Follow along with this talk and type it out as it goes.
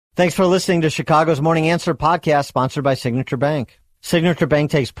Thanks for listening to Chicago's Morning Answer podcast, sponsored by Signature Bank. Signature Bank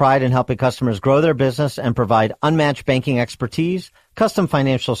takes pride in helping customers grow their business and provide unmatched banking expertise, custom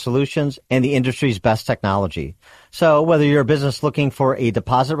financial solutions, and the industry's best technology. So whether you're a business looking for a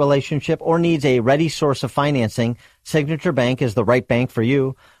deposit relationship or needs a ready source of financing, Signature Bank is the right bank for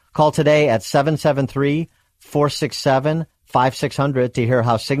you. Call today at 773-467-5600 to hear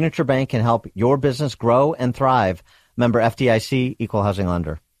how Signature Bank can help your business grow and thrive. Member FDIC, Equal Housing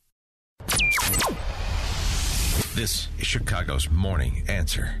Lender. This is Chicago's Morning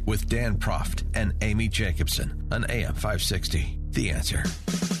Answer with Dan Proft and Amy Jacobson on AM 560. The Answer.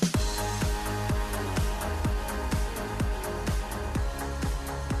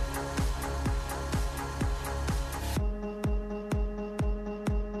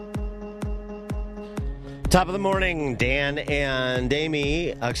 Top of the morning, Dan and Amy,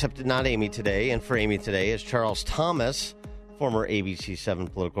 except not Amy today. And for Amy today is Charles Thomas, former ABC 7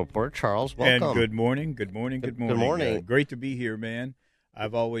 political reporter. Charles, welcome. And good morning. Good morning. Great to be here, man.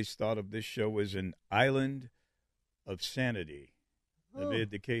 I've always thought of this show as an island of sanity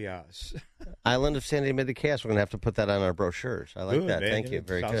amid the chaos. Island of sanity amid the chaos. We're going to have to put that on our brochures. I like Good, that. man. Thank you.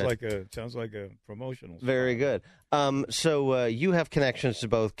 Very good. Sounds like a promotional song. Very good. So you have connections to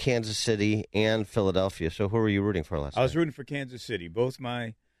both Kansas City and Philadelphia. So who were you rooting for last night? I was rooting for Kansas City. Both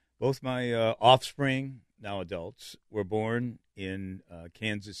my offspring, now adults, were born in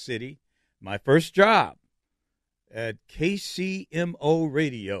Kansas City. My first job at KCMO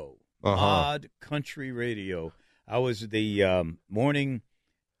Radio, Odd Country Radio. I was the morning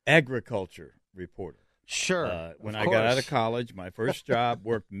agriculture reporter. Sure. When I got out of college, my first job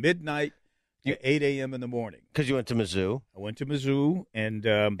worked midnight to 8 a.m. in the morning. Because you went to Mizzou. I went to Mizzou, and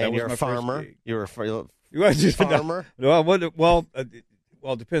that and was you're my a farmer. first gig. You're a farmer. Well,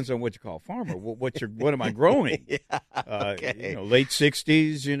 it depends on what you call farmer. What am I growing? Okay. Late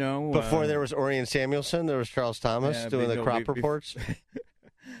 60s, Before there was Orion Samuelson, there was Charles Thomas doing the crop reports.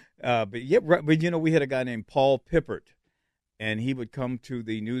 But we had a guy named Paul Pippert, and he would come to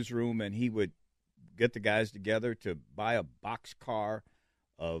the newsroom, and he would get the guys together to buy a boxcar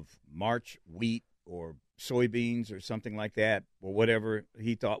of March wheat or soybeans or something like that, or whatever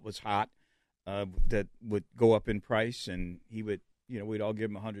he thought was hot that would go up in price, and he would. We'd all give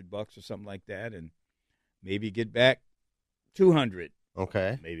him $100 or something like that, and maybe get back 200.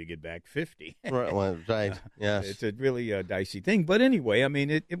 Okay. Maybe get back 50. Right. Yes. It's a really dicey thing, but anyway, I mean,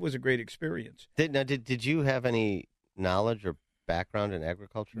 it was a great experience. Did you have any knowledge or background in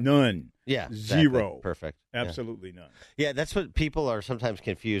agriculture? None. Yeah. Exactly. Zero. Perfect. Absolutely none. Yeah, that's what people are sometimes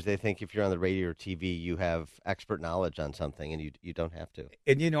confused. They think if you're on the radio or TV, you have expert knowledge on something, and you don't have to.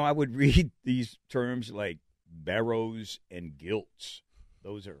 And I would read these terms like barrows and gilts.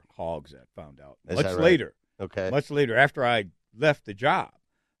 Those are hogs, I found out. Much later. Okay. Much later, after I left the job,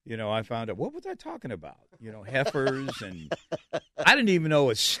 I found out, what was I talking about? Heifers, and I didn't even know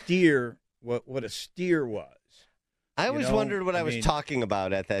a steer, what a steer was. I always wondered what I was talking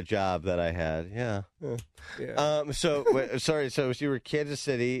about at that job that I had. Yeah. So you were Kansas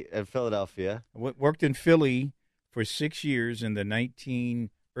City and Philadelphia. I worked in Philly for 6 years in the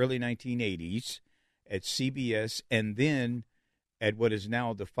early 1980s. At CBS, and then at what is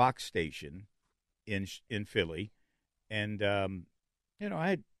now the Fox station in Philly, and I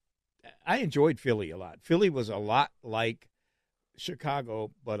enjoyed Philly a lot. Philly was a lot like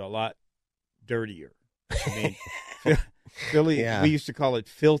Chicago, but a lot dirtier. I mean, Philly, we used to call it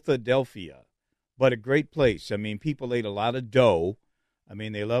Philadelphia, but a great place. I mean, people ate a lot of dough. I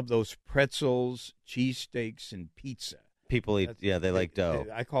mean, they love those pretzels, cheesesteaks, and pizza. People eat, they like dough.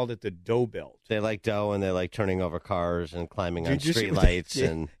 I called it the dough belt. They like dough, and they like turning over cars and climbing on street lights.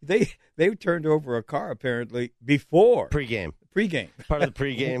 And they turned over a car apparently before pregame. Part of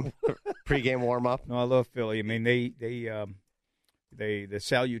the pregame warm up. No, I love Philly. I mean, the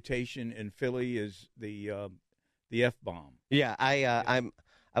salutation in Philly is the F-bomb. Yeah,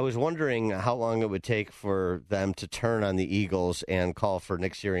 I was wondering how long it would take for them to turn on the Eagles and call for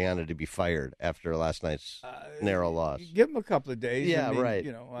Nick Sirianni to be fired after last night's narrow loss. Give him a couple of days. Yeah, right.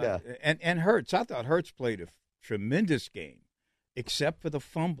 And Hurts. I thought Hurts played a tremendous game, except for the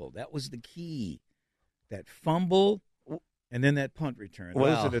fumble. That was the key. That fumble and then that punt return.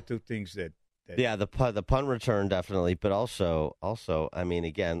 Those are the two things that. Yeah, the punt return definitely, but also, I mean,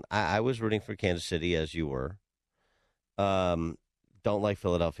 again, I was rooting for Kansas City as you were. Don't like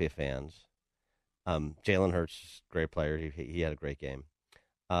Philadelphia fans. Jalen Hurts, great player. He had a great game.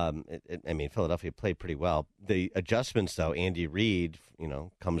 Philadelphia played pretty well. The adjustments, though, Andy Reid,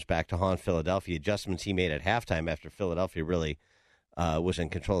 comes back to haunt Philadelphia. Adjustments he made at halftime after Philadelphia really was in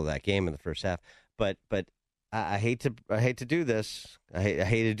control of that game in the first half. But I hate to do this. I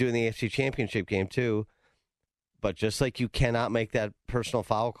hated doing the AFC Championship game too. But just like you cannot make that personal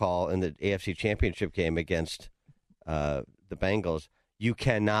foul call in the AFC Championship game against the Bengals, you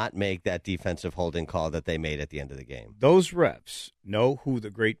cannot make that defensive holding call that they made at the end of the game. Those refs know who the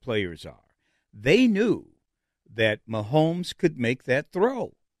great players are. They knew that Mahomes could make that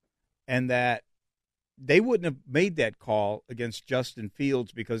throw and that they wouldn't have made that call against Justin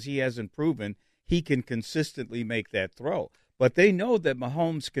Fields because he hasn't proven he can consistently make that throw. But they know that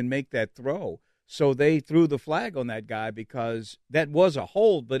Mahomes can make that throw. So they threw the flag on that guy because that was a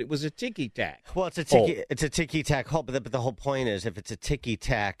hold, but it was a ticky-tack. Well, it's a ticky-tack hold, but the whole point is if it's a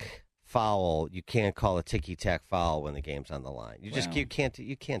ticky-tack foul, you can't call a ticky-tack foul when the game's on the line. You can't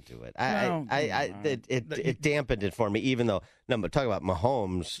do it. It dampened it for me, even though but talk about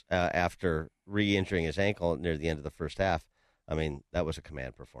Mahomes after re-injuring his ankle near the end of the first half. I mean, that was a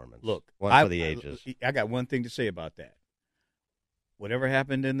command performance. Look, one for the ages. I got one thing to say about that. Whatever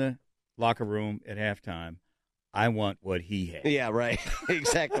happened in the locker room at halftime, I want what he had. Yeah, right.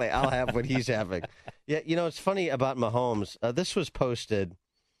 Exactly. I'll have what he's having. Yeah, it's funny about Mahomes. This was posted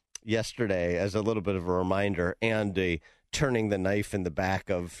yesterday as a little bit of a reminder and turning the knife in the back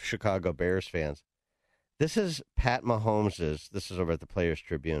of Chicago Bears fans. This is Pat Mahomes's. This is over at the Players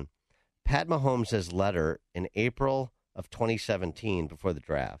Tribune. Pat Mahomes's letter in April of 2017 before the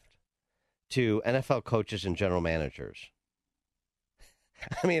draft to NFL coaches and general managers.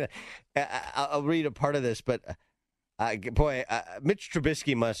 I mean, I'll read a part of this, but Mitch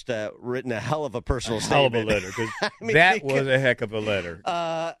Trubisky must have written a hell of a personal statement. Hell of a letter, because that was a heck of a letter.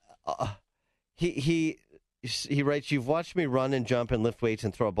 He writes, "You've watched me run and jump and lift weights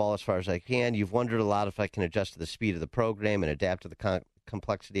and throw a ball as far as I can. You've wondered a lot if I can adjust to the speed of the program and adapt to the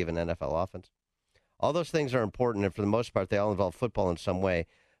complexity of an NFL offense. All those things are important, and for the most part, they all involve football in some way,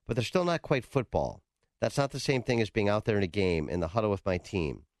 but they're still not quite football. That's not the same thing as being out there in a game, in the huddle with my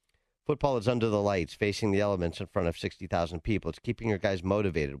team. Football is under the lights, facing the elements in front of 60,000 people. It's keeping your guys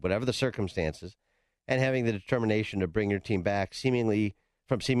motivated, whatever the circumstances, and having the determination to bring your team back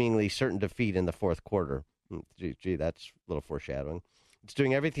from seemingly certain defeat in the fourth quarter." Gee, that's a little foreshadowing. "It's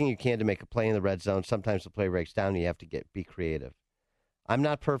doing everything you can to make a play in the red zone. Sometimes the play breaks down and you have to be creative. I'm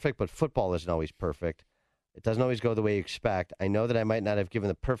not perfect, but football isn't always perfect. It doesn't always go the way you expect. I know that I might not have given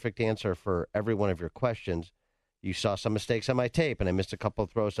the perfect answer for every one of your questions. You saw some mistakes on my tape, and I missed a couple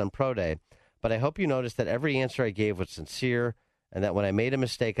of throws on Pro Day. But I hope you noticed that every answer I gave was sincere, and that when I made a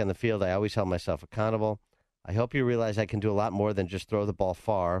mistake on the field, I always held myself accountable. I hope you realize I can do a lot more than just throw the ball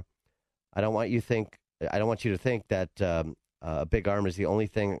far. I don't want you to think that a big arm is the only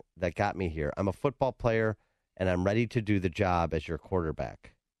thing that got me here. I'm a football player, and I'm ready to do the job as your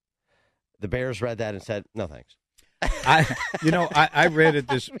quarterback." The Bears read that and said, "No, thanks." I read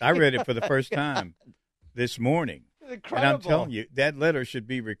it. I read it for the first time this morning, incredible. And I'm telling you, that letter should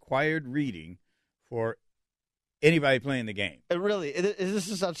be required reading for anybody playing the game. This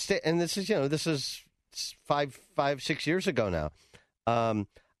is outstanding, and this is 6 years ago now.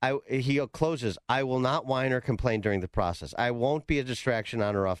 He closes, "I will not whine or complain during the process. I won't be a distraction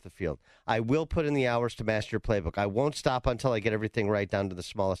on or off the field. I will put in the hours to master your playbook. I won't stop until I get everything right down to the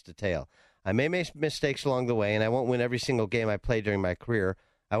smallest detail. I may make mistakes along the way, and I won't win every single game I play during my career.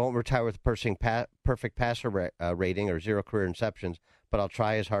 I won't retire with a perfect passer rating or 0 career interceptions, but I'll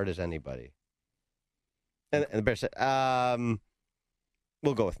try as hard as anybody." And the Bears said,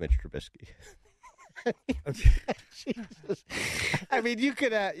 "We'll go with Mitch Trubisky." Jesus. I mean, you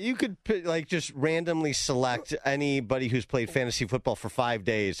could just randomly select anybody who's played fantasy football for 5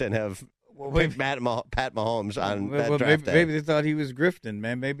 days and have picked Pat Mahomes on that draft day. Maybe they thought he was grifting,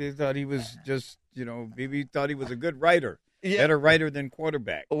 man. Maybe they thought he was just, maybe he thought he was a good writer. Yeah. Better writer than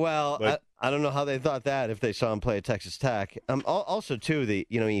quarterback. Well, I don't know how they thought that if they saw him play at Texas Tech. Also, too,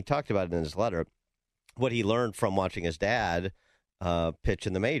 he talked about it in his letter, what he learned from watching his dad pitch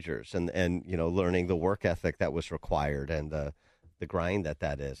in the majors and learning the work ethic that was required and the grind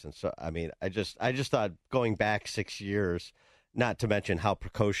that is. And so, I mean, I just thought going back 6 years, not to mention how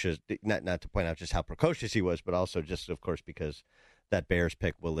precocious, not to point out just how precocious he was, but also just, of course, because that Bears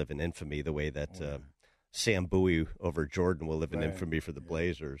pick will live in infamy the way that Sam Bowie over Jordan will live in infamy for the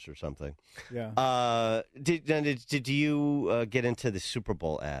Blazers or something. Yeah. Did you get into the Super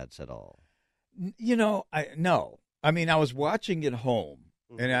Bowl ads at all? No. I mean, I was watching at home,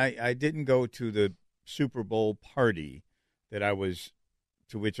 and I didn't go to the Super Bowl party to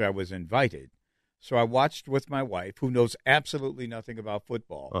which I was invited. So I watched with my wife, who knows absolutely nothing about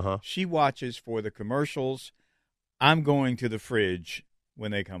football. Uh-huh. She watches for the commercials. I'm going to the fridge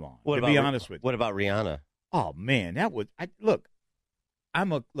when they come on. To be honest with you. What about Rihanna? Oh man, I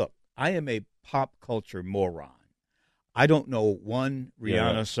am a pop culture moron. I don't know one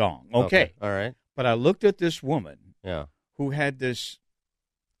Rihanna song. Okay. All right. But I looked at this woman Yeah. who had this,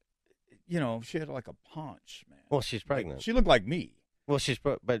 she had like a paunch, man. Well, she's pregnant. She looked like me. Well, she's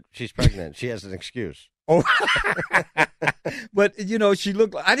pregnant. She has an excuse. Oh, but she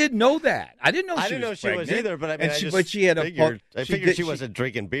looked. I didn't know that. I didn't know she was either. But I mean, but she had I figured she wasn't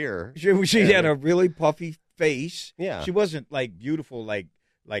drinking beer. She had a really puffy face. Yeah, she wasn't like beautiful like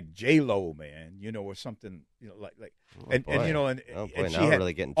J-Lo, man. Or something. And she now had we're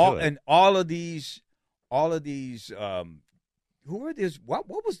really getting to it. And all of these. Who are these? What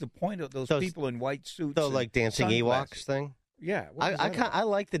was the point of those people in white suits? So like dancing sunglasses? Ewoks thing. Yeah, I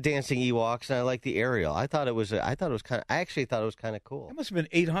like the dancing Ewoks and I like the aerial. I actually thought it was kind of cool. There must have been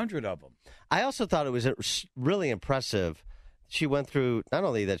 800 of them. I also thought it was really impressive. She went through not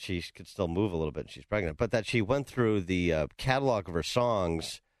only that she could still move a little bit, and she's pregnant, but that she went through the catalog of her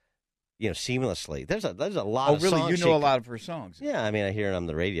songs, seamlessly. There's a lot of songs. Oh, really? You know a lot of her songs? Yeah, I mean, I hear it on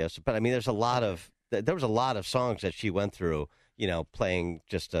the radio, but I mean, there was a lot of songs that she went through. Playing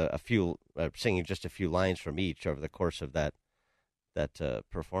just a few, singing just a few lines from each over the course of that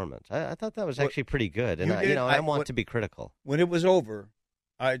performance. I thought that was actually pretty good, and I want to be critical. When it was over,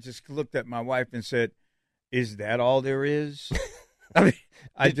 I just looked at my wife and said, "Is that all there is?" I mean,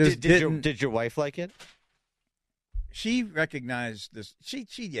 Did your wife like it? She recognized this. She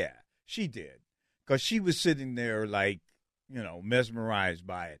did, because she was sitting there like mesmerized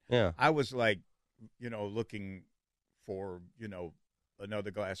by it. Yeah, I was like, looking for another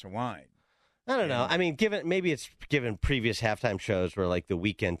glass of wine. I don't know. I mean, given previous halftime shows where like The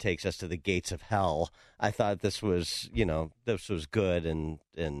Weeknd takes us to the gates of hell, I thought this was good and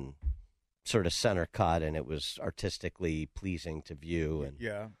sort of center cut, and it was artistically pleasing to view. And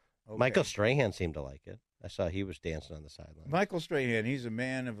yeah, okay. Michael Strahan seemed to like it. I saw he was dancing on the sideline. Michael Strahan, he's a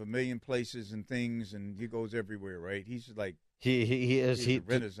man of a million places and things, and he goes everywhere, right? He's like he is. He's a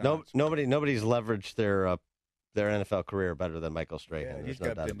Renaissance. Nobody's leveraged their NFL career better than Michael Strahan. Yeah, There's he's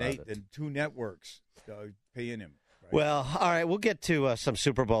got the 2 networks paying him. Right? Well, all right, we'll get to some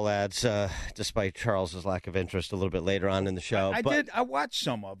Super Bowl ads, despite Charles's lack of interest, a little bit later on in the show. I watched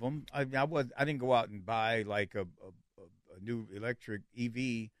some of them. I didn't go out and buy like a new electric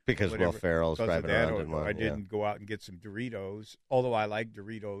EV because Will Ferrell's driving around in one. I didn't go out and get some Doritos, although I like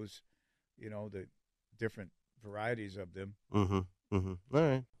Doritos. The different varieties of them. Mm-hmm. Mm-hmm. All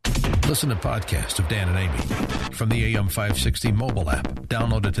right. Listen to podcasts of Dan and Amy from the AM 560 mobile app.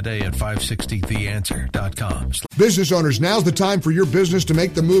 Download it today at 560theanswer.com. Business owners, now's the time for your business to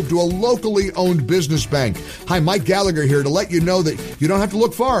make the move to a locally owned business bank. Hi, Mike Gallagher here to let you know that you don't have to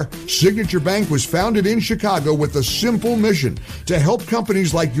look far. Signature Bank was founded in Chicago with a simple mission to help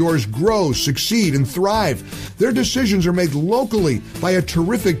companies like yours grow, succeed, and thrive. Their decisions are made locally by a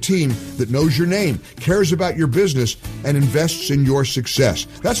terrific team that knows your name, cares about your business, and invests in your success.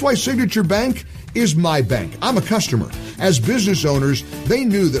 That's why Signature Bank is my bank. I'm a customer. As business owners, they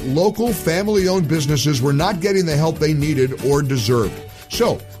knew that local family-owned businesses were not getting the help they needed or deserved.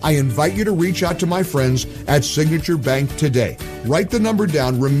 So I invite you to reach out to my friends at Signature Bank today. Write the number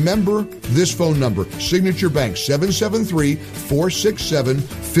down. Remember this phone number, Signature Bank,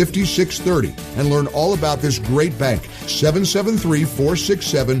 773-467-5630, and learn all about this great bank,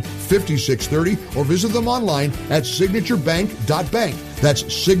 773-467-5630, or visit them online at signaturebank.bank. That's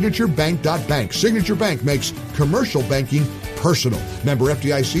signaturebank.bank. Signature Bank makes commercial banking personal. Member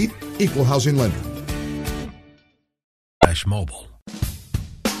FDIC, equal housing lender. Mobile.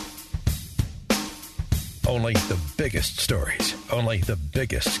 Only the biggest stories, only the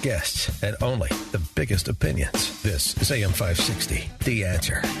biggest guests, and only the biggest opinions. This is AM 560, The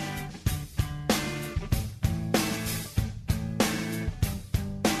Answer.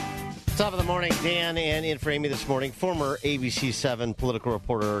 Top of the morning, Dan, and in for Amy this morning, former ABC 7 political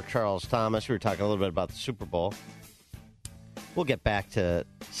reporter Charles Thomas. We were talking a little bit about the Super Bowl. We'll get back to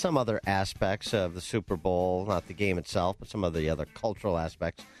some other aspects of the Super Bowl, not the game itself, but some of the other cultural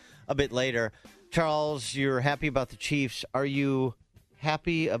aspects a bit later. Charles, you're happy about the Chiefs. Are you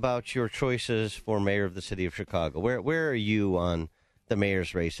happy about your choices for mayor of the city of Chicago? Where are you on the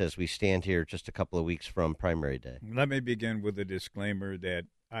mayor's race as we stand here just a couple of weeks from primary day? Let me begin with a disclaimer that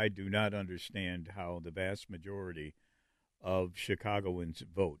I do not understand how the vast majority of Chicagoans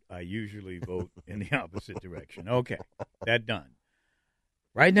vote. I usually vote in the opposite direction. Okay, that done.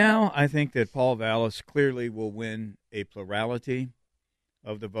 Right now, I think that Paul Vallas clearly will win a plurality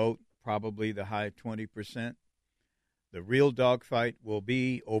of the vote, probably the high 20%. The real dogfight will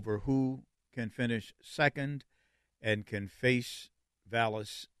be over who can finish second and can face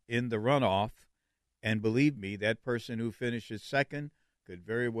Vallas in the runoff. And believe me, that person who finishes second could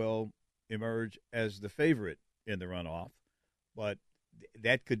very well emerge as the favorite in the runoff, but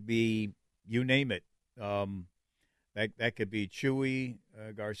that could be, you name it. That could be Chewy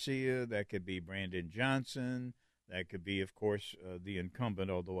Garcia. That could be Brandon Johnson. That could be, of course, the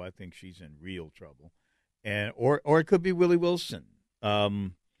incumbent, although I think she's in real trouble. Or it could be Willie Wilson,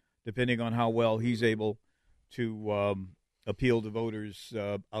 depending on how well he's able to appeal to voters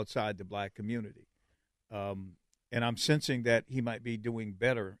outside the black community. And I'm sensing that he might be doing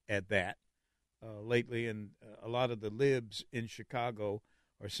better at that lately. And a lot of the libs in Chicago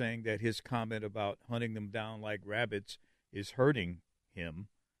are saying that his comment about hunting them down like rabbits is hurting him.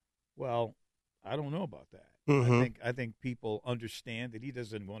 Well, I don't know about that. Mm-hmm. I think people understand that he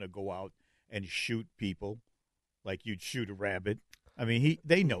doesn't want to go out and shoot people like you'd shoot a rabbit. I mean,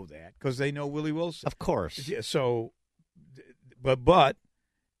 they know that because they know Willie Wilson. Of course. Yeah, so, but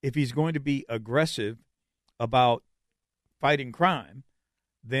if he's going to be aggressive about fighting crime,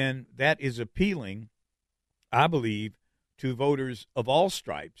 then that is appealing, I believe, to voters of all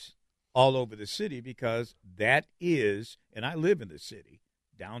stripes all over the city, because that is, and I live in the city,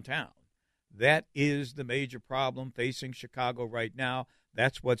 downtown, that is the major problem facing Chicago right now.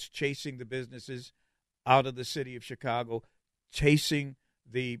 That's what's chasing the businesses out of the city of Chicago, chasing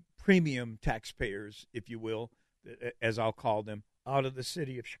the premium taxpayers, if you will, as I'll call them, out of the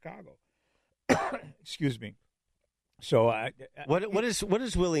city of Chicago. Excuse me. So what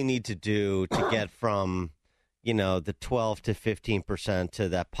does Willie need to do to get from, the 12 to 15% to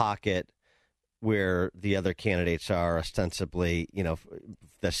that pocket where the other candidates are, ostensibly,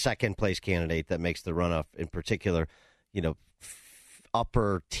 the second place candidate that makes the runoff in particular,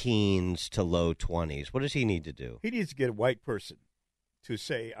 upper teens to low 20s? What does he need to do? He needs to get a white person to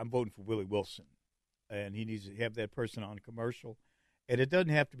say, I'm voting for Willie Wilson. And he needs to have that person on commercial. And it doesn't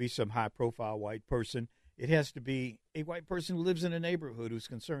have to be some high-profile white person. It has to be a white person who lives in a neighborhood who's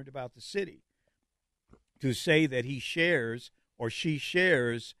concerned about the city, to say that he shares or she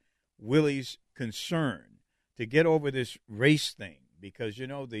shares Willie's concern to get over this race thing. Because,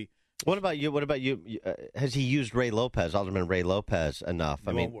 What about you? Has he used Alderman Ray Lopez enough?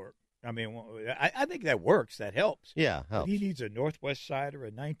 It won't work. I think that works. That helps. Yeah, helps. But he needs a Northwest Sider,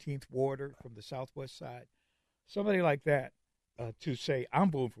 a 19th Warder from the Southwest Side, somebody like that, to say, I'm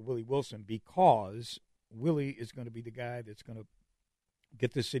voting for Willie Wilson because Willie is going to be the guy that's going to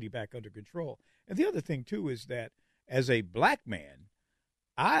get the city back under control. And the other thing, too, is that as a black man,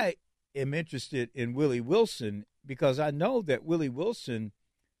 I am interested in Willie Wilson because I know that Willie Wilson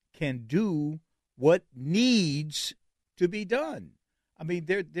can do what needs to be done. I mean,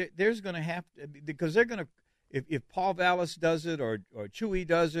 there's going to have to, because they're going to, if Paul Vallis does it or Chewy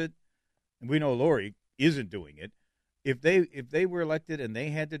does it, and we know Lori isn't doing it, if they were elected and they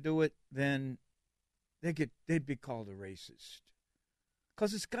had to do it, then they'd be called a racist,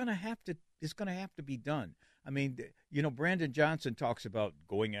 because it's going to have to be done. I mean, Brandon Johnson talks about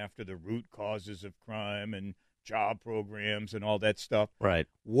going after the root causes of crime and job programs and all that stuff. Right.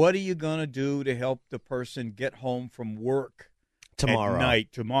 What are you going to do to help the person get home from work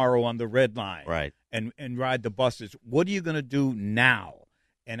tomorrow on the red line? Right. And ride the buses? What are you going to do now?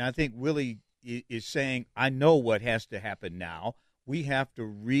 And I think Willie is saying, I know what has to happen now. We have to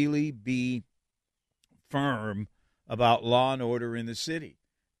really be firm about law and order in the city.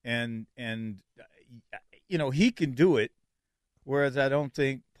 And he can do it, whereas I don't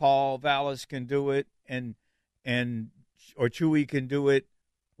think Paul Vallis can do it or Chewy can do it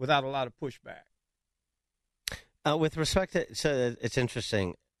without a lot of pushback. With respect to, so it's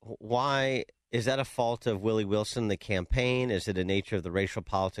interesting, why is that a fault of Willie Wilson, the campaign? Is it a nature of the racial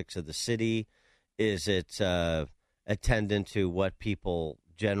politics of the city? Is it attendant to what people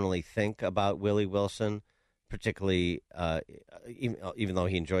generally think about Willie Wilson, particularly even though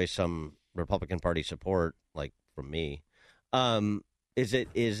he enjoys some Republican Party support, like from me? Is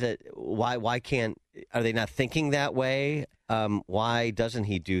it why can't, are they not thinking that way? Why doesn't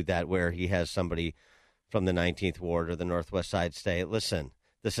he do that where he has somebody from the 19th Ward or the Northwest Side say, listen,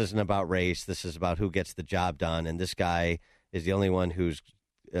 this isn't about race, this is about who gets the job done, and this guy is the only one who's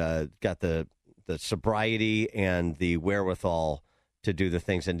got the sobriety and the wherewithal to do the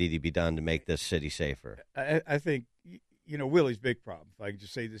things that need to be done to make this city safer? I think, Willie's big problem, if I can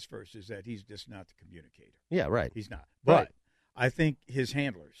just say this first, is that he's just not the communicator. Yeah, right. He's not. Right. But I think his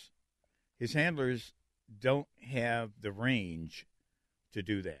handlers don't have the range to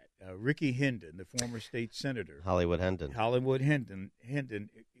do that. Ricky Hendon, the former state senator, Hollywood Hendon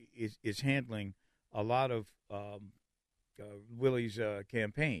is handling a lot of Willie's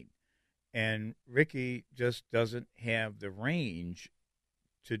campaign, and Ricky just doesn't have the range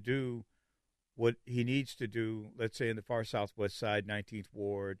to do what he needs to do. Let's say in the far Southwest Side, 19th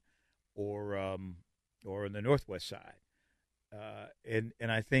Ward, or on the Northwest Side. And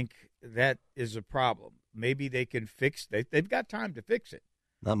I think that is a problem. Maybe they can fix. They've got time to fix it.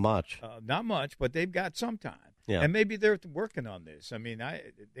 Not much. Not much, but they've got some time. Yeah. And maybe they're working on this. I mean,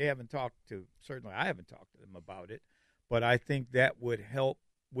 they haven't talked to. Certainly, I haven't talked to them about it. But I think that would help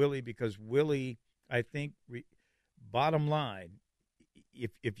Willie, because Willie, I think, bottom line,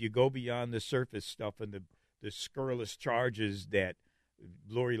 if you go beyond the surface stuff and the scurrilous charges that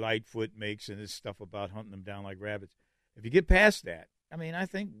Lori Lightfoot makes and this stuff about hunting them down like rabbits, if you get past that, I mean, I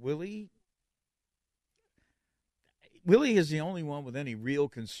think Willie is the only one with any real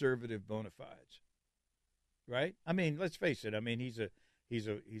conservative bona fides, right? I mean, let's face it. I mean, he's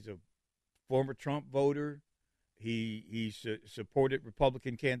a former Trump voter. He supported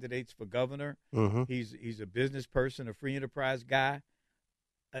Republican candidates for governor. Mm-hmm. He's a business person, a free enterprise guy.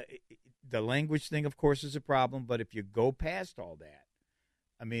 The language thing, of course, is a problem. But if you go past all that,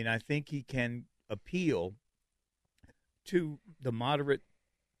 I mean, I think he can appeal to the moderate,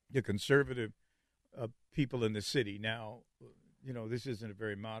 the conservative people in the city. Now, this isn't a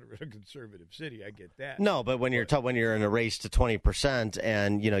very moderate or conservative city. I get that. No, but when you're in a race to 20%,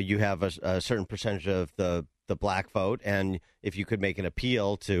 and you have a certain percentage of the black vote, and if you could make an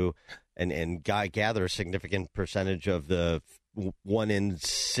appeal to and gather a significant percentage of the 1 in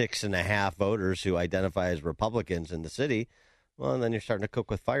 6.5 voters who identify as Republicans in the city, well, then you're starting to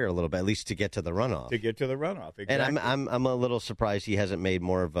cook with fire a little bit, at least to get to the runoff. Exactly. And I'm a little surprised he hasn't made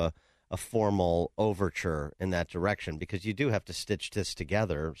more of a formal overture in that direction, because you do have to stitch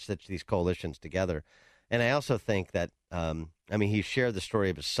these coalitions together. And I also think that, he shared the story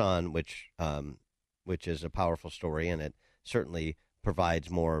of his son, which is a powerful story, and it certainly provides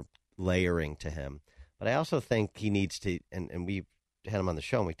more layering to him. But I also think he needs to, and we had him on the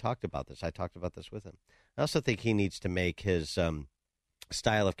show, and we talked about this. I talked about this with him. I also think he needs to make his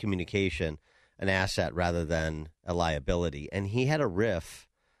style of communication an asset rather than a liability. And he had a riff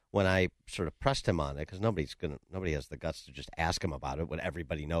when I sort of pressed him on it, because nobody has the guts to just ask him about it when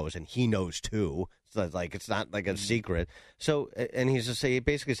everybody knows, and he knows too. So it's not like a secret. So, and he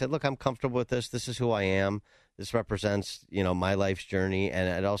basically said, "Look, I'm comfortable with this. This is who I am. This represents, my life's journey, and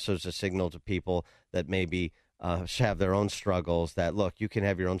it also is a signal to people that maybe have their own struggles. That look, you can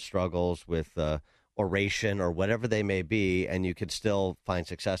have your own struggles with oration or whatever they may be, and you can still find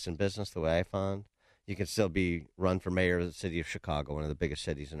success in business the way I found." You can still be run for mayor of the city of Chicago, one of the biggest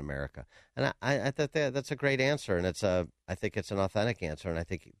cities in America. And I thought that's a great answer, and I think it's an authentic answer. And I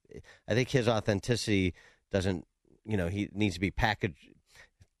think his authenticity doesn't, he needs to be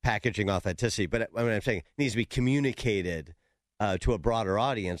packaging authenticity, but I'm saying it needs to be communicated to a broader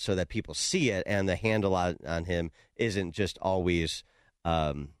audience so that people see it, and the handle on him isn't just always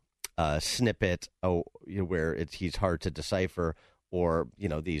snippet where he's hard to decipher, or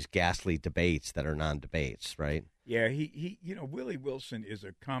these ghastly debates that are non-debates, right? Yeah, he Willie Wilson is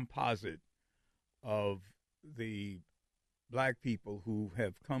a composite of the black people who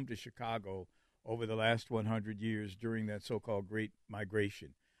have come to Chicago over the last 100 years during that so-called Great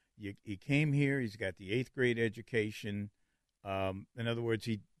Migration. He came here. He's got the 8th grade education. In other words,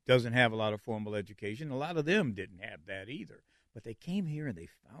 he doesn't have a lot of formal education. A lot of them didn't have that either, but they came here and they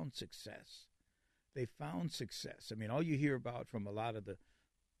found success. They found success. I mean, all you hear about from a lot of the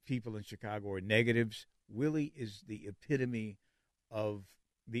people in Chicago are negatives. Willie is the epitome of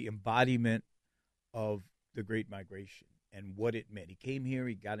the embodiment of the Great Migration and what it meant. He came here.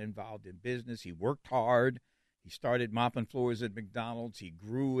 He got involved in business. He worked hard. He started mopping floors at McDonald's. He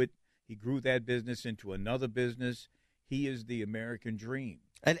grew it. He grew that business into another business. He is the American dream.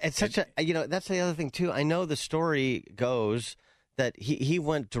 And it's that's the other thing, too. I know the story goes that he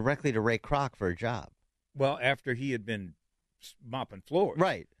went directly to Ray Kroc for a job. Well, after he had been mopping floors,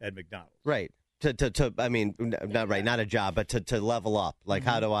 right, at McDonald's, right. Not a job, but to level up. Like,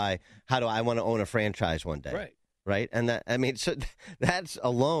 how do I want to own a franchise one day, right? And so that's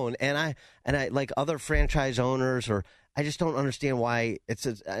alone. And I like other franchise owners, or I just don't understand why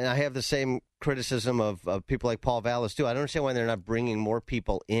and I have the same criticism of people like Paul Vallis too. I don't understand why they're not bringing more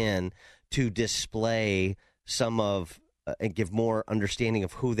people in to display some of. And give more understanding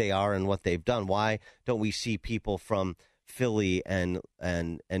of who they are and what they've done. Why don't we see people from Philly and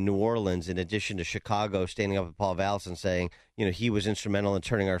New Orleans, in addition to Chicago, standing up with Paul Vallis and saying, he was instrumental in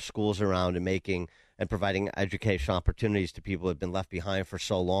turning our schools around and providing educational opportunities to people who have been left behind for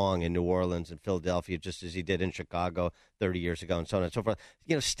so long in New Orleans and Philadelphia, just as he did in Chicago 30 years ago, and so on and so forth.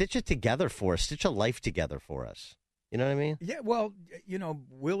 Stitch it together for us. Stitch a life together for us. You know what I mean? Yeah. Well,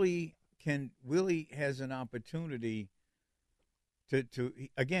 Willie has an opportunity.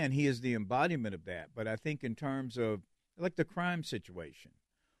 Again, he is the embodiment of that. But I think in terms of like the crime situation,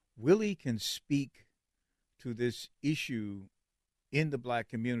 Willie can speak to this issue in the black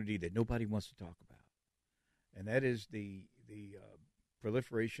community that nobody wants to talk about, and that is the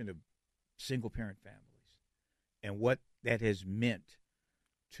proliferation of single-parent families and what that has meant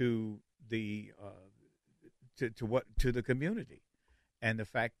to the to the community, and the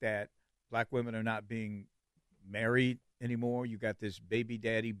fact that black women are not being married anymore. You got this baby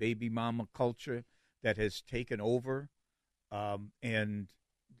daddy, baby mama culture that has taken over, and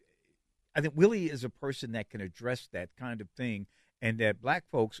I think Willie is a person that can address that kind of thing, and that black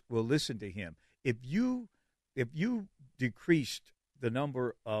folks will listen to him. If you decreased the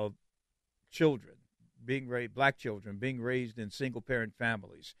number of children being raised, black children being raised in single-parent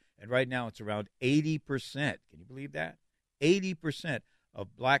families, and right now it's around 80%. Can you believe that? 80%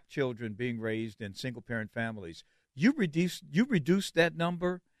 of black children being raised in single-parent families. You reduce that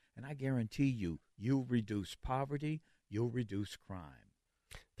number, and I guarantee you'll reduce poverty, you'll reduce crime.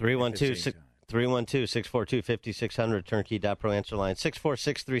 312-642-5600, turnkey.pro answer line,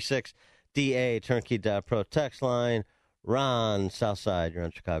 64636-DA, turnkey.pro text line. Ron, Southside, you're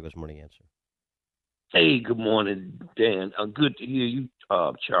on Chicago's Morning Answer. Hey, good morning, Dan. Good to hear you,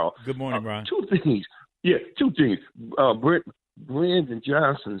 Charles. Good morning, Ron. Two things. Brandon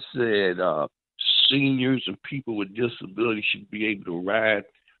Johnson said seniors and people with disabilities should be able to ride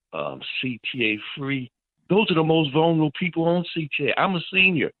CTA free. Those are the most vulnerable people on CTA. I'm a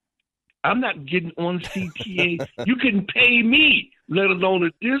senior. I'm not getting on CTA. You can pay me, let alone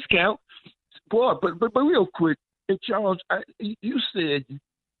a discount. Boy, but real quick, and Charles, you said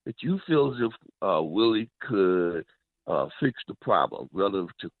that you feel as if Willie could fix the problem relative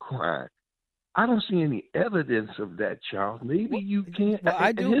to crime. I don't see any evidence of that, Charles. Maybe you can't. Well,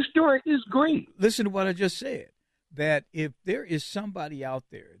 I do. His story is great. Listen to what I just said, that if there is somebody out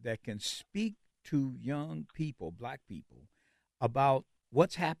there that can speak to young people, black people, about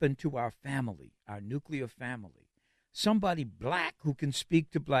what's happened to our family, our nuclear family, somebody black who can speak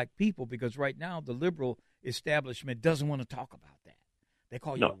to black people, because right now the liberal establishment doesn't want to talk about that. They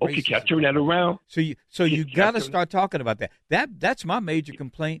call you racist. Okay, can I turn that around? So you got to start talking about that. That's my major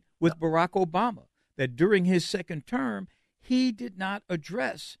complaint with Barack Obama, that during his second term, he did not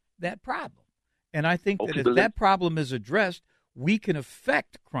address that problem. And I think that if that problem is addressed, we can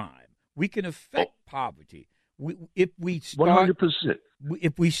affect crime. We can affect poverty. If we start 100%.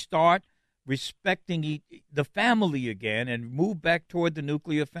 If we start respecting the family again and move back toward the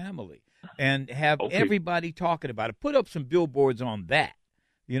nuclear family and have everybody talking about it, put up some billboards on that,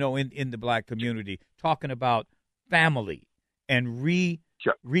 in the black community, talking about family and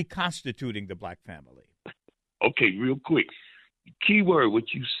reconstituting the black family. Okay, real quick. Keyword,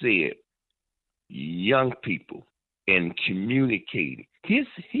 what you said, young people and communicating. His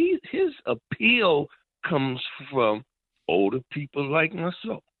appeal comes from older people like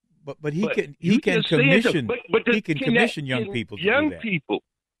myself. But he can commission young people to young do that. People.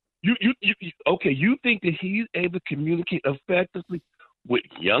 You think that he's able to communicate effectively with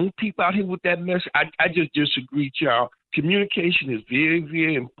young people out here with that message? I just disagree, Charles. Communication is very,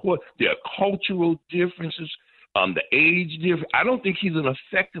 very important. There are cultural differences, the age difference. I don't think he's an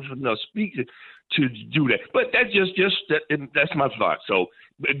effective enough speaker to do that. But that's my thought. So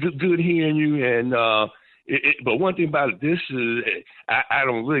good hearing you. And but one thing about it, this is I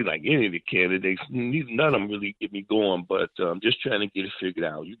don't really like any of the candidates. None of them really get me going. But I'm just trying to get it figured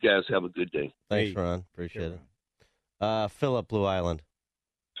out. You guys have a good day. Thanks, Ron. Appreciate it. Philip, Blue Island.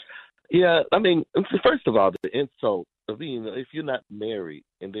 Yeah, I mean, first of all, the insult of being, if you're not married,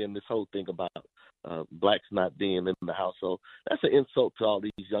 and then this whole thing about blacks not being in the household, that's an insult to all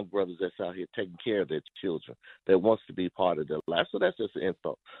these young brothers that's out here taking care of their children, that wants to be part of their life. So that's just an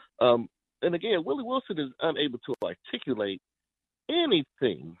insult. And again, Willie Wilson is unable to articulate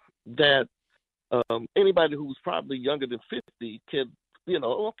anything that anybody who's probably younger than 50 can,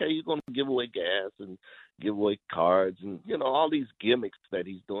 okay, you're going to give away gas and give away cards and, all these gimmicks that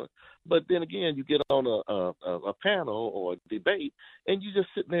he's doing. But then again, you get on a panel or a debate and you just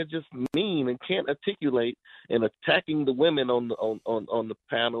sitting there just mean and can't articulate and attacking the women on the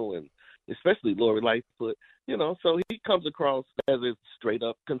panel, and especially Lori Lightfoot. So he comes across as a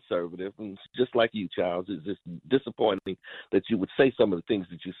straight-up conservative, and just like you, Charles, it's just disappointing that you would say some of the things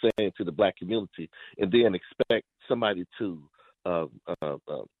that you're saying to the black community and then expect somebody to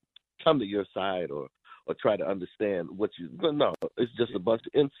come to your side or try to understand what you. But no, it's just a bunch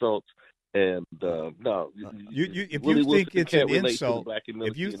of insults. And no, if you think it's an insult,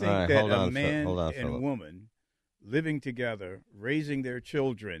 if you think that a man and woman living together, raising their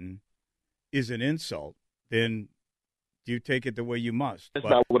children, is an insult, then you take it the way you must. That's but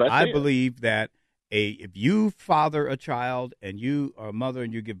not what I believe that if you father a child and you are a mother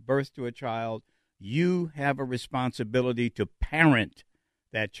and you give birth to a child, you have a responsibility to parent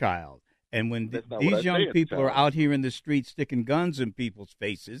that child. And when these young people are out here in the streets sticking guns in people's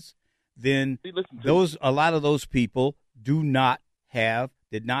faces, then a lot of those people did not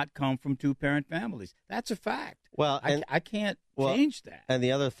come from two-parent families. That's a fact. Well, I can't change that. And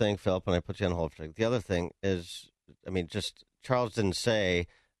the other thing, Philip, and I put you on hold for a second, the other thing is, just Charles didn't say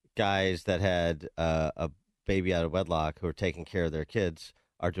guys that had a baby out of wedlock who are taking care of their kids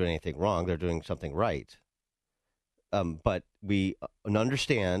are doing anything wrong. They're doing something right. But we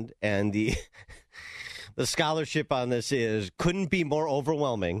understand, and the the scholarship on this couldn't be more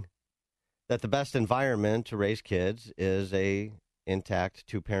overwhelming, that the best environment to raise kids is a intact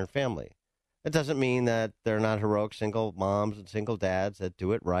two-parent family. It doesn't mean that they're not heroic single moms and single dads that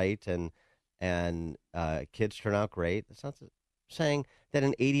do it right and kids turn out great. It's not saying that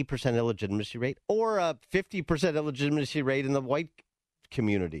an 80% illegitimacy rate or a 50% illegitimacy rate in the white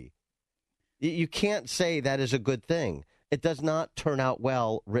community. You can't say that is a good thing. It does not turn out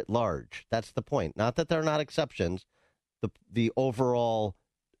well writ large. That's the point. Not that they're not exceptions. The overall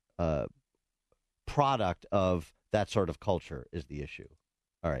product of that sort of culture is the issue.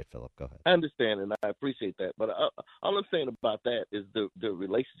 All right, Philip, go ahead. I understand, and I appreciate that. But all I'm saying about that is the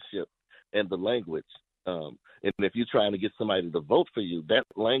relationship and the language. And if you're trying to get somebody to vote for you, that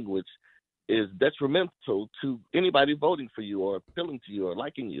language is detrimental to anybody voting for you or appealing to you or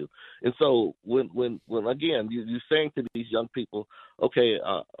liking you. And so when again, you're saying to these young people, okay,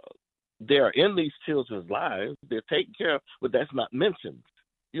 they're in these children's lives, they're taken care of, but that's not mentioned.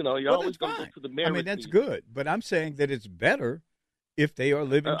 You're always going to go to the marriage. That's good, but I'm saying that it's better if they are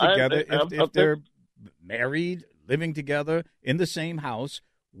living together, if they're married, living together in the same house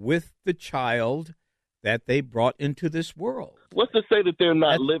with the child that they brought into this world. What's to say that they're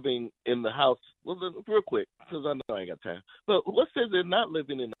not living in the house? Well, real quick, because I know I ain't got time. But what says they're not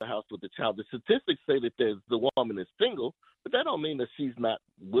living in the house with the child? The statistics say that the woman is single, but that don't mean that she's not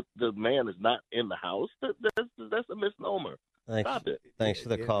with the man is not in the house. That's a misnomer. Stop it. Thanks for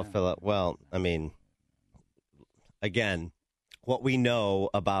the call, Philip. Well, again, what we know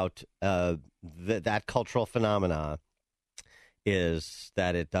about that cultural phenomena is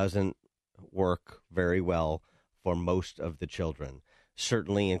that it doesn't work very well for most of the children,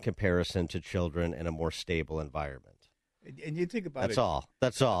 certainly in comparison to children in a more stable environment. And you think about That's all.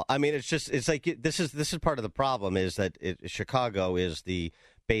 It's like this is part of the problem is that Chicago is the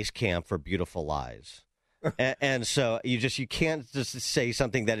base camp for beautiful lies. and so you can't just say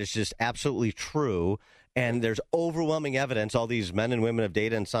something that is just absolutely true. And there's overwhelming evidence, all these men and women of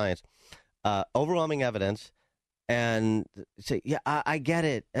data and science, overwhelming evidence. And say, yeah, I get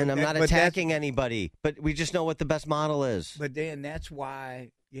it. And I'm not attacking anybody, but we just know what the best model is. But Dan, that's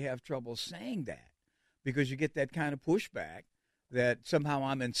why you have trouble saying that, because you get that kind of pushback that somehow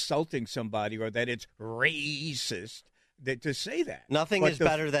I'm insulting somebody or that it's racist to say that. Nothing is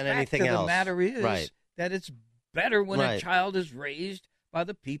better than anything else. The matter is that it's better when a child is raised by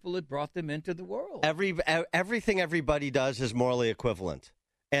the people that brought them into the world. Everything everybody does is morally equivalent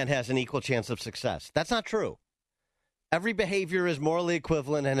and has an equal chance of success. That's not true. Every behavior is morally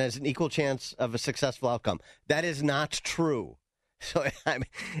equivalent and has an equal chance of a successful outcome. That is not true. So, and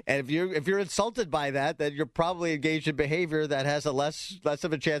if you're insulted by that, then you're probably engaged in behavior that has a less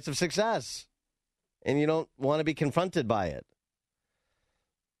of a chance of success, and you don't want to be confronted by it.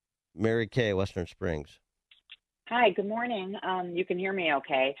 Mary Kay, Western Springs. Hi, good morning. You can hear me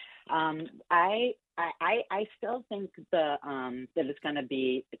okay. I still think that it's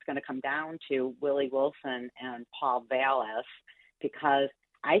going to come down to Willie Wilson and Paul Vallas, because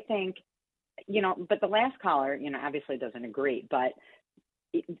I think, but the last caller, obviously doesn't agree, but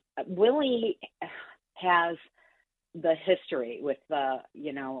Willie has the history with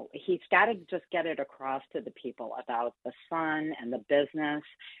he's got to just get it across to the people about the son and the business,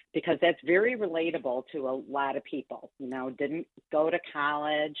 because that's very relatable to a lot of people, didn't go to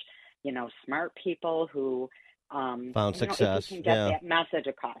college, smart people who found success. If you can get that message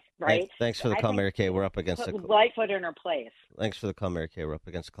across, right? Thanks for the call, Mary Kay. We're up against the Lightfoot in her place. Thanks for the call, Mary Kay. We're up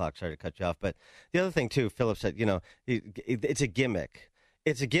against the clock. Sorry to cut you off, but the other thing too, Philip said, it's a gimmick.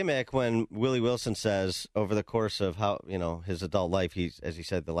 It's a gimmick when Willie Wilson says over the course of how his adult life, as he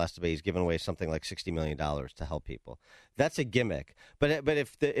said the last debate, he's given away something like $60 million to help people. That's a gimmick. But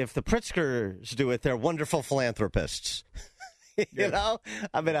if the Pritzkers do it, they're wonderful philanthropists.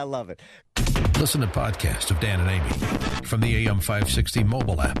 I love it. Listen to podcasts of Dan and Amy from the AM 560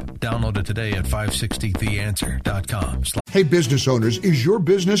 mobile app. Download it today at 560theanswer.com. Hey, business owners, is your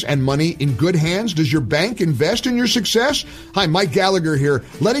business and money in good hands? Does your bank invest in your success? Hi, Mike Gallagher here,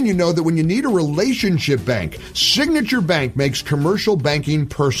 letting you know that when you need a relationship bank, Signature Bank makes commercial banking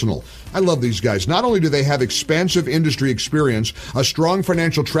personal. I love these guys. Not only do they have expansive industry experience, a strong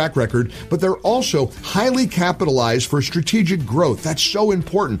financial track record, but they're also highly capitalized for strategic growth. That's so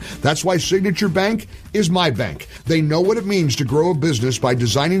important. That's why Signature Bank is my bank. They know what it means to grow a business by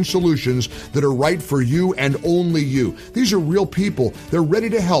designing solutions that are right for you and only you. These are real people. They're ready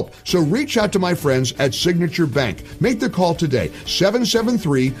to help. So reach out to my friends at Signature Bank. Make the call today,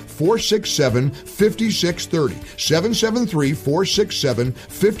 773-467-5630,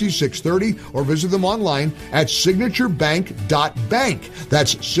 773-467-5630, or visit them online at signaturebank.bank.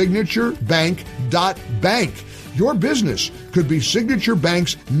 That's signaturebank.bank. Your business could be Signature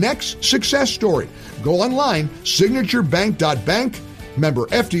Bank's next success story. Go online, signaturebank.bank, member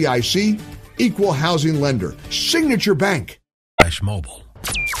FDIC, equal housing lender. Signature Bank. Mobile.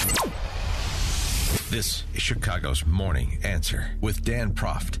 This is Chicago's Morning Answer with Dan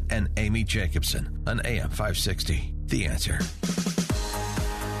Proft and Amy Jacobson on AM 560. The Answer.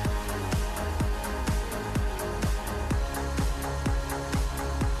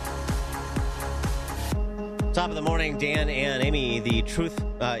 Top of the morning, Dan and Amy. The truth,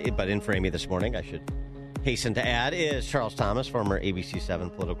 but in for Amy this morning, I should hasten to add, is Charles Thomas, former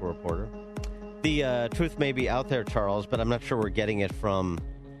ABC7 political reporter. The truth may be out there, Charles, but I'm not sure we're getting it from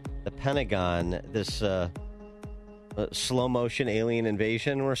the Pentagon. This slow motion alien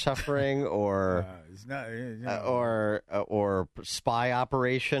invasion we're suffering, or or spy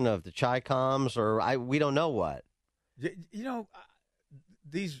operation of the Chi-Coms, or we don't know what. You know,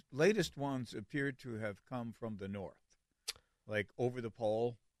 these latest ones appear to have come from the north, like over the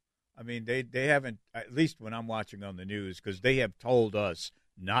pole. I mean, they haven't, at least when I'm watching on the news, because they have told us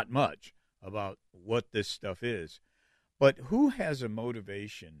not much about what this stuff is. But who has a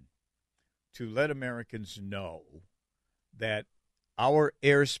motivation to let Americans know that our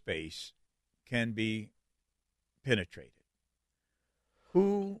airspace can be penetrated?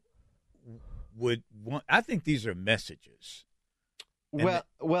 Who would want? I think these are messages.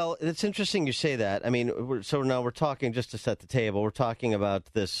 Well, it's interesting you say that. I mean, so now we're talking, just to set the table, we're talking about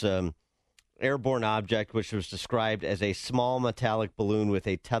this airborne object, which was described as a small metallic balloon with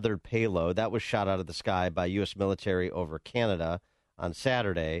a tethered payload. That was shot out of the sky by U.S. military over Canada on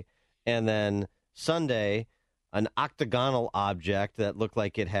Saturday. And then Sunday, an octagonal object that looked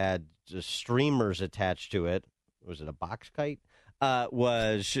like it had streamers attached to it. Was it a box kite?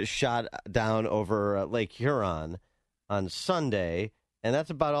 Was shot down over Lake Huron on Sunday. And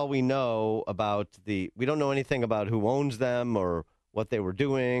that's about all we know about we don't know anything about who owns them or what they were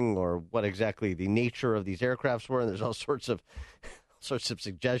doing or what exactly the nature of these aircrafts were. And there's all sorts of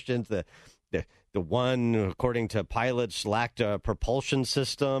suggestions. The one, according to pilots, lacked a propulsion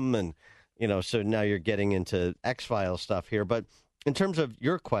system. And, so now you're getting into X-Files stuff here. But in terms of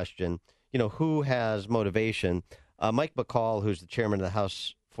your question, who has motivation? Mike McCall, who's the chairman of the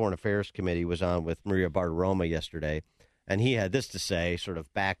House Foreign Affairs Committee, was on with Maria Bartiromo yesterday. And he had this to say, sort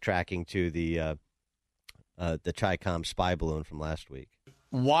of backtracking to the Chi-Com spy balloon from last week.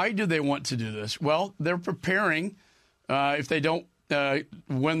 Why do they want to do this? Well, they're preparing. If they don't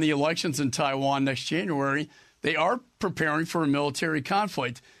win the elections in Taiwan next January, they are preparing for a military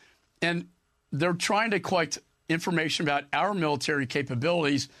conflict. And they're trying to collect information about our military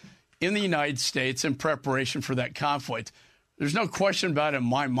capabilities in the United States in preparation for that conflict. There's no question about it in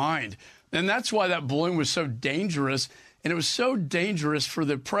my mind. And that's why that balloon was so dangerous. And it was so dangerous for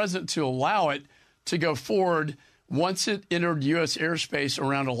the president to allow it to go forward. Once it entered U.S. airspace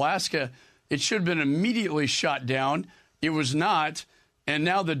around Alaska, it should have been immediately shot down. It was not. And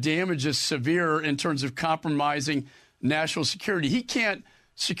now the damage is severe in terms of compromising national security. He can't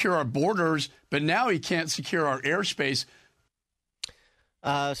secure our borders, but now he can't secure our airspace.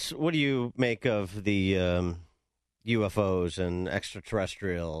 So what do you make of the UFOs and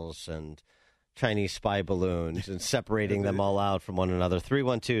extraterrestrials and Chinese spy balloons and separating them all out from one another?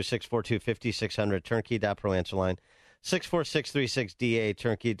 312-642-5600, turnkey.pro answer line. 64636DA,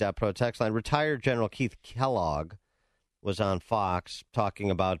 turnkey.pro text line. Retired General Keith Kellogg was on Fox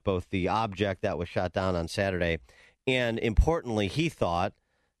talking about both the object that was shot down on Saturday and, importantly, he thought,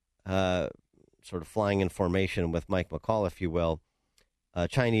 sort of flying in formation with Mike McCall, if you will,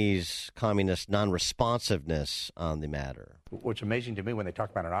 Chinese communist non-responsiveness on the matter. What's amazing to me when they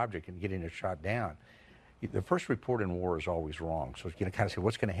talk about an object and getting it shot down the first report in war is always wrong. So you kind of say,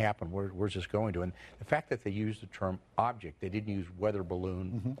 what's going to happen? Where's this going to? And the fact that they used the term object, they didn't use weather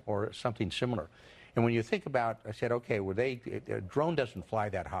balloon or something similar. And when you think about, I said, okay, a drone doesn't fly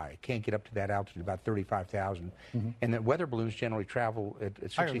that high. It can't get up to that altitude, about 35,000. And the weather balloons generally travel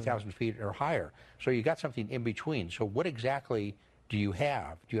at 60,000 feet or higher. So you got something in between. So what exactly do you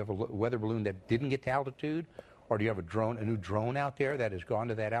have? Do you have a weather balloon that didn't get to altitude? Or do you have a new drone out there that has gone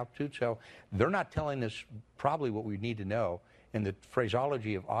to that altitude? So they're not telling us probably what we need to know. And the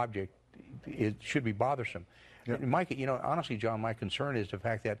phraseology of object, it should be bothersome. Yep. Mike, honestly, John, my concern is the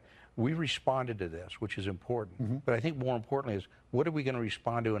fact that we responded to this, which is important. But I think more importantly is what are we going to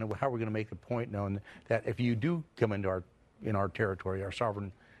respond to, and how are we going to make the point known that if you do come into our territory, our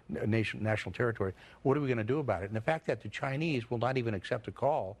sovereign national territory, what are we going to do about it? And the fact that the Chinese will not even accept a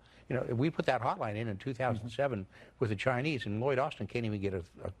call. We put that hotline in 2007 with the Chinese, and Lloyd Austin can't even get a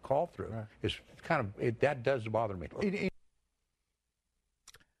call through. Right. It's that does bother me.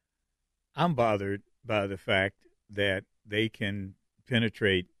 I'm bothered by the fact that they can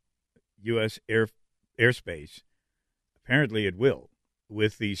penetrate U.S. airspace, apparently it will,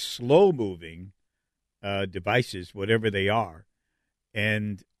 with these slow-moving devices, whatever they are,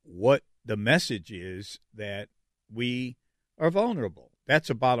 and what the message is that we are vulnerable. That's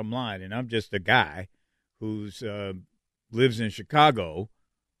a bottom line, and I'm just a guy who's lives in Chicago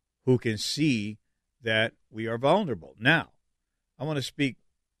who can see that we are vulnerable. Now, I want to speak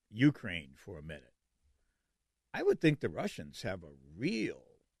Ukraine for a minute. I would think the Russians have a real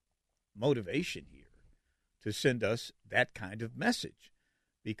motivation here to send us that kind of message,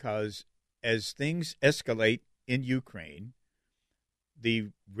 because as things escalate in Ukraine, the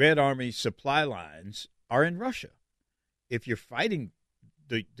Red Army supply lines are in Russia. If you're fighting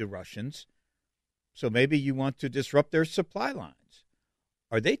the Russians, so maybe you want to disrupt their supply lines.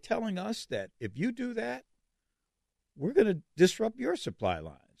 Are they telling us that if you do that, we're going to disrupt your supply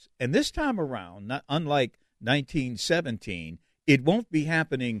lines? And this time around, not unlike 1917, it won't be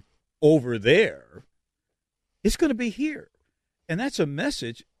happening over there. It's going to be here. And that's a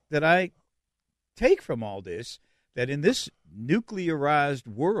message that I take from all this, that in this nuclearized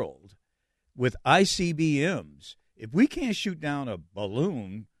world with ICBMs, if we can't shoot down a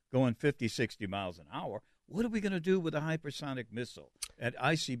balloon going 50, 60 miles an hour, what are we going to do with a hypersonic missile at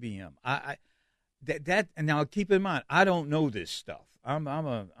ICBM? And now keep in mind, I don't know this stuff. I'm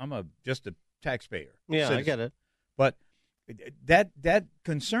just a taxpayer. Yeah, citizen. I get it. But that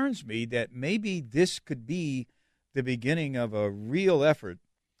concerns me, that maybe this could be the beginning of a real effort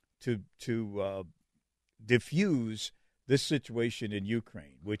to diffuse this situation in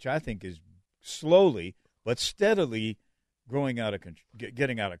Ukraine, which I think is slowly but steadily getting out of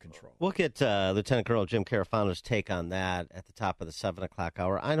control. We'll get Lieutenant Colonel Jim Carafano's take on that at the top of the 7 o'clock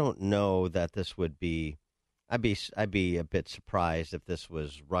hour. I don't know that this would be. I'd be a bit surprised if this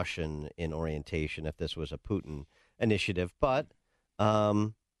was Russian in orientation, if this was a Putin initiative. But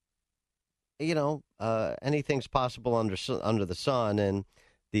anything's possible under the sun, and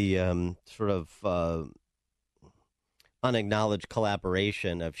the sort of unacknowledged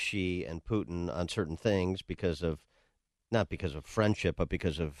collaboration of Xi and Putin on certain things not because of friendship, but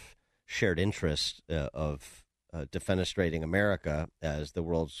because of shared interest of defenestrating America as the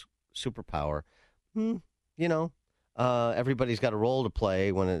world's superpower. Everybody's got a role to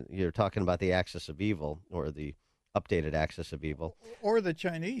play when you're talking about the axis of evil, or the updated axis of evil. Or the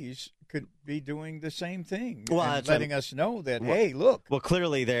Chinese could be doing the same thing, letting us know that, hey, look. Well,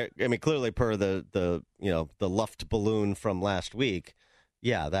 clearly per the Luft balloon from last week,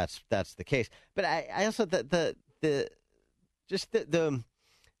 yeah, that's the case. But I also the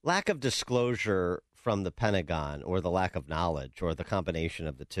lack of disclosure from the Pentagon, or the lack of knowledge, or the combination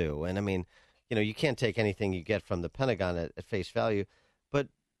of the two. And I mean, you can't take anything you get from the Pentagon at face value,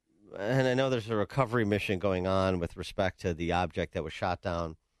 and I know there's a recovery mission going on with respect to the object that was shot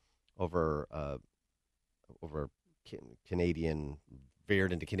down over Canadian,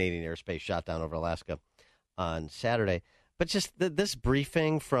 veered into Canadian airspace, shot down over Alaska on Saturday. But just this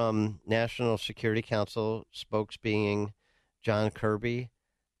briefing from National Security Council spokes being John Kirby,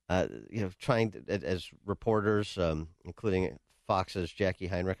 trying to, as reporters, including Fox's Jackie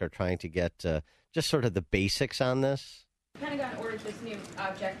Heinrich, are trying to get just sort of the basics on this. The Pentagon ordered this new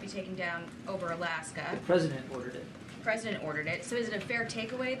object to be taken down over Alaska. The President ordered it. The President ordered it. So is it a fair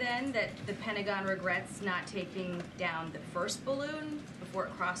takeaway, then, that the Pentagon regrets not taking down the first balloon before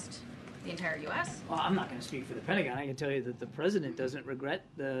it crossed the entire U.S.? Well, I'm not going to speak for the Pentagon. I can tell you that the President doesn't regret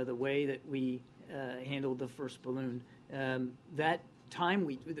the way that we handled the first balloon. That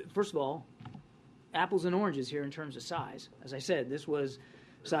time, first of all, apples and oranges here in terms of size. As I said, this was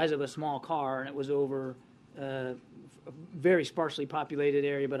size of a small car, and it was over a very sparsely populated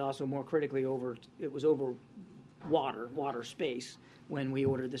area, but also more critically over water space when we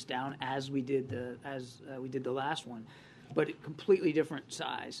ordered this down, as we did the last one, but a completely different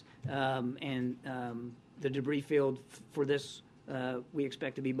size. And the debris field for this we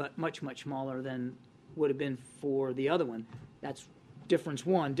expect to be much smaller than would have been for the other one. That's difference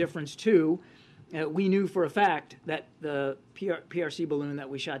one. Difference two. We knew for a fact that the PRC balloon that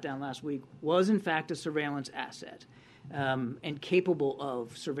we shot down last week was, in fact, a surveillance asset and capable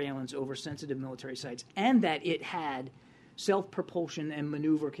of surveillance over sensitive military sites, and that it had self-propulsion and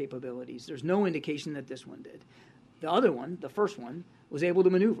maneuver capabilities. There's no indication that this one did. The other one, the first one, was able to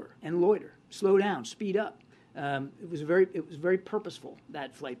maneuver and loiter, slow down, speed up. It was very purposeful,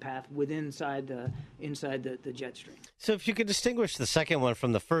 that flight path inside the jet stream. So if you could distinguish the second one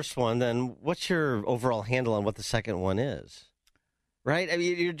from the first one, then what's your overall handle on what the second one is? Right? I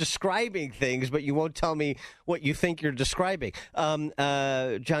mean, you're describing things, but you won't tell me what you think you're describing.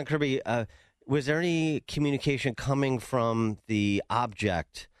 John Kirby, was there any communication coming from the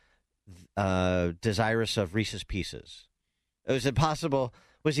object desirous of Reese's Pieces? Was it possible?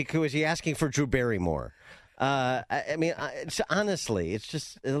 Was he asking for Drew Barrymore? I mean, honestly, it's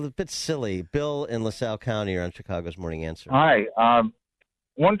just a bit silly. Bill in LaSalle County, you're on Chicago's Morning Answer. Hi.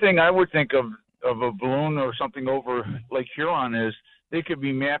 One thing I would think of a balloon or something over Lake Huron is they could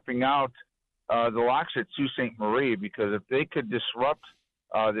be mapping out the locks at Sault Ste. Marie, because if they could disrupt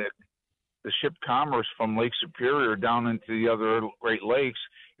the ship commerce from Lake Superior down into the other Great Lakes,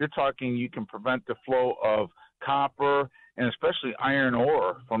 you're talking you can prevent the flow of copper and especially iron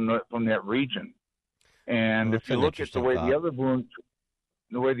ore from that region. And if you look at the way the other balloon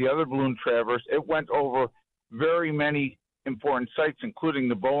traversed, it went over very many important sites, including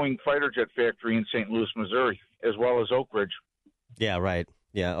the Boeing fighter jet factory in St. Louis, Missouri, as well as Oak Ridge. Yeah, right.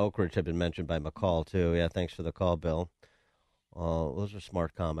 Yeah, Oak Ridge had been mentioned by McCall, too. Yeah, thanks for the call, Bill. Those are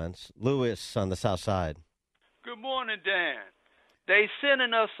smart comments. Lewis on the South Side. Good morning, Dan. They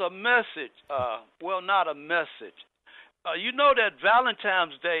sending us a message. Well, not a message. You know that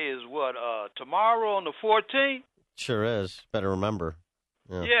Valentine's Day is what, tomorrow on the 14th? Sure is. Better remember.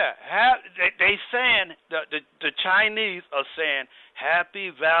 Yeah, they saying, the Chinese are saying,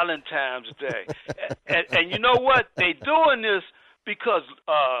 Happy Valentine's Day. and you know what? They doing this because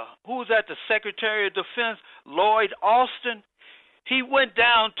who's at the Secretary of Defense? Lloyd Austin. He went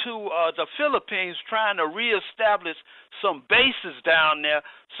down to the Philippines trying to reestablish some bases down there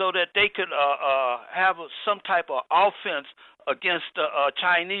so that they could have some type of offense against the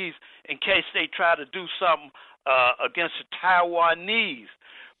Chinese in case they try to do something against the Taiwanese.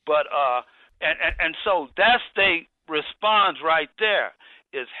 But and so that's their response right there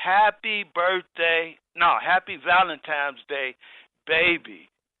is Happy Valentine's Day, baby.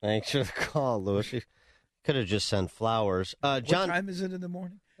 Thanks for the call, Louis. You could have just sent flowers. John, what time is it in the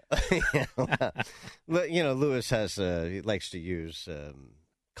morning? Lewis he likes to use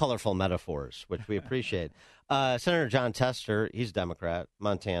colorful metaphors, which we appreciate. Senator John Tester, he's Democrat,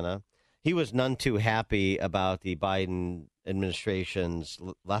 Montana. He was none too happy about the Biden administration's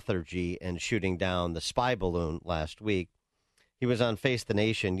lethargy in shooting down the spy balloon last week. He was on Face the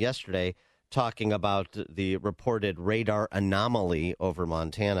Nation yesterday talking about the reported radar anomaly over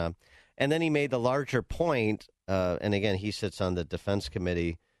Montana. And then he made the larger point, and again, he sits on the Defense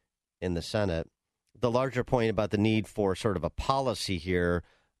Committee in the Senate, the larger point about the need for sort of a policy here.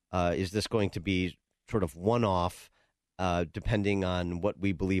 Is this going to be sort of one-off, depending on what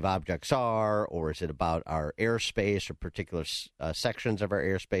we believe objects are, or is it about our airspace or particular sections of our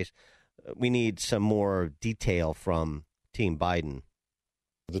airspace? We need some more detail from Team Biden.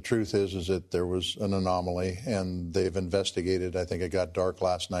 The truth is that there was an anomaly, and they've investigated. I think it got dark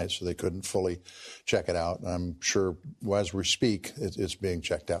last night, so they couldn't fully check it out. And I'm sure as we speak, it's being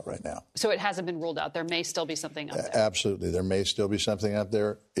checked out right now. So it hasn't been ruled out. There may still be something out there. Absolutely. There may still be something out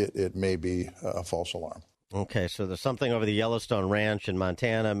there. It may be a false alarm. Okay, so there's something over the Yellowstone Ranch in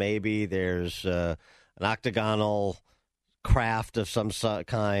Montana. Maybe there's an octagonal craft of some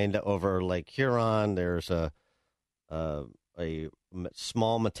kind over Lake Huron. There's a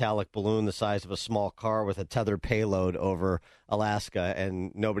small metallic balloon the size of a small car with a tethered payload over Alaska,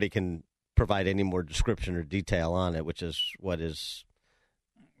 and nobody can provide any more description or detail on it, which is what is.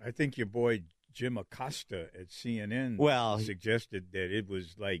 I think your boy Jim Acosta at CNN suggested that it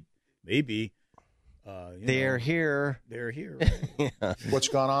was like maybe they're here. They're here. Right? Yeah. What's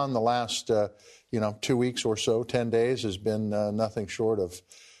gone on the last 2 weeks or so, 10 days, has been nothing short of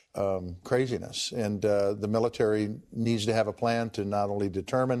craziness. And the military needs to have a plan to not only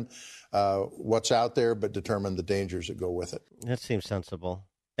determine what's out there, but determine the dangers that go with it. That seems sensible.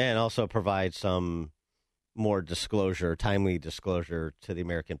 And also provide some more disclosure, timely disclosure to the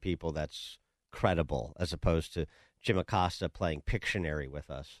American people that's credible, as opposed to Jim Acosta playing Pictionary with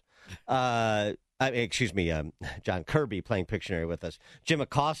us. John Kirby playing Pictionary with us. Jim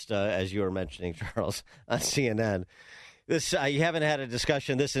Acosta, as you were mentioning, Charles, on CNN. This you haven't had a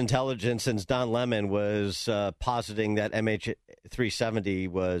discussion this intelligent since Don Lemon was positing that MH370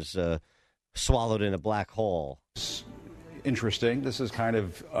 was swallowed in a black hole. Interesting. This is kind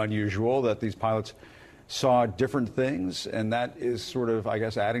of unusual that these pilots saw different things, and that is sort of, I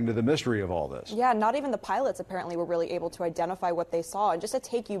guess, adding to the mystery of all this. Yeah, not even the pilots apparently were really able to identify what they saw. And just to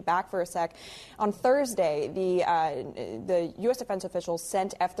take you back for a sec, on Thursday, the U.S. defense officials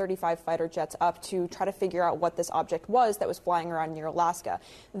sent F-35 fighter jets up to try to figure out what this object was that was flying around near Alaska.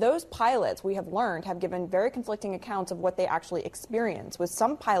 Those pilots, we have learned, have given very conflicting accounts of what they actually experienced, with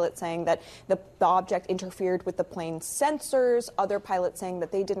some pilots saying that the object interfered with the plane's sensors, other pilots saying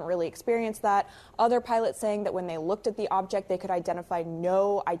that they didn't really experience that, other pilots saying that when they looked at the object, they could identify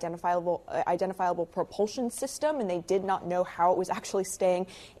no identifiable propulsion system, and they did not know how it was actually staying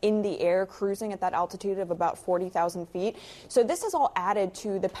in the air, cruising at that altitude of about 40,000 feet. So this has all added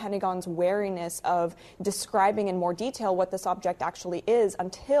to the Pentagon's wariness of describing in more detail what this object actually is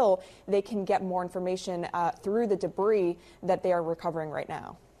until they can get more information through the debris that they are recovering right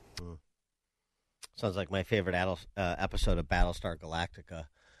now. Sounds like my favorite episode of Battlestar Galactica.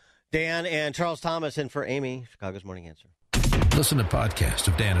 Dan and Charles Thomas in for Amy, Chicago's Morning Answer. Listen to podcasts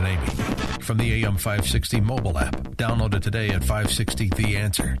of Dan and Amy from the AM 560 mobile app. Download it today at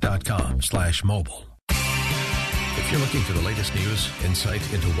 560theanswer.com/mobile. If you're looking for the latest news, insight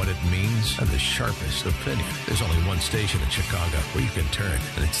into what it means, and the sharpest opinion, there's only one station in Chicago where you can turn,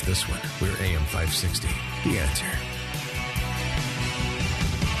 and it's this one. We're AM 560, The Answer.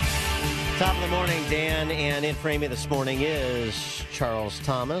 Top of the morning, Dan, and in for Amy this morning is Charles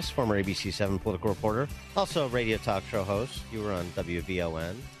Thomas, former ABC 7 political reporter, also radio talk show host. You were on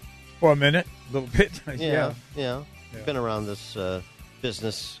WVON. For a minute, a little bit. Yeah. You've been around this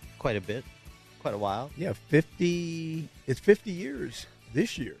business quite a bit, quite a while. Yeah, 50. It's 50 years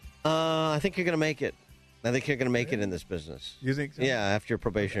this year. I think you're going to make it. I think you're going to make it in this business. You think so? Yeah, after your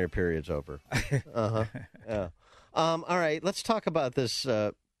probationary period's over. Yeah. All right, let's talk about this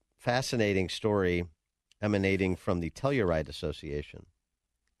fascinating story emanating from the Telluride Association.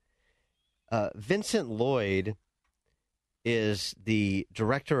 Vincent Lloyd is the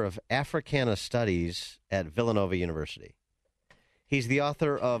director of Africana Studies at Villanova University. He's the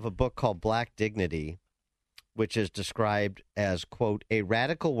author of a book called Black Dignity, which is described as, quote, a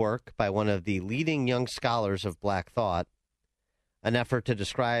radical work by one of the leading young scholars of black thought, an effort to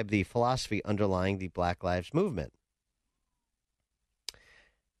describe the philosophy underlying the Black Lives Movement.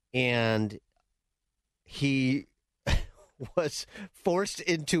 And he was forced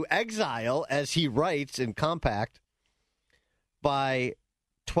into exile, as he writes in Compact, by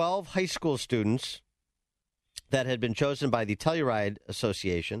 12 high school students that had been chosen by the Telluride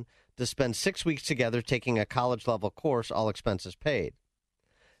Association to spend 6 weeks together taking a college-level course, all expenses paid.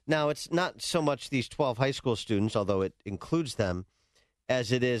 Now, it's not so much these 12 high school students, although it includes them,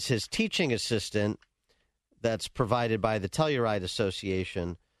 as it is his teaching assistant that's provided by the Telluride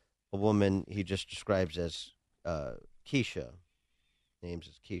Association, a woman he just describes as Keisha. Names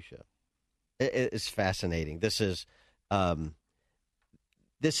is Keisha. It's fascinating. This is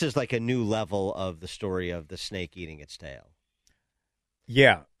like a new level of the story of the snake eating its tail.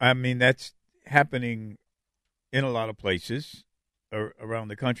 Yeah, I mean, that's happening in a lot of places around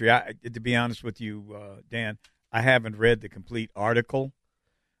the country. To be honest with you, Dan, I haven't read the complete article,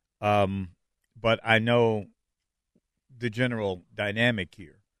 but I know the general dynamic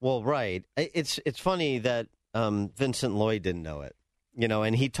here. Well, right. It's funny that Vincent Lloyd didn't know it,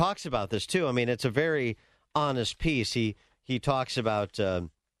 and he talks about this too. I mean, it's a very honest piece. He talks about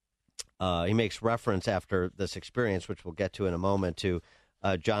he makes reference after this experience, which we'll get to in a moment, to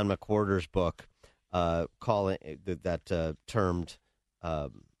John McWhorter's book calling that termed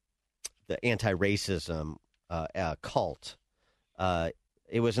the anti-racism cult.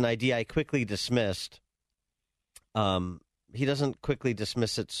 It was an idea I quickly dismissed. He doesn't quickly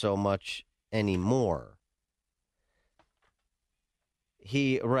dismiss it so much anymore.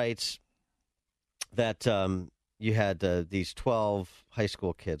 He writes that you had these 12 high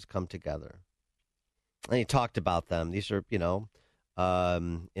school kids come together. And he talked about them. These are,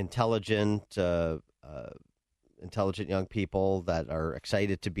 intelligent young people that are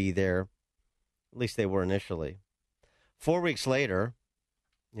excited to be there. At least they were initially. 4 weeks later,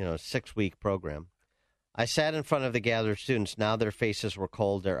 6-week program, I sat in front of the gathered students. Now their faces were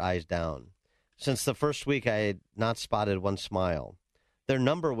cold, their eyes down. Since the first week, I had not spotted one smile. Their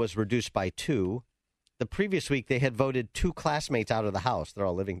number was reduced by 2. the previous week they had voted 2 classmates out of the house. They're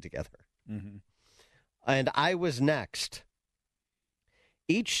all living together. Mm-hmm. And I was next.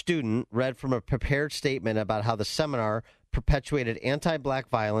 Each student read from a prepared statement about how the seminar perpetuated anti-black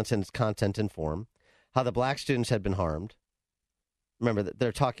violence in its content and form, how the black students had been harmed. Remember,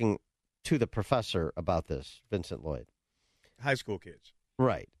 they're talking to the professor about this, Vincent Lloyd. High school kids.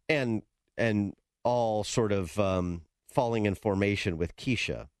 Right. And all sort of falling in formation with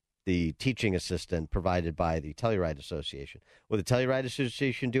Keisha, the teaching assistant provided by the Telluride Association. Will the Telluride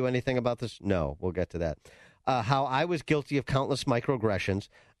Association do anything about this? No, we'll get to that. How I was guilty of countless microaggressions.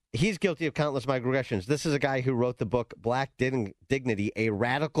 He's guilty of countless microaggressions. This is a guy who wrote the book Black Dignity, a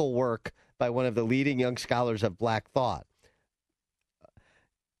radical work by one of the leading young scholars of black thought.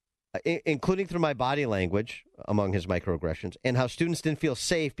 Including through my body language, among his microaggressions, and how students didn't feel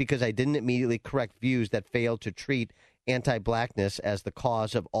safe because I didn't immediately correct views that failed to treat anti-blackness as the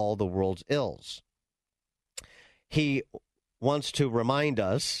cause of all the world's ills. He wants to remind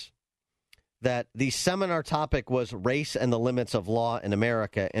us that the seminar topic was race and the limits of law in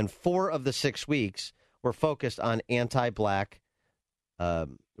America, and 4 of the 6 weeks were focused on anti-black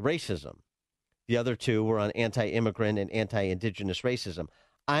racism. The other 2 were on anti-immigrant and anti-indigenous racism.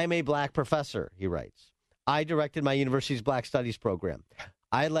 I'm a black professor, he writes. I directed my university's Black Studies program.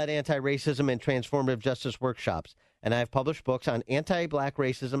 I led anti-racism and transformative justice workshops, and I have published books on anti-black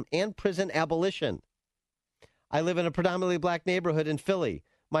racism and prison abolition. I live in a predominantly black neighborhood in Philly.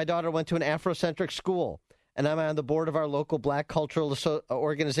 My daughter went to an Afrocentric school, and I'm on the board of our local black cultural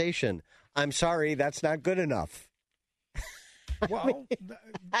organization. I'm sorry, that's not good enough. Well,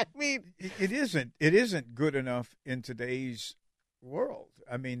 I mean, it isn't. It isn't good enough in today's world.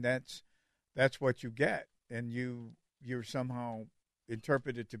 I mean, that's what you get, and you're somehow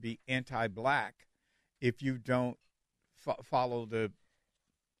interpreted to be anti-black if you don't follow the.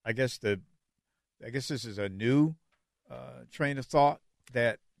 I guess this is a new train of thought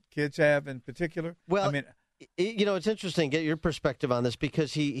that kids have in particular. Well, I mean, it's interesting. Get your perspective on this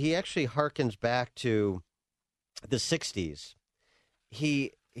because he actually harkens back to the 60s.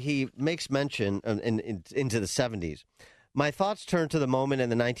 He makes mention into the 70s. My thoughts turn to the moment in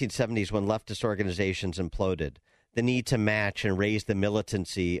the 1970s when leftist organizations imploded, the need to match and raise the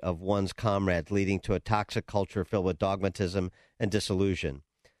militancy of one's comrades, leading to a toxic culture filled with dogmatism and disillusion.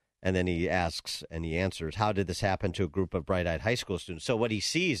 And then he asks and he answers, how did this happen to a group of bright-eyed high school students? So what he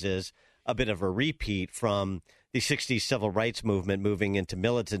sees is a bit of a repeat from the 60s civil rights movement moving into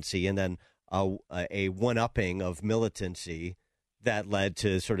militancy and then a one-upping of militancy that led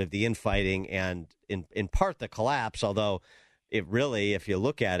to sort of the infighting and in part the collapse, although it really, if you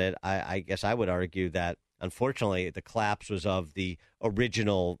look at it, I guess I would argue that unfortunately the collapse was of the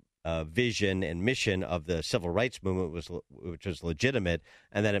original vision and mission of the civil rights movement, which was legitimate,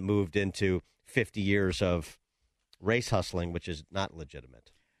 and then it moved into 50 years of race hustling, which is not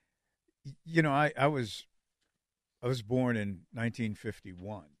legitimate. You know, I was born in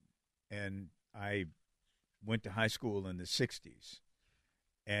 1951, and I went to high school in the 60s,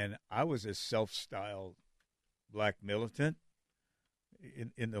 and I was a self-styled black militant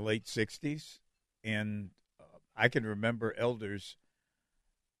in the late 60s, and I can remember elders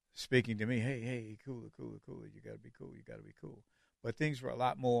speaking to me, hey, cooler, you got to be cool. But things were a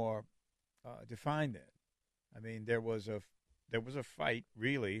lot more defined then. I mean, there was a fight,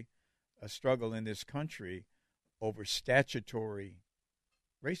 really, a struggle in this country over statutory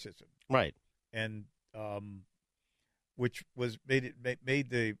racism. Right. And which was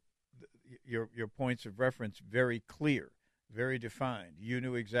made your points of reference very clear, very defined. You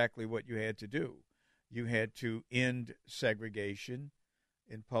knew exactly what you had to do. You had to end segregation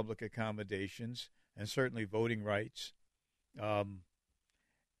in public accommodations and certainly voting rights.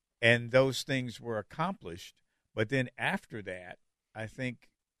 And those things were accomplished. But then after that, I think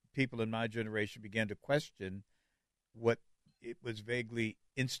people in my generation began to question what it was vaguely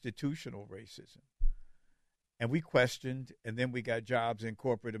institutional racism. And we questioned, and then we got jobs in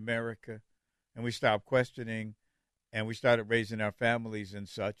corporate America, and we stopped questioning, and we started raising our families and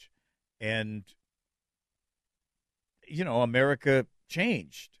such. And, America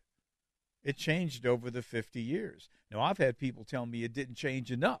changed. It changed over the 50 years. Now, I've had people tell me it didn't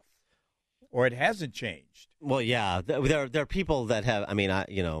change enough, or it hasn't changed. Well, yeah, there are people that have. I mean,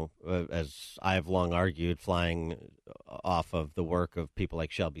 as I've long argued, flying off of the work of people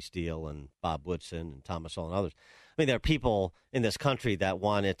like Shelby Steele and Bob Woodson and Thomas Sowell and others. I mean, there are people in this country that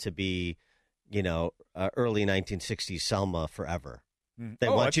want it to be, early 1960s Selma forever. They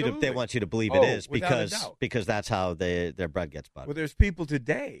want you to believe it is because that's how their bread gets buttered. Well, there's people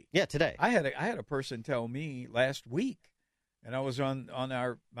today. Yeah, today. I had a person tell me last week And I was on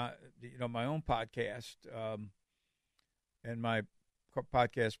my own podcast, and my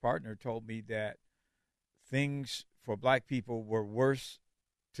podcast partner told me that things for black people were worse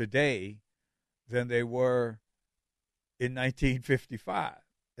today than they were in 1955.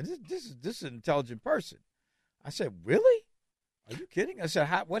 And this is an intelligent person. I said, really? Are you kidding? I said,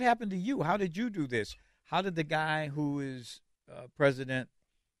 what happened to you? How did you do this? How did the guy who is president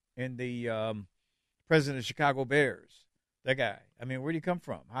in the president of Chicago Bears, that guy, I mean, where did he come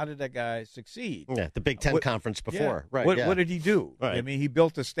from? How did that guy succeed? Yeah, the Big Ten conference before. Yeah. Right. What did he do? Right. I mean, he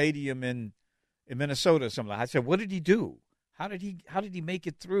built a stadium in Minnesota or something. I said, what did he do? How did he make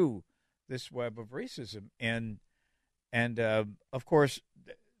it through this web of racism? And of course,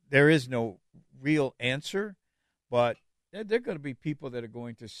 there is no real answer, but there are going to be people that are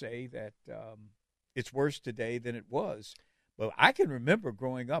going to say that it's worse today than it was. But I can remember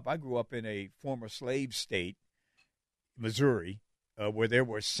growing up. I grew up in a former slave state, Missouri, where there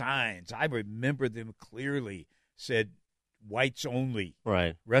were signs. I remember them clearly, said whites only.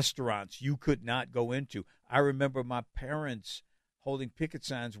 Right. Restaurants you could not go into. I remember my parents holding picket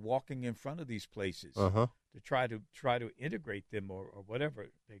signs, walking in front of these places to try to integrate them or whatever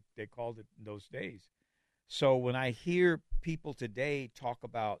they called it in those days. So when I hear people today talk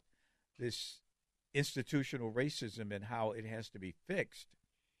about this institutional racism and how it has to be fixed,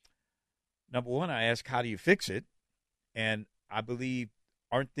 number one, I ask, how do you fix it? And I believe,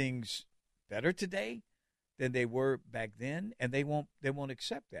 aren't things better today than they were back then? And they won't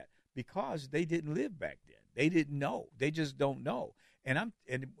accept that because they didn't live back then. They didn't know. They just don't know. And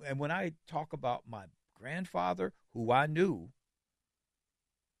when I talk about my grandfather, who I knew,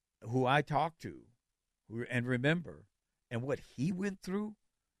 who I talked to, and remember, and what he went through,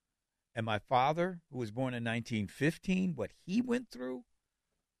 and my father, who was born in 1915, what he went through,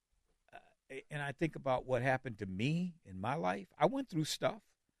 and I think about what happened to me in my life. I went through stuff,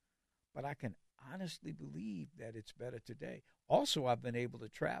 but I can honestly believe that it's better today. Also, I've been able to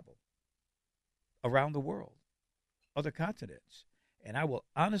travel around the world, other continents. And I will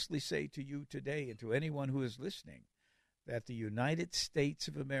honestly say to you today and to anyone who is listening that the United States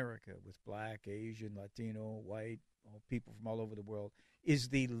of America, with black, Asian, Latino, white, people from all over the world, is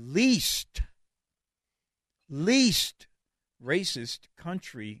the least racist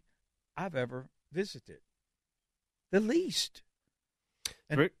country I've ever visited. The least.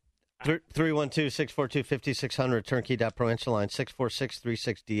 312-642-5600, turnkey.pro answer line,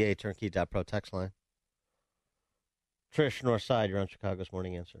 646-36DA, turnkey.pro text line. Trish, Northside, you're on Chicago's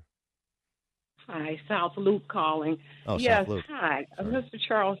Morning Answer. Hi, South Loop calling. Oh, yes, South Loop. Hi, Mr.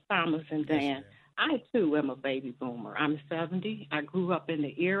 Charles Thomas and Dan. I, too, am a baby boomer. I'm 70. I grew up in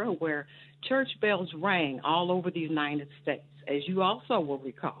the era where church bells rang all over the United States, as you also will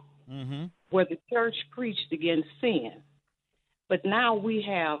recall, where the church preached against sin. But now we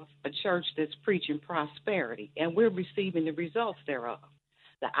have a church that's preaching prosperity, and we're receiving the results thereof.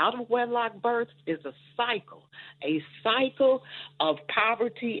 The out-of-wedlock birth is a cycle of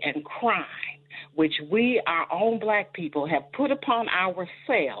poverty and crime, which we, our own black people, have put upon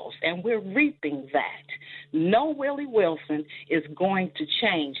ourselves, and we're reaping that. No Willie Wilson is going to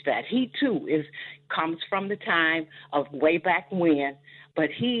change that. He, too, comes from the time of way back when,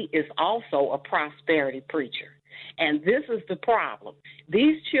 but he is also a prosperity preacher. And this is the problem.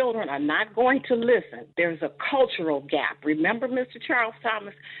 These children are not going to listen. There's a cultural gap. Remember, Mr. Charles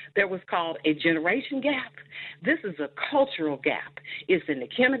Thomas, there was called a generation gap. This is a cultural gap. It's in the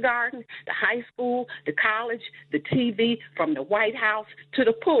kindergarten, the high school, the college, the TV, from the White House to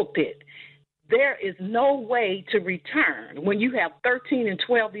the pulpit. There is no way to return. When you have 13 and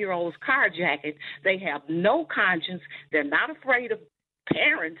 12-year-olds carjacking, they have no conscience. They're not afraid of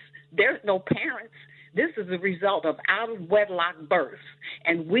parents. There's no parents. This is a result of out-of-wedlock birth,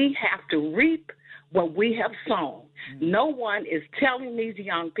 and we have to reap what we have sown. No one is telling these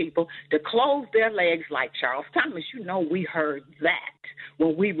young people to close their legs like Charles Thomas. You know, we heard that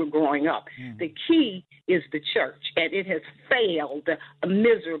when we were growing up. The key is the church, and it has failed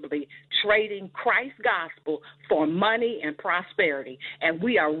miserably, trading Christ's gospel for money and prosperity, and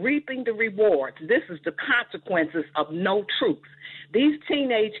we are reaping the rewards. This is the consequences of no truth. These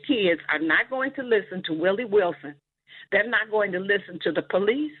teenage kids are not going to listen to Willie Wilson. They're not going to listen to the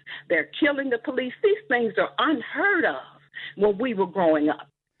police. They're killing the police. These things are unheard of when we were growing up.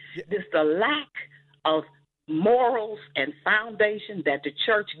 It's the lack of morals and foundation that the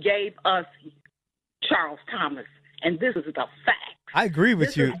church gave us, Charles Thomas, and this is the fact. I agree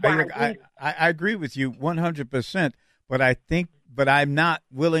with you. I agree with you 100%, but I'm not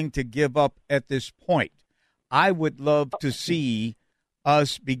willing to give up at this point. I would love to see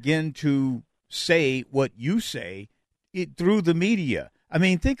us begin to say what you say through the media. I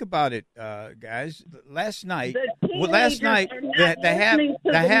mean, think about it, guys. Last night, the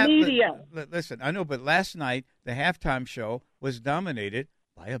media. Listen, I know, but last night the halftime show was dominated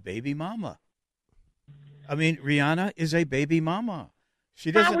by a baby mama. I mean, Rihanna is a baby mama.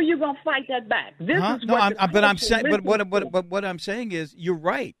 She doesn't. How are you going to fight that back? What I'm saying is, you're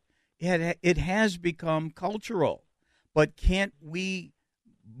right. It has become cultural, but can't we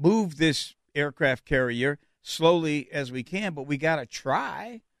move this aircraft carrier slowly as we can? But we got to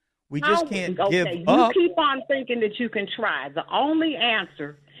try. We just can't give up. You keep on thinking that you can try. The only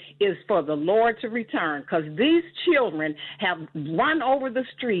answer is for the Lord to return, because these children have run over the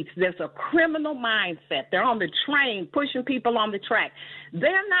streets. There's a criminal mindset. They're on the train pushing people on the track.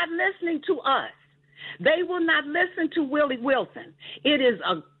 They're not listening to us. They will not listen to Willie Wilson. It is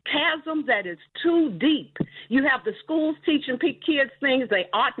a chasm that is too deep. You have the schools teaching kids things they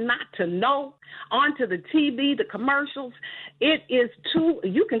ought not to know, onto the TV, the commercials. It is too,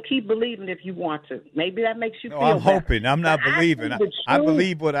 you can keep believing if you want to. Maybe that makes you feel I'm better. hoping. I'm not believing. I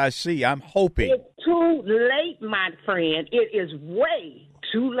believe what I see. I'm hoping. It's too late, my friend. It is way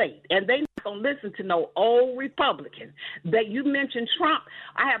too late. And they're not going to listen to no old Republican. That you mentioned Trump.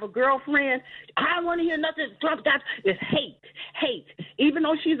 I have a girlfriend. I don't want to hear nothing Trump got. It's hate. Even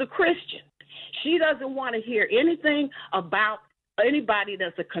though she's a Christian, she doesn't want to hear anything about anybody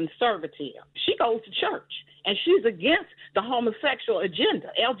that's a conservative. She goes to church, and she's against the homosexual agenda,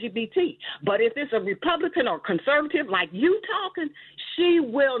 LGBT. But if it's a Republican or conservative like you talking, she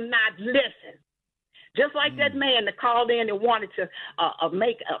will not listen. Just like that man that called in and wanted to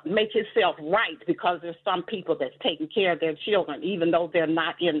make himself right because there's some people that's taking care of their children, even though they're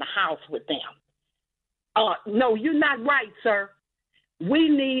not in the house with them. No, you're not right, sir. We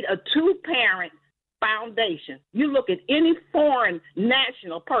need a two-parent foundation. You look at any foreign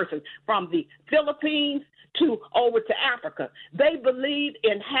national person from the Philippines to over to Africa, they believe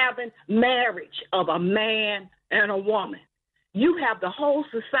in having marriage of a man and a woman. You have the whole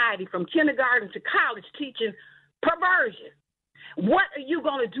society from kindergarten to college teaching perversion. What are you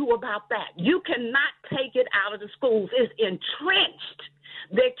going to do about that? You cannot take it out of the schools. It's entrenched.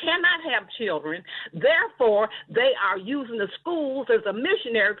 They cannot have children. Therefore, they are using the schools as a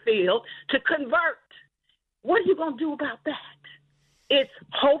missionary field to convert. What are you going to do about that? It's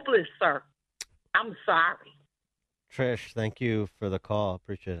hopeless, sir. I'm sorry. Trish, thank you for the call.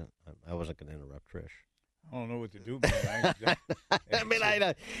 Appreciate it. I wasn't going to interrupt Trish. I don't know what to do, man.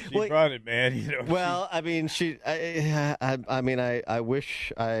 She brought it, man. You know. Well, I mean, I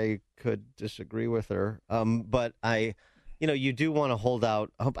wish I could disagree with her, but you do want to hold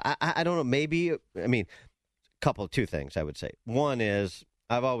out hope. I don't know. Maybe, two things I would say. One is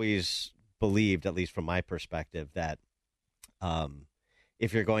I've always believed, at least from my perspective, that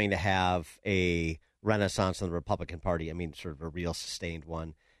if you're going to have a renaissance in the Republican Party, sort of a real sustained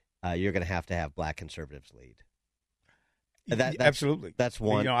one, you're going to have black conservatives lead. Absolutely, that's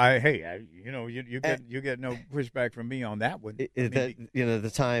one. You get no pushback from me on that one.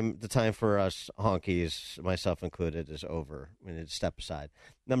 The time for us honkies, myself included, is over. We need to step aside.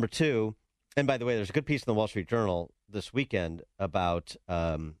 Number two, and by the way, there's a good piece in the Wall Street Journal this weekend about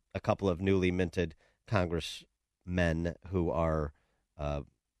a couple of newly minted congressmen who are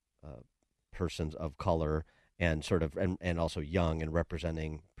persons of color and and also young and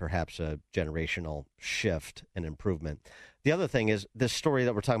representing perhaps a generational shift and improvement. The other thing is this story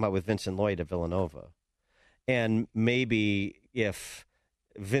that we're talking about with Vincent Lloyd of Villanova. And maybe if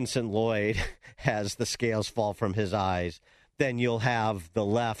Vincent Lloyd has the scales fall from his eyes, then you'll have the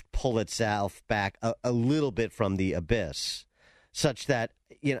left pull itself back a little bit from the abyss, such that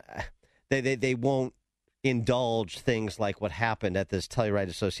they won't indulge things like what happened at this Telluride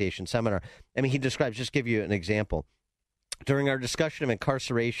Association seminar. He describes, just give you an example. During our discussion of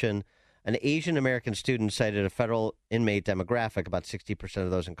incarceration, an Asian American student cited a federal inmate demographic. About 60%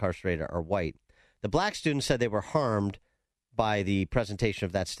 of those incarcerated are white. The black student said they were harmed by the presentation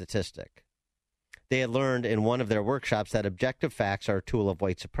of that statistic. They had learned in one of their workshops that objective facts are a tool of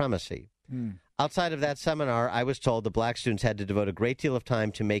white supremacy. Outside of that seminar, I was told the black students had to devote a great deal of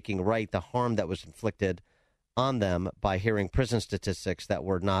time to making right the harm that was inflicted on them by hearing prison statistics that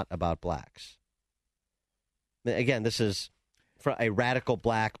were not about blacks. Again, this is for a radical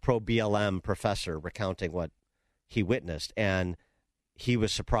black pro-BLM professor recounting what he witnessed, and he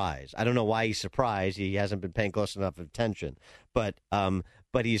was surprised. I don't know why he's surprised. He hasn't been paying close enough attention, but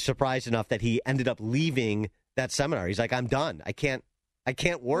he's surprised enough that he ended up leaving that seminar. He's like, I'm done. I can't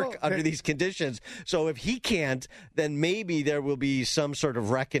work under these conditions. So if he can't, then maybe there will be some sort of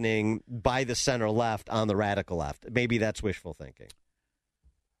reckoning by the center left on the radical left. Maybe that's wishful thinking.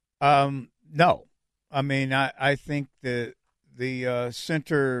 No. I mean, I think the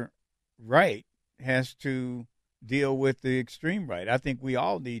center right has to deal with the extreme right. I think we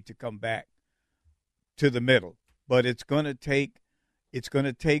all need to come back to the middle, but it's going to take,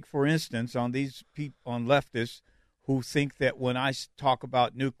 for instance, on these people, on leftists who think that when I talk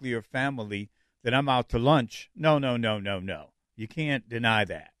about nuclear family that I'm out to lunch. No. You can't deny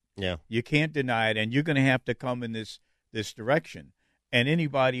that. Yeah. You can't deny it, and you're going to have to come in this direction. And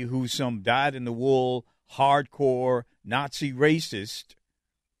anybody who's some dyed-in-the-wool, hardcore, Nazi racist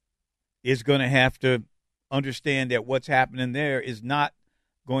is going to have to understand that what's happening there is not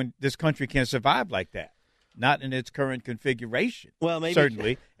going – this country can't survive like that, not in its current configuration. Well, maybe –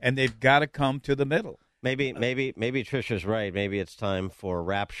 certainly, and they've got to come to the middle. Maybe Trisha's right. Maybe it's time for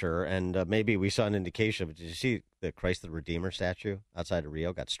rapture, and maybe we saw an indication. Did you see the Christ the Redeemer statue outside of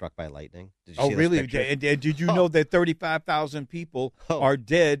Rio got struck by lightning? Did you see really? And did you know that 35,000 people are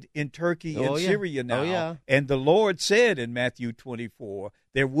dead in Turkey and Syria now? Oh, yeah. And the Lord said in Matthew 24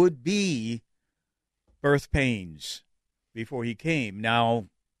 there would be birth pains before he came. Now,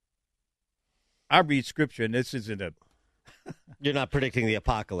 I read Scripture, and this isn't a... You're not predicting the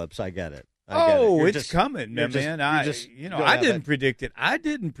apocalypse. I get it. It's coming, man. I didn't predict it. I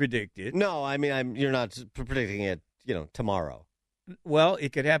didn't predict it. No, I mean, you're not predicting it, tomorrow. Well,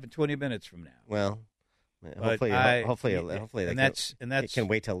 it could happen 20 minutes from now. Well, hopefully, it can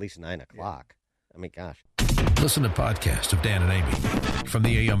wait till at least 9 o'clock. I mean, gosh. Listen to podcasts of Dan and Amy from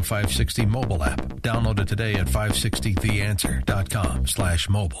the AM 560 mobile app. Download it today at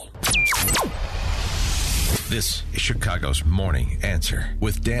 560theanswer.com/mobile. This is Chicago's Morning Answer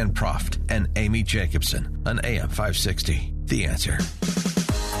with Dan Proft and Amy Jacobson on AM 560. The Answer.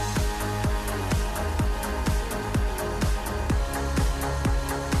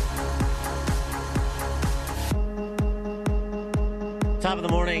 Top of the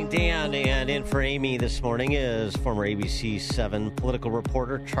morning, Dan, and in for Amy this morning is former ABC 7 political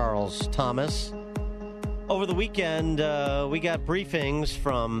reporter Charles Thomas. Over the weekend, we got briefings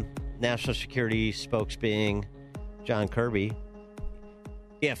from National Security spokesman John Kirby,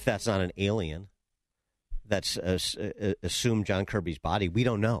 if that's not an alien that's assumed John Kirby's body. We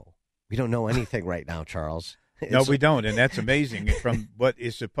don't know. We don't know anything right now, Charles. No, we don't, and that's amazing. From what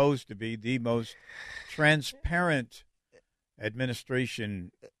is supposed to be the most transparent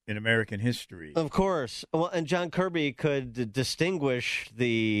administration in American history. Of course. Well, and John Kirby could distinguish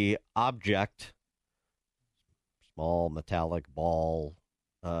the object, small metallic ball,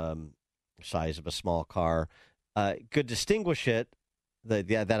 size of a small car, could distinguish it,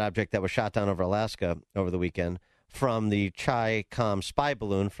 that object that was shot down over Alaska over the weekend, from the Chi-Com spy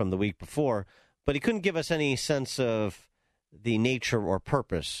balloon from the week before, but he couldn't give us any sense of the nature or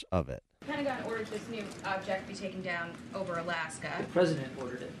purpose of it. The Pentagon ordered this new object be taken down over Alaska. The president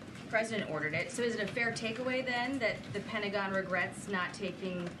ordered it. So is it a fair takeaway then that the Pentagon regrets not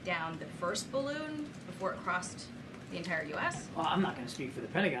taking down the first balloon before it crossed the entire U.S.? Well, I'm not going to speak for the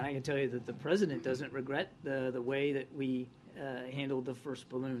Pentagon. I can tell you that the president doesn't regret the way that we handled the first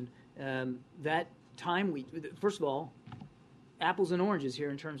balloon. That time, first of all, apples and oranges here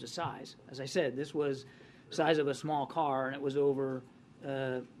in terms of size. As I said, this was the size of a small car, and it was over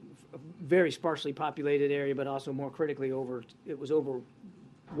a very sparsely populated area, but also more critically it was over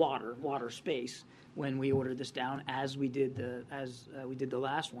water space when we ordered this down, as we did the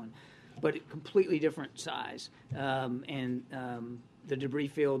last one. But completely different size. And the debris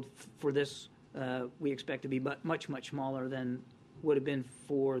field for this we expect to be much, much smaller than would have been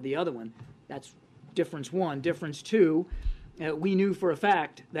for the other one. That's difference one. Difference two, we knew for a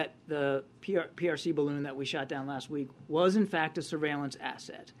fact that the PRC balloon that we shot down last week was, in fact, a surveillance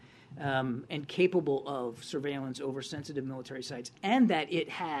asset and capable of surveillance over sensitive military sites, and that it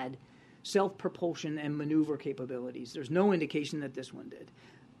had self-propulsion and maneuver capabilities. There's no indication that this one did.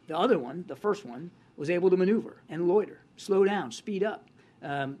 The other one, the first one, was able to maneuver and loiter, slow down, speed up.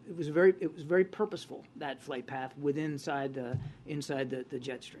 It was very purposeful, that flight path inside the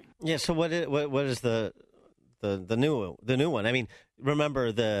jet stream. Yeah. So what is the new one? I mean,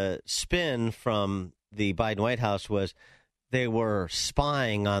 remember the spin from the Biden White House was they were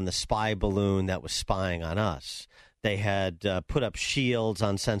spying on the spy balloon that was spying on us. They had put up shields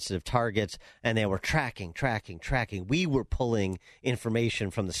on sensitive targets, and they were tracking. We were pulling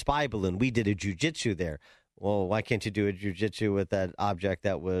information from the spy balloon. We did a jujitsu there. Well, why can't you do a jujitsu with that object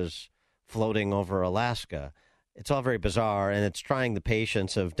that was floating over Alaska? It's all very bizarre, and it's trying the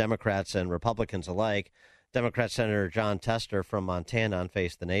patience of Democrats and Republicans alike. Democrat Senator John Tester from Montana on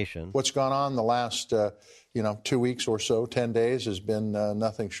Face the Nation. What's gone on the last 2 weeks or so, 10 days, has been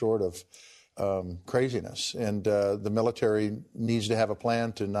nothing short of craziness. And the military needs to have a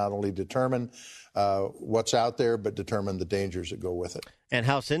plan to not only determine what's out there, but determine the dangers that go with it. And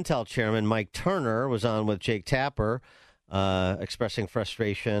House Intel Chairman Mike Turner was on with Jake Tapper, expressing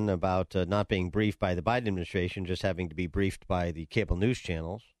frustration about not being briefed by the Biden administration, just having to be briefed by the cable news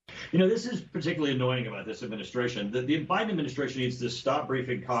channels. This is particularly annoying about this administration. The Biden administration needs to stop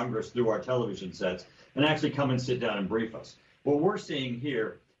briefing Congress through our television sets and actually come and sit down and brief us. What we're seeing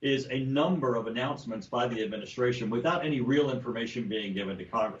here is a number of announcements by the administration without any real information being given to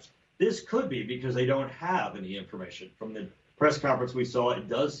Congress. This could be because they don't have any information. From the press conference we saw, it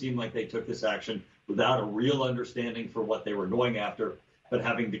does seem like they took this action without a real understanding for what they were going after, but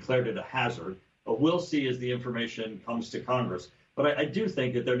having declared it a hazard. But we'll see as the information comes to Congress. But I do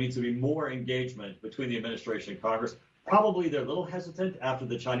think that there needs to be more engagement between the administration and Congress. Probably they're a little hesitant after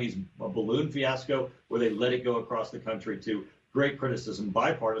the Chinese balloon fiasco, where they let it go across the country to great criticism,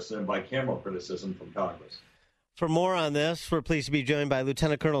 bipartisan and bicameral criticism from Congress. For more on this, we're pleased to be joined by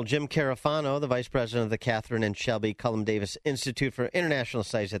Lieutenant Colonel Jim Carafano, the Vice President of the Catherine and Shelby Cullom Davis Institute for International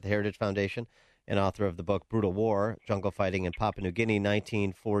Studies at the Heritage Foundation and author of the book Brutal War, Jungle Fighting in Papua New Guinea,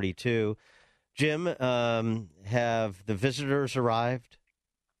 1942. Jim, have the visitors arrived?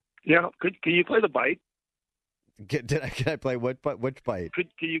 Yeah. Can you play the bite? Can I play which bite? Can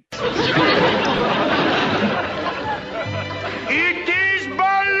you? It is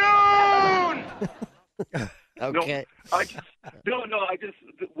balloon! Okay. I just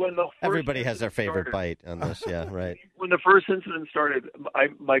when the first everybody has their favorite started, bite on this. Yeah, right. When the first incident started,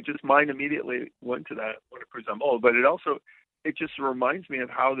 my mind immediately went to that. When it proves I'm old, but it just reminds me of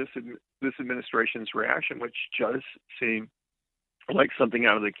how this administration's reaction, which just seemed like something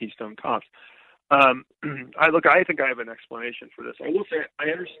out of the Keystone Cops. I think I have an explanation for this. I will say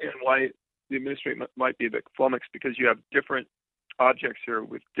I understand why the administration might be a bit flummoxed, because you have different objects here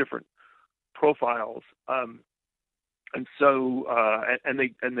with different profiles, and so and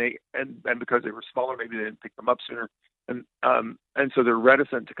because they were smaller, maybe they didn't pick them up sooner, and so they're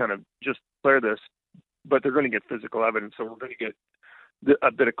reticent to kind of just declare this, but they're going to get physical evidence, so we're going to get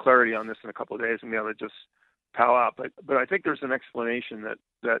a bit of clarity on this in a couple of days and be able to just pow out. But I think there's an explanation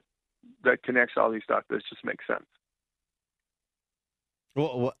that connects all these dots. This just makes sense.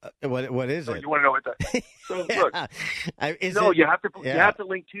 Well, what is it? You want to know what that? So yeah. look, you have to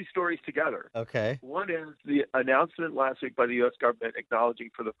link two stories together. Okay. One is the announcement last week by the U.S. government acknowledging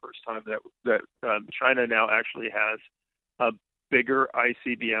for the first time that China now actually has a bigger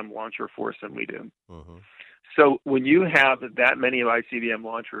ICBM launcher force than we do. Mm-hmm. So when you have that many of ICBM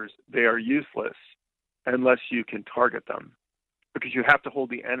launchers, they are useless unless you can target them, because you have to hold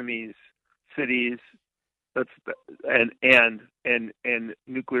the enemy's cities. And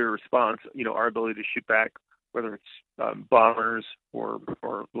nuclear response. Our ability to shoot back, whether it's bombers or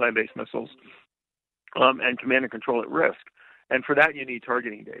land-based missiles, and command and control at risk. And for that, you need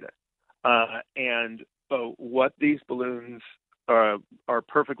targeting data. And what these balloons are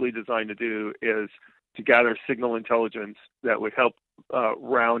perfectly designed to do is to gather signal intelligence that would help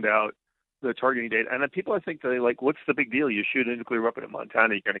round out the targeting data. And then people, I think, they like, what's the big deal? You shoot a nuclear weapon in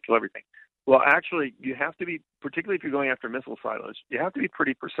Montana, you're going to kill everything. Well, actually, you have to be, particularly if you're going after missile silos, you have to be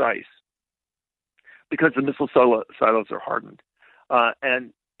pretty precise, because the missile silos are hardened.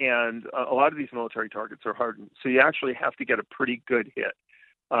 And a lot of these military targets are hardened. So you actually have to get a pretty good hit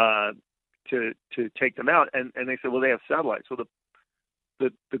to take them out. And they say, well, they have satellites. Well,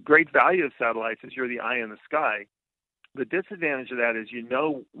 the great value of satellites is you're the eye in the sky. The disadvantage of that is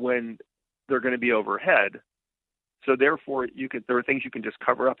when they're going to be overhead. So therefore, there are things you can just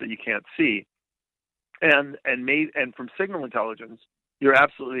cover up that you can't see. And from signal intelligence, you're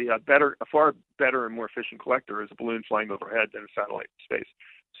absolutely a far better and more efficient collector as a balloon flying overhead than a satellite in space.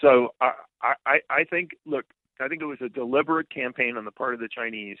 So I think it was a deliberate campaign on the part of the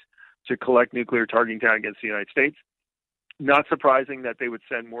Chinese to collect nuclear targeting data against the United States. Not surprising that they would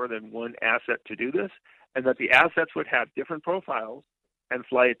send more than one asset to do this, and that the assets would have different profiles and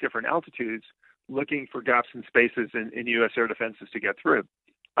fly at different altitudes, looking for gaps in spaces in U.S. air defenses to get through.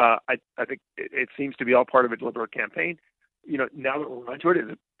 I think it seems to be all part of a deliberate campaign. Now that we're onto it, is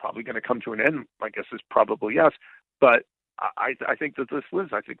it probably going to come to an end? My guess is probably yes. But I think that this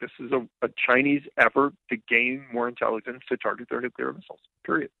is a Chinese effort to gain more intelligence to target their nuclear missiles,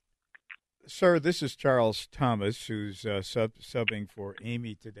 period. Sir, this is Charles Thomas, who's subbing for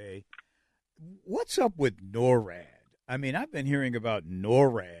Amy today. What's up with NORAD? I mean, I've been hearing about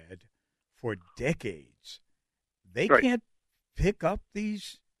NORAD for decades. They can't pick up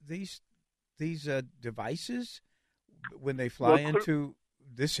these devices when they fly into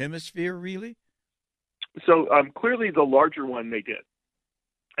this hemisphere, really? So clearly the larger one they did.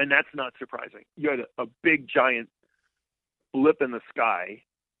 and that's not surprising. You had a big, giant blip in the sky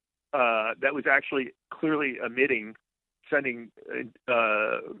that was actually clearly sending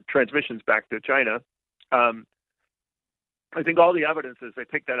transmissions back to China. I think all the evidence is they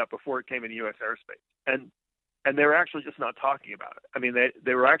picked that up before it came into U.S. airspace, and they were actually just not talking about it. I mean,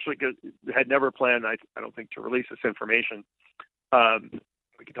 they were actually had never planned, I don't think, to release this information.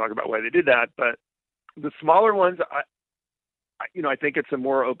 We can talk about why they did that, but the smaller ones, I think it's a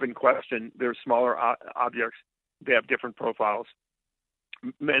more open question. They're smaller objects; they have different profiles,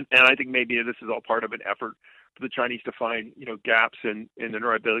 and I think maybe this is all part of an effort for the Chinese to find, gaps in the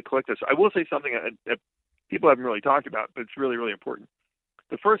NORAD ability to collect this. I will say something that people haven't really talked about, but it's really, really important.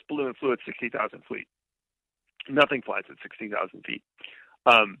 The first balloon flew at 60,000 feet. Nothing flies at 16,000 feet.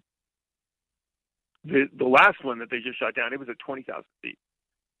 The last one that they just shot down, it was at 20,000 feet.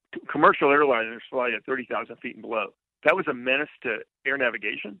 Commercial airliners fly at 30,000 feet and below. That was a menace to air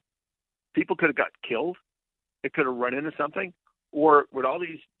navigation. People could have got killed. It could have run into something. Or with all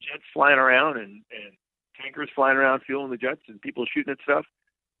these jets flying around and tankers flying around fueling the jets and people shooting at stuff,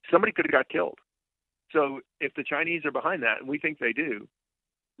 somebody could have got killed. So if the Chinese are behind that, and we think they do,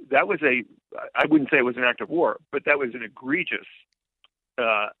 that was I wouldn't say it was an act of war, but that was an egregious,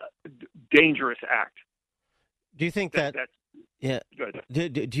 dangerous act. Do you think that yeah.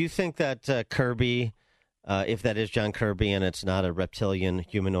 Do you think that Kirby, if that is John Kirby and it's not a reptilian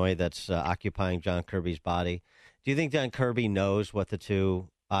humanoid that's occupying John Kirby's body, do you think John Kirby knows what the two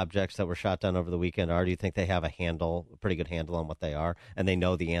objects that were shot down over the weekend are? Do you think they have a pretty good handle on what they are, and they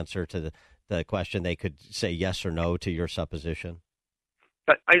know the answer to the question? They could say yes or no to your supposition.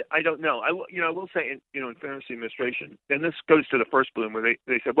 I don't know. I will say, in fairness to the administration, and this goes to the first balloon where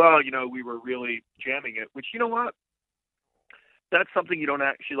they said, well, we were really jamming it, which, you know what? That's something you don't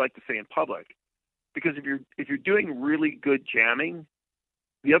actually like to say in public, because if you're doing really good jamming,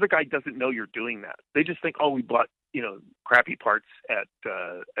 the other guy doesn't know you're doing that. They just think, oh, we bought, crappy parts at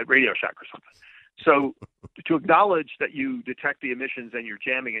Radio Shack or something. So to acknowledge that you detect the emissions and you're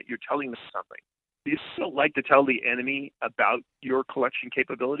jamming it, you're telling them something. You still like to tell the enemy about your collection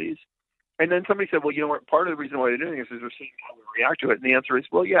capabilities. And then somebody said, well, you know what, part of the reason why they're doing this is they're seeing how we react to it. And the answer is,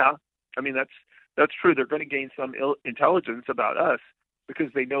 well, yeah. I mean, that's true. They're going to gain some intelligence about us because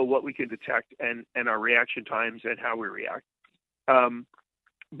they know what we can detect and our reaction times and how we react.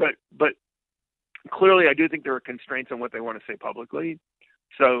 But clearly, I do think there are constraints on what they want to say publicly.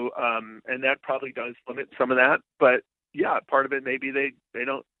 So, and that probably does limit some of that. But yeah, part of it maybe they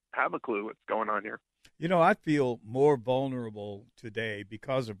don't have a clue what's going on here. I feel more vulnerable today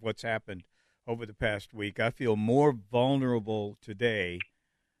because of what's happened over the past week. I feel more vulnerable today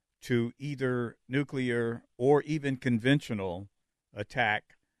to either nuclear or even conventional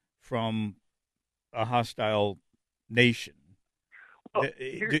attack from a hostile nation. Well,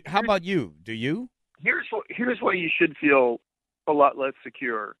 how about you? Do you? Here's why you should feel a lot less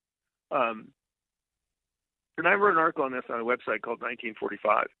secure. And I wrote an article on this on a website called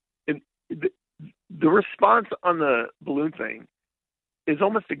 1945. And the response on the balloon thing is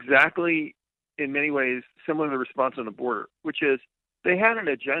almost exactly, in many ways, similar to the response on the border, which is they had an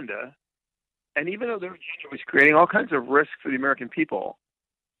agenda, and even though their agenda was creating all kinds of risks for the American people,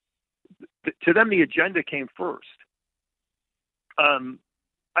 to them the agenda came first.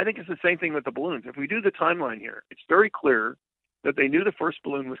 I think it's the same thing with the balloons. If we do the timeline here, it's very clear that they knew the first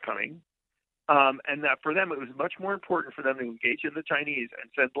balloon was coming, and that for them it was much more important for them to engage in the Chinese and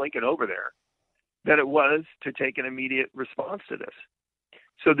send Blinken over there than it was to take an immediate response to this.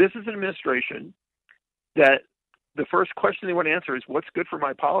 So this is an administration that the first question they want to answer is what's good for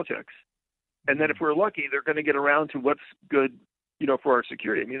my politics, and then if we're lucky, they're going to get around to what's good, for our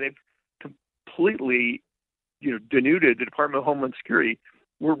security. I mean, they've completely, denuded the Department of Homeland Security.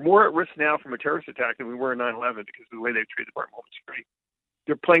 We're more at risk now from a terrorist attack than we were in 9/11 because of the way they've treated the Department of Homeland Security.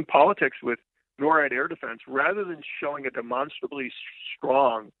 They're playing politics with NORAD air defense rather than showing a demonstrably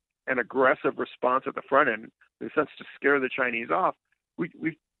strong and aggressive response at the front end, in a sense to scare the Chinese off.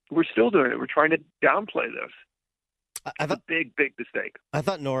 We're still doing it. We're trying to downplay this. It's a big, big mistake. I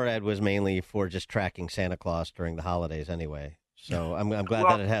thought NORAD was mainly for just tracking Santa Claus during the holidays anyway. So I'm glad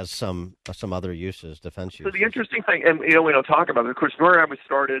that it has some other uses, defense uses. So the interesting thing, and we don't talk about it, of course, NORAD was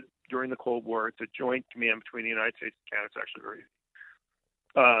started during the Cold War. It's a joint command between the United States and Canada. It's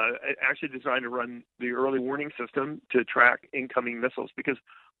actually very designed to run the early warning system to track incoming missiles, because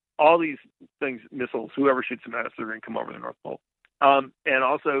all these things, missiles, whoever shoots them at us, they're going to come over the North Pole. And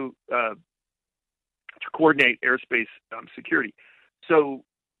also to coordinate airspace security. So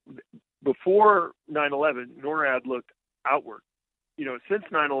before 9/11, NORAD looked outward. Since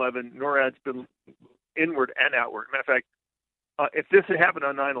 9/11, NORAD's been inward and outward. Matter of fact, if this had happened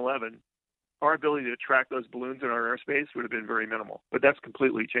on 9/11, our ability to track those balloons in our airspace would have been very minimal. But that's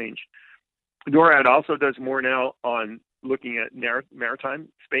completely changed. NORAD also does more now on looking at maritime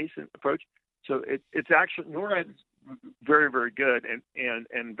space and approach. So it's actually NORAD is very, very good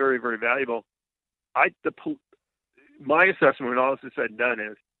and very, very valuable. My assessment when all this is said and done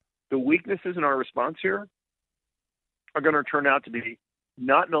is the weaknesses in our response here are going to turn out to be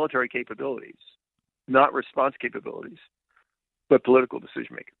not military capabilities, not response capabilities, but political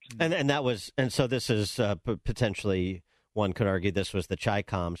decision makers. And so this is potentially, one could argue, this was the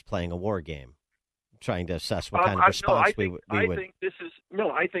Chi-Coms playing a war game, trying to assess what kind of response we would. I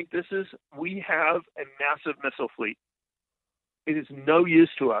think this is we have a massive missile fleet. It is no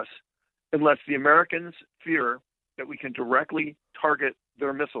use to us unless the Americans fear that we can directly target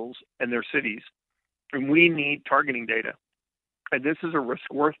their missiles and their cities, and we need targeting data. And this is a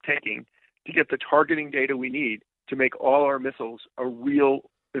risk worth taking to get the targeting data we need to make all our missiles a real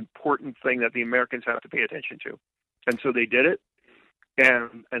important thing that the Americans have to pay attention to. And so they did it,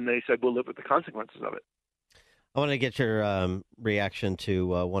 and they said, we'll live with the consequences of it. I want to get your reaction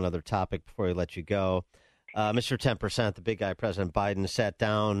to one other topic before we let you go. Mr. 10%, the big guy, President Biden, sat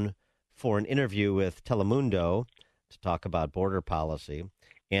down for an interview with Telemundo to talk about border policy,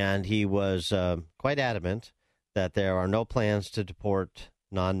 and he was quite adamant that there are no plans to deport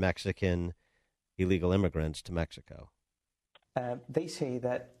non-Mexican illegal immigrants to Mexico. They say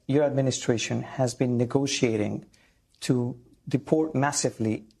that your administration has been negotiating to deport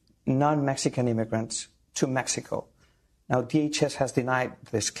massively non-Mexican immigrants to Mexico. Now, DHS has denied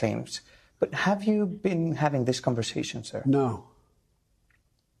these claims, but have you been having this conversation, sir? No.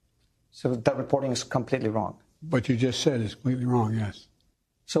 So that reporting is completely wrong? What you just said is completely wrong, yes.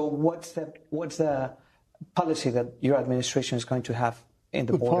 So what's the policy that your administration is going to have in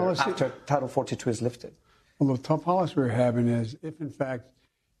the border policy, after Title 42 is lifted? Well, the policy we're having is if, in fact,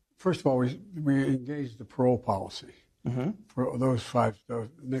 first of all, we engage the parole policy for those five,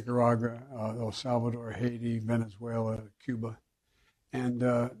 Nicaragua, El Salvador, Haiti, Venezuela, Cuba. And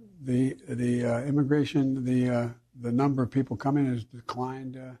the immigration, the number of people coming has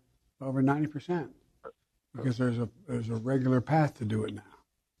declined over 90% because there's a regular path to do it now.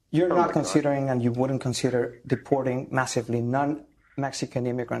 You're not considering, and you wouldn't consider deporting massively non-Mexican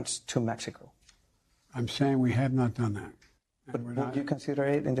immigrants to Mexico? I'm saying we have not done that. But would you consider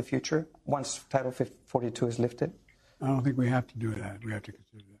it in the future once Title 42 is lifted? I don't think we have to do that. We have to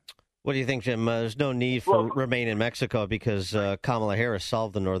consider that. What do you think, Jim? There's no need for remain in Mexico because Kamala Harris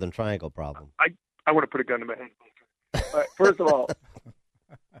solved the Northern Triangle problem. I want to put a gun to my head. First of all,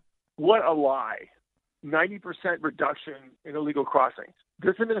 what a lie. 90% reduction in illegal crossings.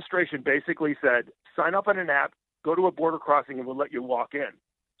 This administration basically said, sign up on an app, go to a border crossing, and we'll let you walk in.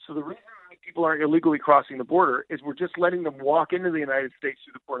 So the reason people aren't illegally crossing the border is we're just letting them walk into the United States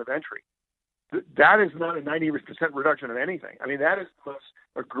through the port of entry. That is not a 90% reduction of anything. I mean, that is the most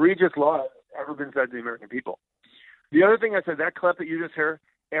egregious law that's ever been said to the American people. The other thing I said, that clip that you just heard,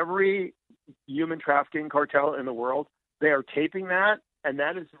 every human trafficking cartel in the world, they are taping that, and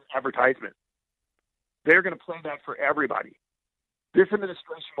that is an advertisement. They're going to play that for everybody. This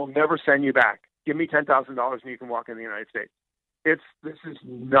administration will never send you back. Give me $10,000 and you can walk in the United States. This is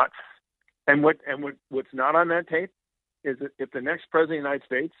nuts. And what's not on that tape is that if the next president of the United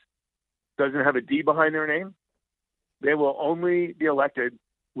States doesn't have a D behind their name, they will only be elected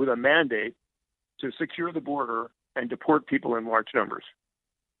with a mandate to secure the border and deport people in large numbers.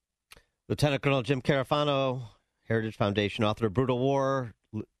 Lieutenant Colonel Jim Carafano, Heritage Foundation, author of Brutal War.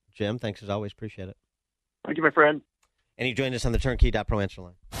 Jim, thanks as always. Appreciate it. Thank you, my friend. And he joined us on the Turnkey.Pro answer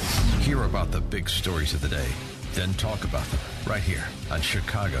line. Hear about the big stories of the day, then talk about them right here on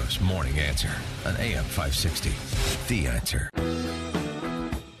Chicago's Morning Answer on AM 560. The Answer.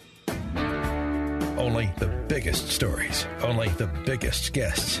 Only the biggest stories, only the biggest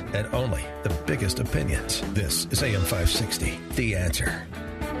guests, and only the biggest opinions. This is AM 560. The Answer.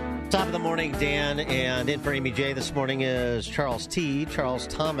 Top of the morning, Dan, and in for Amy J this morning is Charles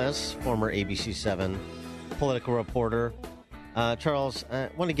Thomas, former ABC 7 political reporter. Charles, I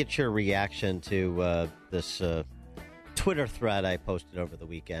want to get your reaction to this Twitter thread I posted over the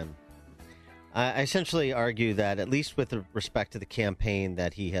weekend. I essentially argue that, at least with respect to the campaign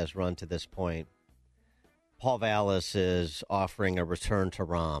that he has run to this point, Paul Vallas is offering a return to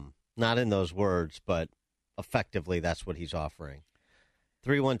Rahm. Not in those words, but effectively that's what he's offering.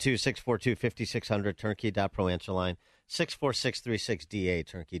 312-642-5600, Turnkey.Pro answer line, 64636DA,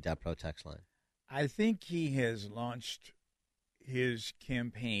 Turnkey.Pro text line. I think he has launched his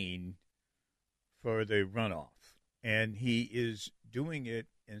campaign for the runoff, and he is doing it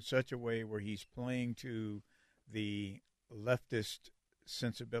in such a way where he's playing to the leftist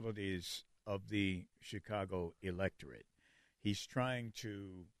sensibilities of the Chicago electorate. He's trying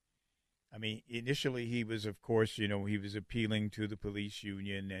to, I mean, initially he was, of course, he was appealing to the police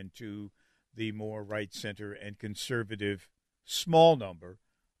union and to the more right center and conservative small number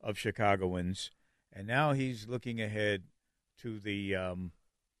of Chicagoans, and now he's looking ahead to the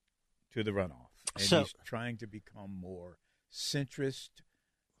runoff, and he's trying to become more centrist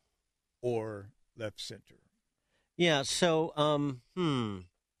or left center. Yeah. So,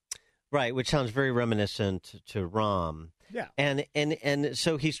 right, which sounds very reminiscent to Rahm. Yeah. And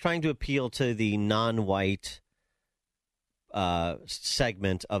so he's trying to appeal to the non-white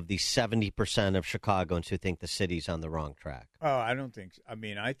segment of the 70% of Chicagoans who think the city's on the wrong track. Oh, I don't think so. I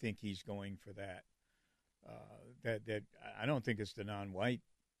mean, I think he's going for that. That I don't think it's the non-white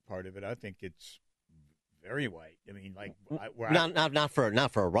part of it. I think it's very white. I mean, like not for a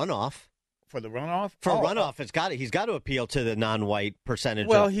runoff. For the runoff? For a runoff, he's got to appeal to the non-white percentage.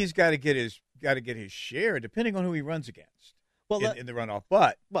 Well, he's got to get his share, depending on who he runs against. In the runoff.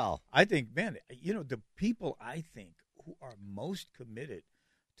 But I think, man, the people I think who are most committed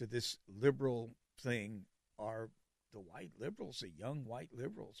to this liberal thing are the white liberals, the young white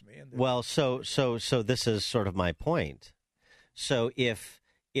liberals, man. Well, so this is sort of my point. So if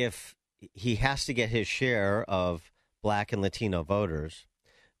he has to get his share of black and Latino voters,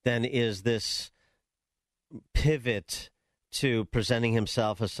 then is this pivot to presenting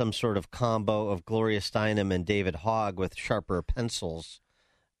himself as some sort of combo of Gloria Steinem and David Hogg with sharper pencils,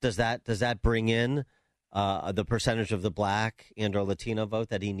 does that bring in the percentage of the black and or Latino vote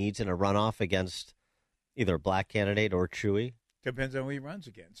that he needs in a runoff against either a black candidate or Chewy? Depends on who he runs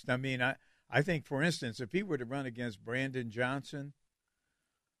against. I mean, I think, for instance, if he were to run against Brandon Johnson,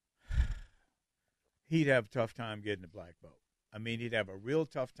 he'd have a tough time getting the black vote. I mean, he'd have a real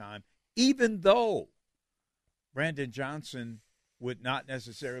tough time, even though Brandon Johnson would not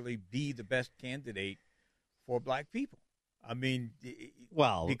necessarily be the best candidate for black people. I mean,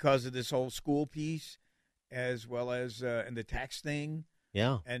 because of this whole school piece, as well as and the tax thing,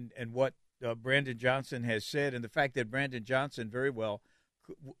 and what Brandon Johnson has said, and the fact that Brandon Johnson very well,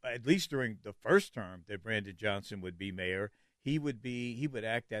 at least during the first term that Brandon Johnson would be mayor, he would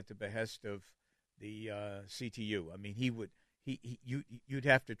act at the behest of the CTU. I mean, you'd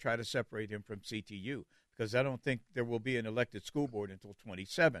have to try to separate him from CTU, because I don't think there will be an elected school board until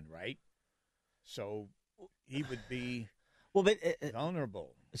 27, right? So he would be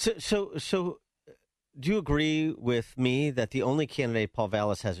vulnerable. So do you agree with me that the only candidate Paul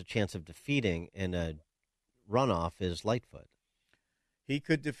Vallas has a chance of defeating in a runoff is Lightfoot? He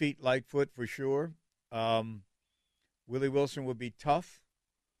could defeat Lightfoot for sure. Willie Wilson would be tough.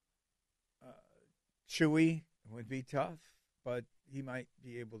 Chewy would be tough, but he might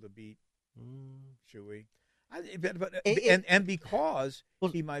be able to beat Chewy. And because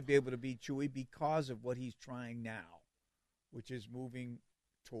he might be able to beat Chewy because of what he's trying now, which is moving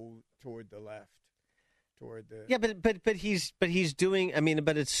toward the left. But he's doing. I mean,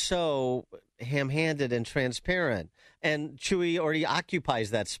 but it's so ham-handed and transparent, and Chewy already occupies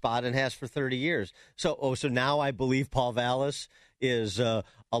that spot and has for 30 years. So now I believe Paul Vallas is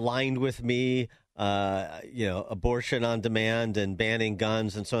aligned with me. Abortion on demand and banning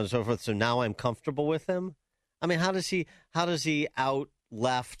guns and so on and so forth. So now I'm comfortable with him. I mean, how does he out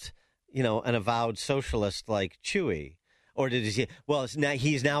left, an avowed socialist like Chewy? Or did he say, well,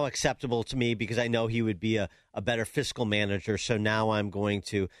 he's now acceptable to me because I know he would be a better fiscal manager, so now I'm going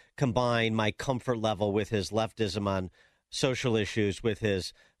to combine my comfort level with his leftism on social issues with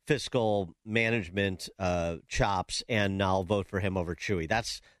his fiscal management chops, and I'll vote for him over Chewy.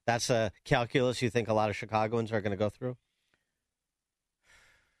 That's a calculus you think a lot of Chicagoans are going to go through?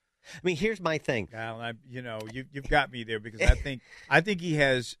 I mean, here's my thing. Well, you've got me there, because I think he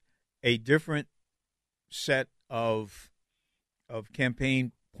has a different set of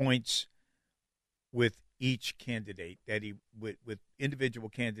campaign points with each candidate that with individual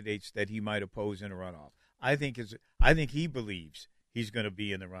candidates that he might oppose in a runoff. I think he believes he's going to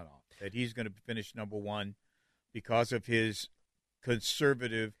be in the runoff, that he's going to finish number one because of his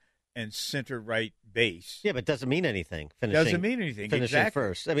conservative and center-right base. Yeah, but it doesn't mean anything. Doesn't mean anything. Finishing exactly.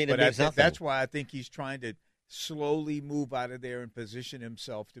 first. I mean, it means nothing. That's why I think he's trying to slowly move out of there and position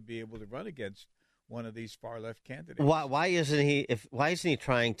himself to be able to run against one of these far-left candidates. Why isn't he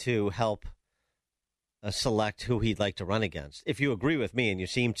trying to help select who he'd like to run against? If you agree with me, and you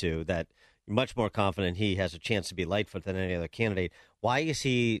seem to, that you're much more confident he has a chance to be Lightfoot than any other candidate, why is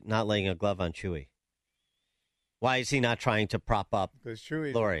he not laying a glove on Chewy? Why is he not trying to prop up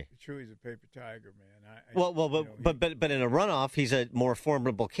Lori? Chewy's a paper tiger, man. But in a runoff, he's a more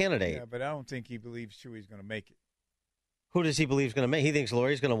formidable candidate. Yeah, but I don't think he believes Chewy's going to make it. Who does he believe is going to make? He thinks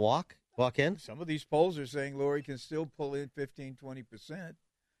Lori's going to walk in? Some of these polls are saying Lori can still pull in 15, 20%. And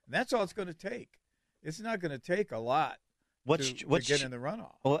that's all it's going to take. It's not going to take a lot to get in the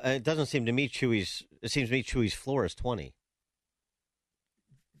runoff. Well, it doesn't seem to me it seems to me Chewy's floor is 20.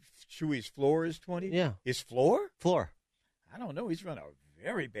 Chewy's floor is 20? Yeah. His floor? Floor. I don't know. He's run a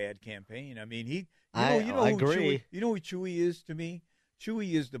very bad campaign. I mean, I agree. You know who Chewy is to me?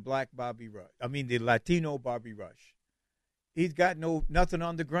 Chewy is the black Bobby Rush. I mean, the Latino Bobby Rush. He's got nothing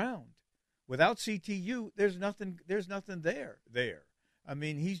on the ground. Without CTU, there's nothing there. I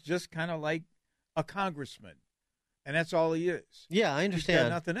mean, he's just kind of like a congressman, and that's all he is. Yeah, I understand. He's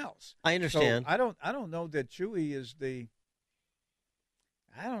got nothing else. I understand. So I don't know that Chewy is the.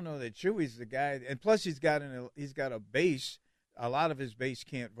 I don't know that Chewy's the guy, and plus he's got a base. A lot of his base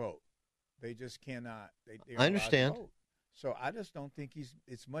can't vote. They just cannot. I understand. Vote. So I just don't think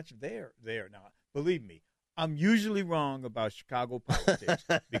it's much there now. Believe me, I'm usually wrong about Chicago politics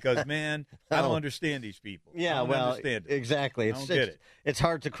because, man, I don't understand these people. Yeah, exactly. I don't get it. It's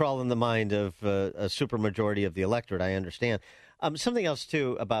hard to crawl in the mind of a supermajority of the electorate. I understand. Something else,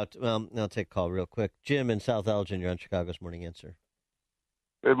 too, about, I'll take a call real quick. Jim in South Elgin, you're on Chicago's Morning Answer.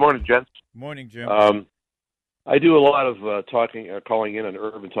 Good morning, gents. Morning, Jim. I do a lot of calling in on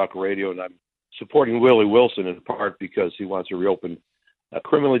Urban Talk Radio, and I'm supporting Willie Wilson in part because he wants to reopen a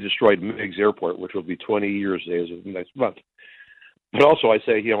criminally destroyed Meigs Airport, which will be 20 years as of next month. But also, I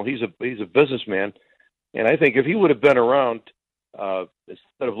say, he's a businessman, and I think if he would have been around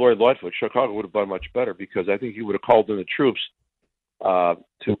instead of Lori Lightfoot, Chicago would have done much better because I think he would have called in the troops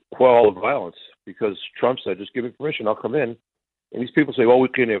to quell all the violence. Because Trump said, "Just give me permission, I'll come in." And these people say, "Well, we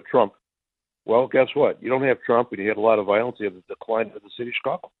can't have Trump." Well, guess what? You don't have Trump, and you had a lot of violence. You have the decline of the city of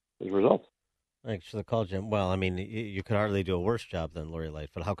Chicago as a result. Thanks for the call, Jim. Well, I mean, you could hardly do a worse job than Lori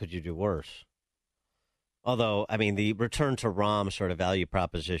Lightfoot. How could you do worse? Although, I mean, the return to Rahm sort of value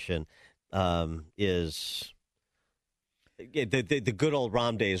proposition is the good old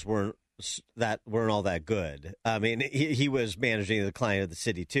Rahm days weren't all that good. I mean, he was managing the decline of the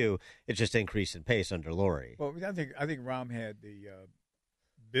city too. It just increased in pace under Lori. Well, I think Rahm had the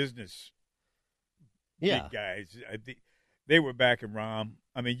business big guys. They were backing Rahm.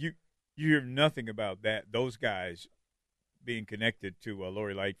 I mean, you hear nothing about those guys being connected to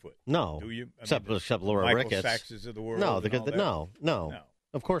Lori Lightfoot. No, do you? Except Laura Michael Ricketts. Saxes of the world. No,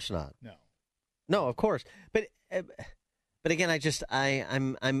 of course not. No, of course. But again,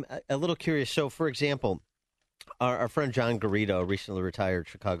 I'm a little curious. So, for example, our friend John Garrido, recently retired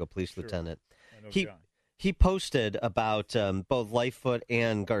Chicago police lieutenant, he posted about both Lightfoot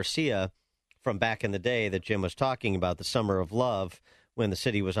and Garcia from back in the day that Jim was talking about, the Summer of Love, when the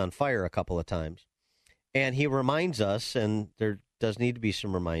city was on fire a couple of times. And he reminds us, and there does need to be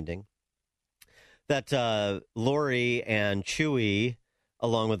some reminding, that Lori and Chewy,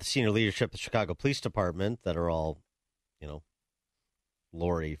 along with the senior leadership of the Chicago Police Department, that are all,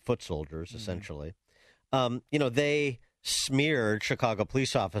 Lori foot soldiers, essentially, they smeared Chicago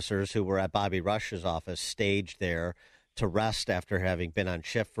police officers who were at Bobby Rush's office, staged there to rest after having been on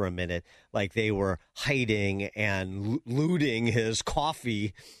shift for a minute, like they were hiding and looting his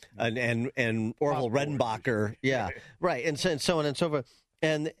coffee and Orville Redenbacher. Yeah, right. And so on and so forth.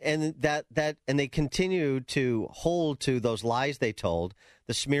 And they continue to hold to those lies they told,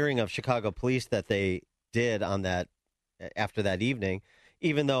 the smearing of Chicago police that they did on that after that evening,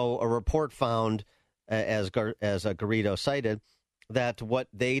 even though a report found, as Garrido cited, that what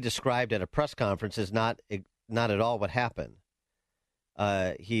they described at a press conference is not at all what happened.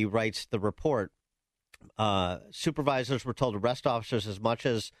 He writes the report. Supervisors were told to arrest officers as much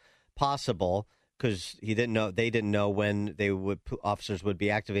as possible because they didn't know when officers would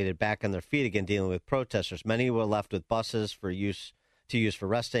be activated back on their feet again dealing with protesters. Many were left with buses to use for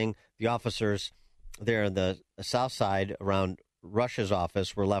resting. The officers there on the south side around Rush's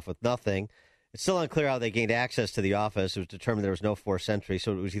office were left with nothing. It's still unclear how they gained access to the office. It was determined there was no forced entry,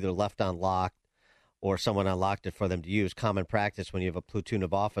 so it was either left unlocked or someone unlocked it for them to use. Common practice when you have a platoon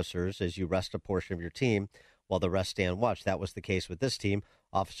of officers is you rest a portion of your team while the rest stand watch. That was the case with this team.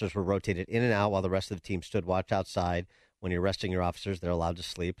 Officers were rotated in and out while the rest of the team stood watch outside. When you're resting your officers, they're allowed to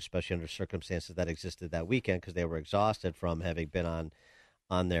sleep, especially under circumstances that existed that weekend because they were exhausted from having been on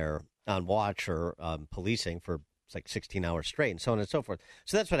watch or policing for like 16 hours straight and so on and so forth.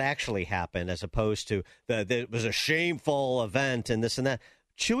 So that's what actually happened as opposed to it was a shameful event and this and that.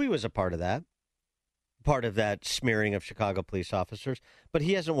 Chewy was a part of that smearing of Chicago police officers, but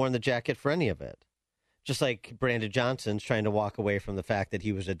he hasn't worn the jacket for any of it. Just like Brandon Johnson's trying to walk away from the fact that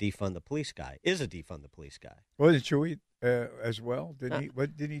he was is a defund the police guy. Wasn't Chewy as well? Didn't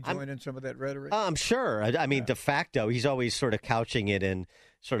he join in some of that rhetoric? I'm sure. I mean, de facto, he's always sort of couching it in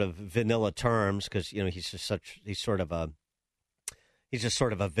sort of vanilla terms because he's just sort of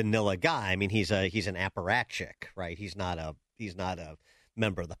a vanilla guy. I mean, he's an apparatchik, right? He's not a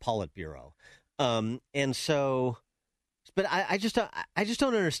member of the Politburo, and so. But I just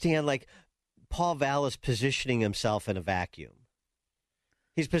don't understand, like, Paul Vallas positioning himself in a vacuum.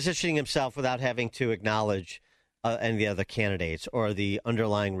 He's positioning himself without having to acknowledge any of the other candidates or the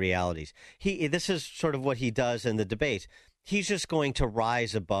underlying realities. This is sort of what he does in the debate. He's just going to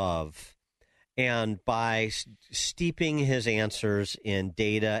rise above, and by steeping his answers in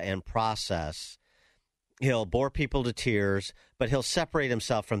data and process, he'll bore people to tears, but he'll separate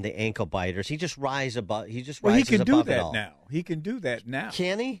himself from the ankle biters. He just rises above. He can do that now. He can do that now.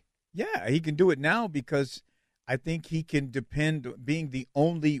 Can he? Yeah, he can do it now because I think he can depend, being the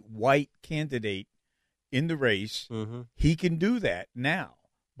only white candidate in the race, he can do that now.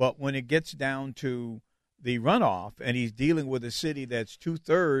 But when it gets down to the runoff and he's dealing with a city that's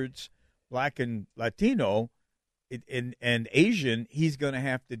 2/3 black and Latino and Asian, he's going to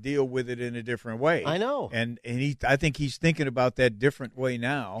have to deal with it in a different way. I know. And I think he's thinking about that different way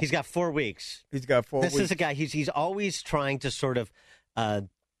now. He's got 4 weeks. He's got 4 weeks. This is a guy, he's always trying to sort of,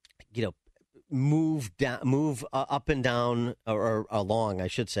 move up and down, or along, I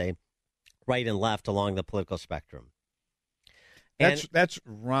should say, right and left along the political spectrum. That's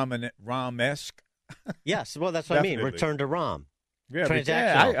Rahm-esque. Yes, well, that's what I mean. Return to Rahm. Yeah,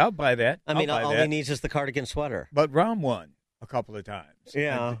 transactional. I'll buy that. I mean, all he needs is the cardigan sweater. But Rahm won a couple of times.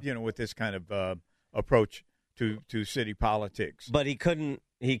 Yeah, and, with this kind of approach to city politics. But he couldn't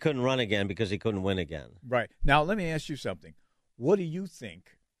run again because he couldn't win again. Right. Now, let me ask you something. What do you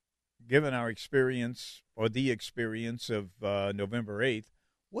think, given our experience or the experience of November 8th,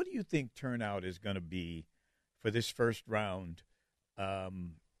 what do you think turnout is going to be for this first round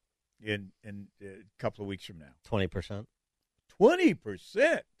in a couple of weeks from now? 20%.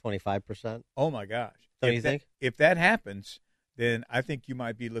 20%? 25%? Oh, my gosh. Don't you think? If that happens, then I think you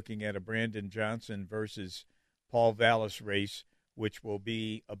might be looking at a Brandon Johnson versus Paul Vallas race, which will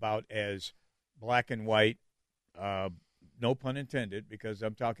be about as black and white, no pun intended, because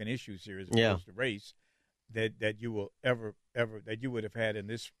I'm talking issues here as opposed to race, that you will ever that you would have had in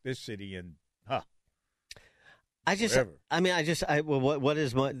this city in what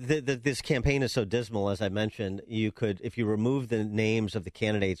is this campaign is so dismal, as I mentioned. You could, if you remove the names of the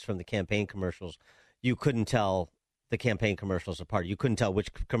candidates from the campaign commercials, you couldn't tell the campaign commercials apart. You couldn't tell which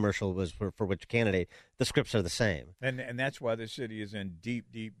commercial was for which candidate. The scripts are the same. And that's why the city is in deep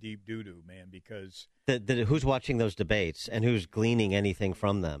doo-doo, man, because who's watching those debates and who's gleaning anything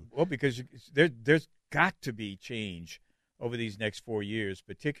from them? Well, because there's got to be change over these next 4 years,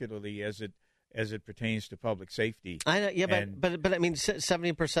 particularly as it pertains to public safety. I know, yeah, but I mean,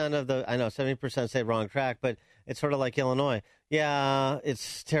 70% of 70% say wrong track, but it's sort of like Illinois. Yeah,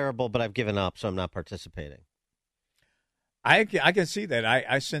 it's terrible, but I've given up, so I'm not participating. I can see that.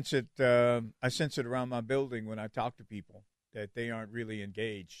 I sense it. I sense it around my building when I talk to people that they aren't really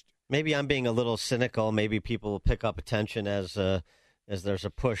engaged. Maybe I'm being a little cynical. Maybe people will pick up attention as there's a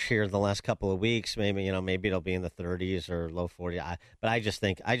push here the last couple of weeks. Maybe it'll be in the 30s or low 40s. But I just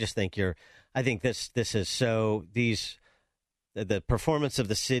think this is so the performance of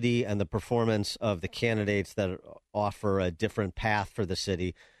the city and the performance of the candidates that offer a different path for the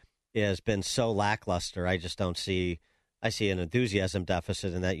city has been so lackluster. I just don't see. I see an enthusiasm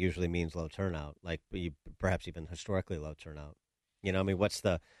deficit, and that usually means low turnout, like perhaps even historically low turnout. What's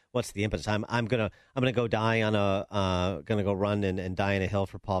the impetus? I'm gonna go die on gonna go run and die on a hill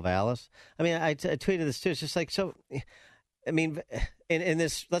for Paul Vallas. I mean, I tweeted this too. It's just like, so. I mean, in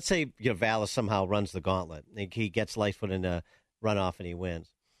this, let's say Vallas somehow runs the gauntlet. He gets Lightfoot in a runoff and he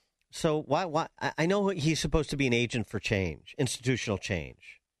wins. So why? I know he's supposed to be an agent for change, institutional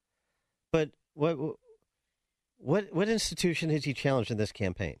change, but what institution has he challenged in this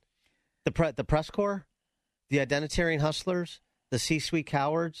campaign? The press corps, the identitarian hustlers, the C-suite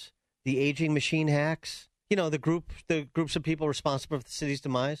cowards, the aging machine hacks. The groups of people responsible for the city's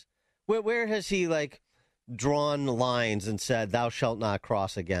demise. Where has he drawn lines and said, "Thou shalt not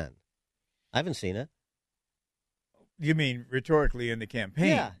cross again"? I haven't seen it. You mean rhetorically in the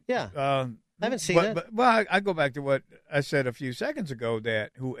campaign? Yeah. I haven't seen it. But I go back to what I said a few seconds ago,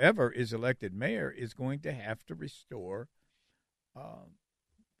 that whoever is elected mayor is going to have to restore,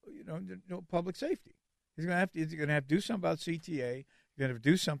 public safety. He's going to have to do something about CTA. He's going to have to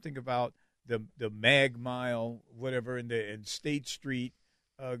do something about the Mag Mile, whatever, in State Street,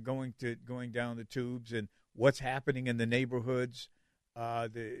 going down the tubes, and what's happening in the neighborhoods.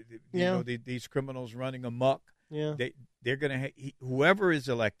 These criminals running amok. Yeah. They're going to whoever is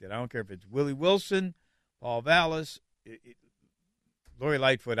elected. I don't care if it's Willie Wilson, Paul Vallis, Lori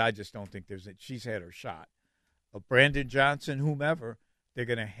Lightfoot. I just don't think she's had her shot. Brandon Johnson, whomever, they're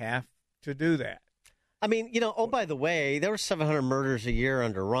going to have to do that. I mean, oh, by the way, there were 700 murders a year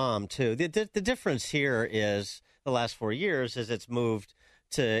under Rahm, too. The difference here is the last 4 years is it's moved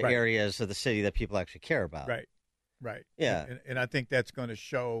to areas of the city that people actually care about. Right. Yeah. And I think that's going to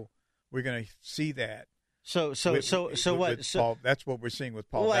show, we're going to see that. So what? Paul, that's what we're seeing with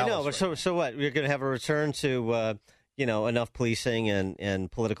Paul Vallis. I know, but so what? We're going to have a return to, enough policing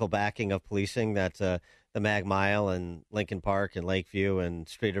and political backing of policing that the Mag Mile and Lincoln Park and Lakeview and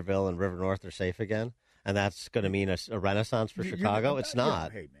Streeterville and River North are safe again? And that's going to mean a renaissance for Chicago? It's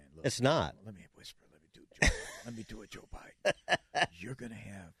not. Hey, man, look, it's not. Let me whisper. Let me do it, Joe Biden. You're going to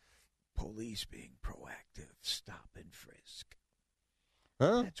have police being proactive, stop and frisk.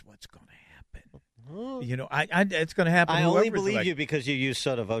 Huh? That's what's going to happen. It's going to happen. I only believe you because you use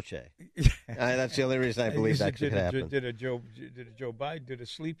sotto voce. That's the only reason I believe that could happen. Did a Joe Biden did a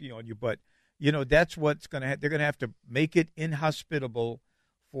sleepy on you, but that's what's going to happen. They're going to have to make it inhospitable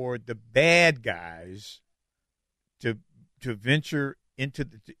for the bad guys to venture into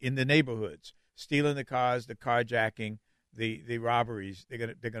the neighborhoods, stealing the cars, the carjacking, the robberies. They're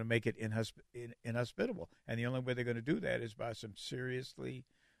gonna make it inhospitable, and the only way they're going to do that is by some seriously,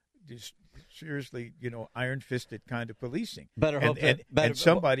 iron-fisted kind of policing. And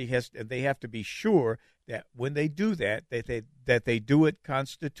somebody they have to be sure that when they do that they do it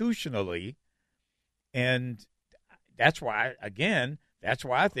constitutionally, and that's why I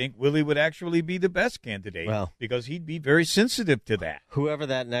think Willie would actually be the best candidate, because he'd be very sensitive to that. Whoever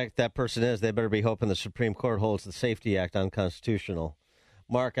that person is, they better be hoping the Supreme Court holds the Safety Act unconstitutional.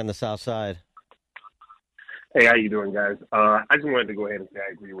 Mark on the South Side. Hey, how you doing, guys? I just wanted to go ahead and say I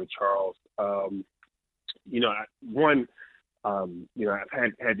agree with Charles. I've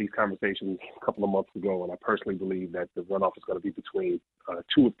had these conversations a couple of months ago, and I personally believe that the runoff is going to be between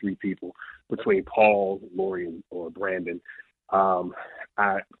 2 or 3 people, between Paul, Lori, or Brandon. I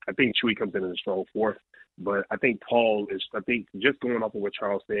think Chewy comes in a strong fourth, but I think just going off of what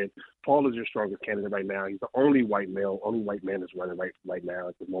Charles said, Paul is your strongest candidate right now. He's the only white man that's running right now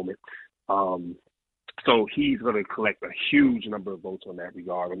at the moment. So he's going to collect a huge number of votes on that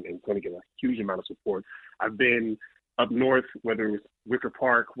regard and going to get a huge amount of support. I've been up north, whether it's Wicker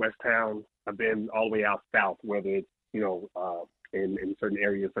Park, Westtown. I've been all the way out south, whether it's, in certain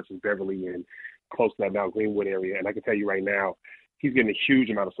areas such as Beverly and close to that Mount Greenwood area. And I can tell you right now, he's getting a huge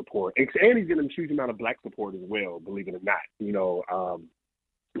amount of support. And he's getting a huge amount of black support as well, believe it or not.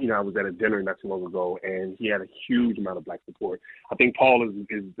 I was at a dinner not too long ago, and he had a huge amount of black support. I think Paul is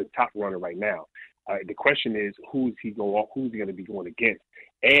the top runner right now. The question is, who's he going to be going against?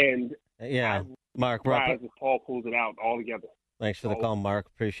 And Mark, if Paul pulls it out altogether. Thanks for the call, Mark.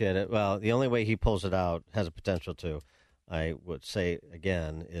 Appreciate it. Well, the only way he pulls it out has a potential to, I would say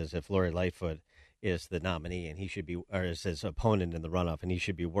again, is if Lori Lightfoot is the nominee and he should be, or is his opponent in the runoff, and he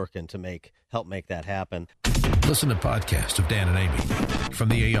should be working to help make that happen. Listen to podcasts of Dan and Amy from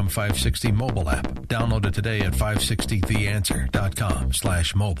the AM 560 mobile app. Download it today at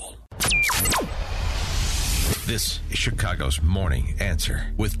 560theanswer.com/mobile. This is Chicago's Morning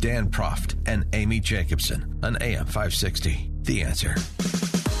Answer with Dan Proft and Amy Jacobson on AM 560. The Answer.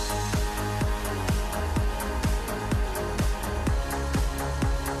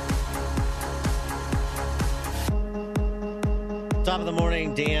 Top of the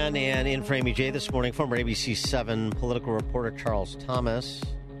morning, Dan, and in for Amy J this morning, former ABC 7 political reporter Charles Thomas.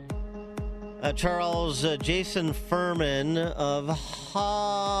 Charles, Jason Furman of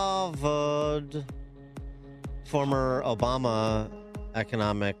Harvard, former Obama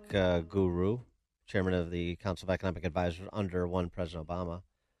economic guru, chairman of the Council of Economic Advisors under one President Obama,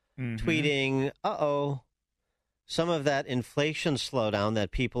 tweeting, some of that inflation slowdown that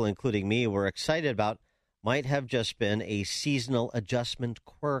people, including me, were excited about might have just been a seasonal adjustment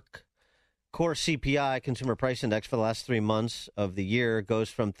quirk. Core CPI, Consumer Price Index, for the last 3 months of the year goes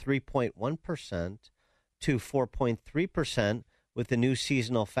from 3.1% to 4.3% with the new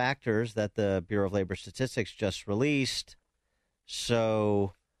seasonal factors that the Bureau of Labor Statistics just released.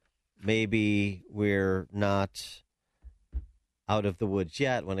 So maybe we're not out of the woods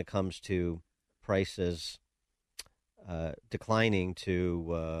yet when it comes to prices declining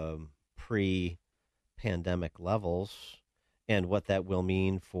to pre-pandemic levels, and what that will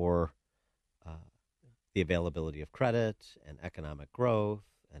mean for the availability of credit and economic growth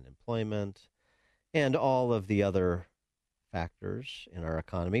and employment and all of the other factors in our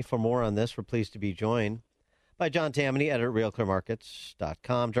economy. For more on this, we're pleased to be joined by John Tammany, editor at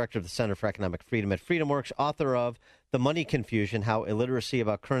RealClearMarkets.com, director of the Center for Economic Freedom at FreedomWorks, author of The Money Confusion, How Illiteracy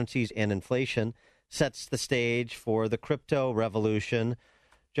About Currencies and Inflation Sets the Stage for the Crypto Revolution.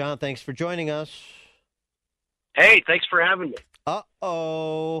 John, thanks for joining us. Hey, thanks for having me.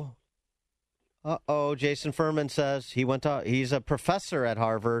 Uh-oh. Jason Furman says he's a professor at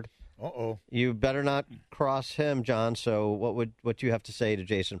Harvard. Uh-oh. You better not cross him, John. So what do you have to say to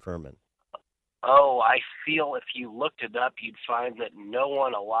Jason Furman? Oh, I feel if you looked it up, you'd find that no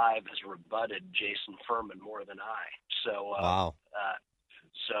one alive has rebutted Jason Furman more than I. So, wow.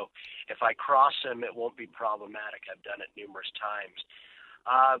 So if I cross him, it won't be problematic. I've done it numerous times.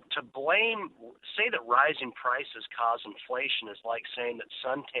 Say that rising prices cause inflation is like saying that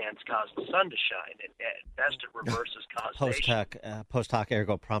suntans cause the sun to shine. At best, it reverses causation. Post hoc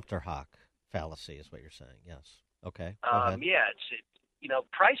ergo propter hoc fallacy is what you're saying. Yes. Okay. Go ahead. Yeah,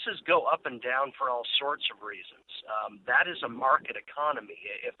 prices go up and down for all sorts of reasons. That is a market economy.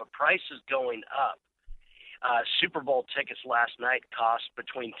 If a price is going up, Super Bowl tickets last night cost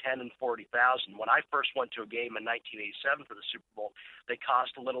between $10,000 and $40,000. When I first went to a game in 1987 for the Super Bowl, they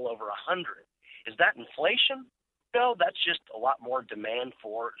cost a little over $100,000. Is that inflation? No, that's just a lot more demand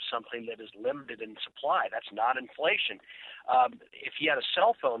for something that is limited in supply. That's not inflation. If you had a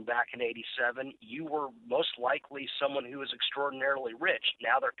cell phone back in 87, you were most likely someone who was extraordinarily rich.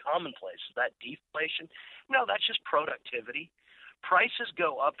 Now they're commonplace. Is that deflation? No, that's just productivity. Prices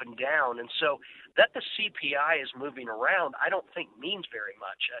go up and down, and so that the CPI is moving around, I don't think means very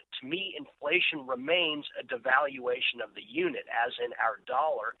much. To me, inflation remains a devaluation of the unit, as in our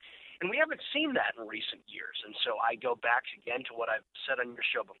dollar, and we haven't seen that in recent years. And so I go back again to what I've said on your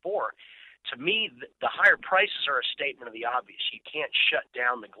show before. To me, the higher prices are a statement of the obvious. You can't shut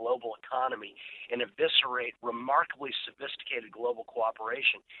down the global economy and eviscerate remarkably sophisticated global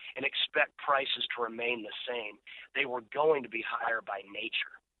cooperation and expect prices to remain the same. They were going to be higher by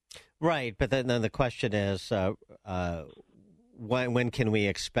nature. Right, but then the question is, when can we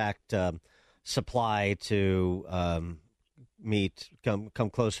expect supply to come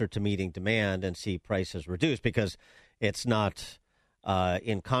closer to meeting demand and see prices reduced? Because it's not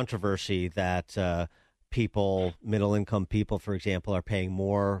in controversy that middle-income people, for example, are paying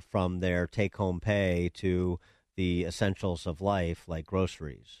more from their take-home pay to the essentials of life, like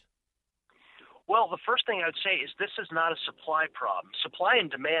groceries. Well, the first thing I would say is this is not a supply problem. Supply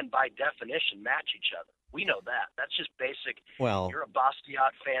and demand, by definition, match each other. We know that. That's just basic. Well, you're a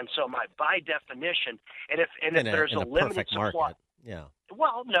Bastiat fan, so am I. By definition, and if there's a limited supply, market. Yeah.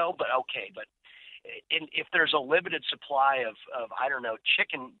 Well, no, but okay, but. If there's a limited supply of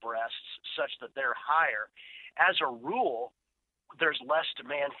chicken breasts such that they're higher, as a rule, there's less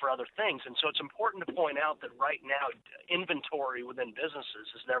demand for other things. And so it's important to point out that right now inventory within businesses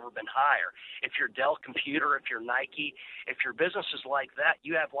has never been higher. If you're Dell Computer, if you're Nike, if your business is like that,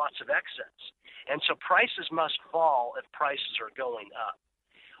 you have lots of excess. And so prices must fall if prices are going up.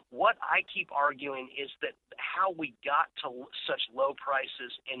 What I keep arguing is that how we got to such low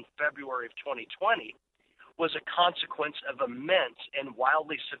prices in February of 2020 was a consequence of immense and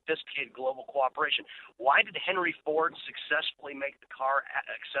wildly sophisticated global cooperation. Why did Henry Ford successfully make the car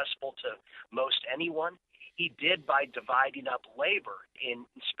accessible to most anyone? He did by dividing up labor in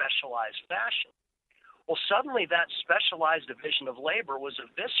specialized fashion. Well, suddenly that specialized division of labor was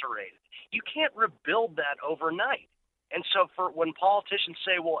eviscerated. You can't rebuild that overnight. And so when politicians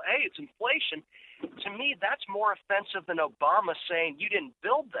say, well, hey, it's inflation, to me that's more offensive than Obama saying you didn't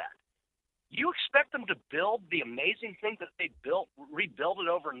build that. You expect them to build the amazing thing that they built, rebuild it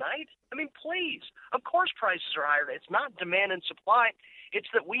overnight? I mean, please. Of course prices are higher. It's not demand and supply. It's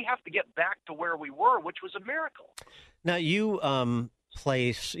that we have to get back to where we were, which was a miracle. Now, you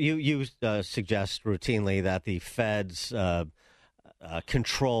suggest routinely that the Fed's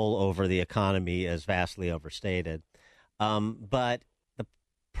control over the economy is vastly overstated. But the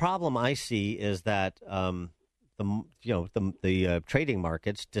problem I see is that the trading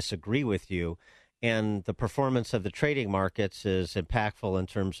markets disagree with you, and the performance of the trading markets is impactful in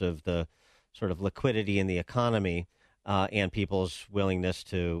terms of the sort of liquidity in the economy and people's willingness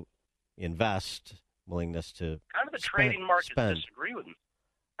to invest, willingness to How do the trading markets disagree with me?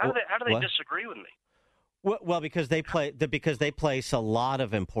 How do they disagree with me? Well, because they place a lot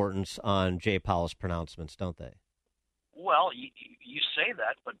of importance on Jay Powell's pronouncements, don't they? Well, you say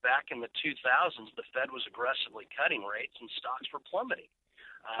that, but back in the 2000s, the Fed was aggressively cutting rates and stocks were plummeting.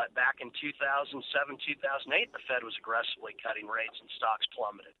 Back in 2007, 2008, the Fed was aggressively cutting rates and stocks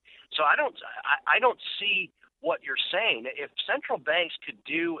plummeted. So I don't see what you're saying. If central banks could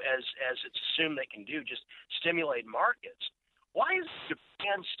do as it's assumed they can do, just stimulate markets, why is it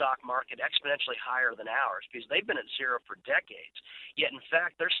Japan's stock market exponentially higher than ours because they've been at zero for decades. Yet, in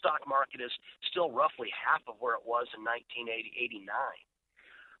fact, their stock market is still roughly half of where it was in 1989.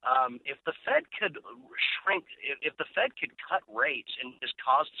 If the Fed could if the Fed could cut rates and just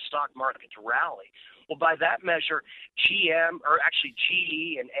cause the stock market to rally, well, by that measure, GE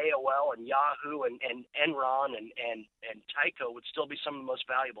and AOL and Yahoo and Enron and Tyco would still be some of the most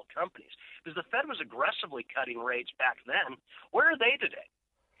valuable companies. Because the Fed was aggressively cutting rates back then. Where are they today?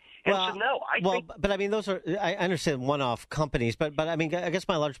 And well, so, no, I think. But I mean, those are, I understand one-off companies, but I mean, I guess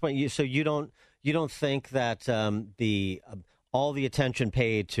my large point, you don't think that all the attention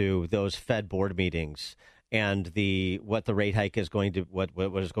paid to those Fed board meetings and what the rate hike is going to what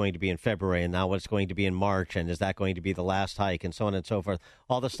is going to be in February and now what's going to be in March, and is that going to be the last hike, and so on and so forth,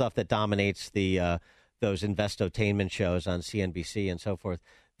 all the stuff that dominates those investotainment shows on CNBC and so forth,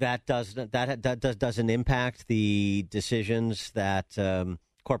 that doesn't impact the decisions that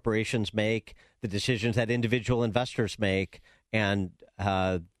corporations make, the decisions that individual investors make, and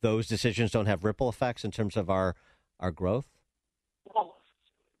those decisions don't have ripple effects in terms of our growth? Well,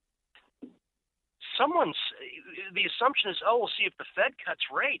 the assumption is, we'll see if the Fed cuts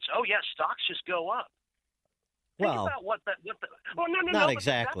rates. Oh, yeah, stocks just go up. Well, no, not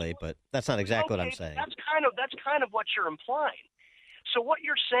exactly, but that's not exactly what I'm saying. That's kind of what you're implying. So what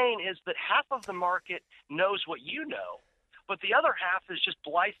you're saying is that half of the market knows what you know, but the other half is just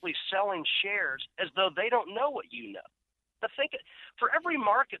blithely selling shares as though they don't know what you know. For every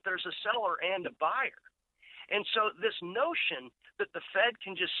market, there's a seller and a buyer. And so this notion that the Fed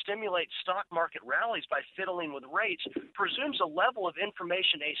can just stimulate stock market rallies by fiddling with rates presumes a level of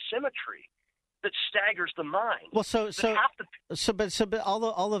information asymmetry that staggers the mind. Well, but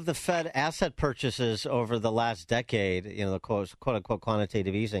all of the Fed asset purchases over the last decade, the quote unquote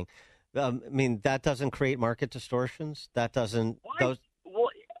quantitative easing, I mean, that doesn't create market distortions. That doesn't. Well,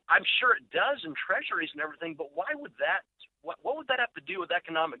 I'm sure it does in treasuries and everything, but why would that? What would that have to do with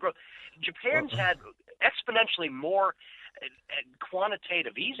economic growth? Japan's had exponentially more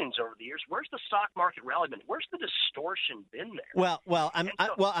quantitative easings over the years. Where's the stock market rally been? Where's the distortion been there?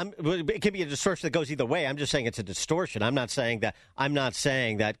 It can be a distortion that goes either way. I'm just saying it's a distortion. I'm not saying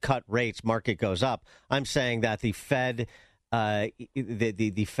that cut rates, market goes up. I'm saying that the Fed,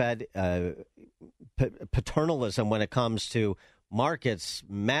 the Fed paternalism when it comes to markets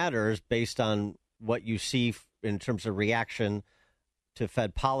matters based on what you see in terms of reaction to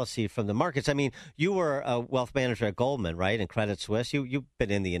Fed policy from the markets. I mean, you were a wealth manager at Goldman, right, and Credit Suisse. You've been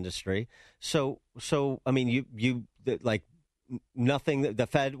in the industry, so I mean, you like nothing.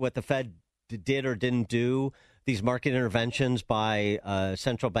 What the Fed did or didn't do, these market interventions by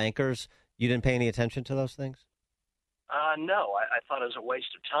central bankers, you didn't pay any attention to those things? No, I thought it was a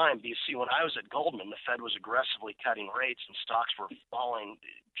waste of time. Because, see, when I was at Goldman, the Fed was aggressively cutting rates and stocks were falling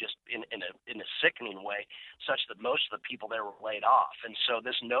just in a sickening way, such that most of the people there were laid off. And so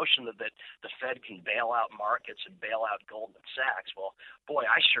this notion that the Fed can bail out markets and bail out Goldman Sachs, well, boy,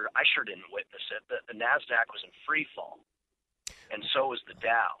 I sure didn't witness it. The NASDAQ was in free fall, and so was the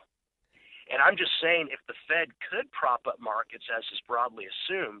Dow. And I'm just saying, if the Fed could prop up markets, as is broadly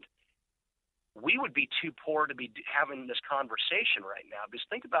assumed, we would be too poor to be having this conversation right now. Because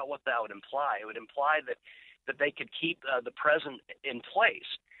think about what that would imply. It would imply that they could keep the present in place.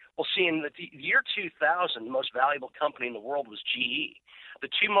 Well, see, in the year 2000, the most valuable company in the world was GE.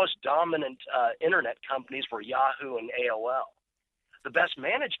 The two most dominant internet companies were Yahoo and AOL. The best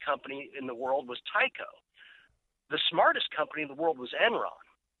managed company in the world was Tyco. The smartest company in the world was Enron.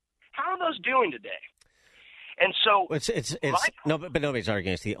 How are those doing today? And so but nobody's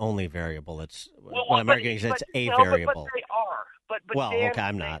arguing it's the only variable. It's what I'm arguing is it's a variable. But they are. But Dan, okay,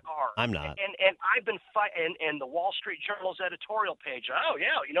 I'm not. I'm not. And I've been fighting. And the Wall Street Journal's editorial page. Oh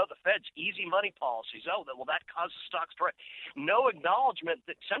yeah, the Fed's easy money policies. That causes stocks to rise. No acknowledgement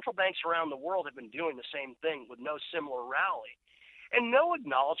that central banks around the world have been doing the same thing with no similar rally. And no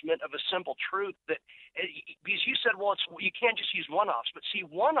acknowledgement of a simple truth that, because you said, you can't just use one-offs. But see,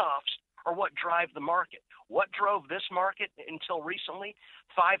 one-offs are what drive the market. What drove this market until recently?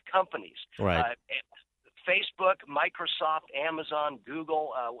 5 companies. Right. Facebook, Microsoft, Amazon,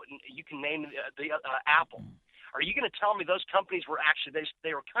 Google, you can name the Apple. Are you going to tell me those companies were actually,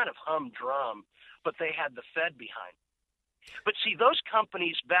 they were kind of humdrum, but they had the Fed behind them? But see, those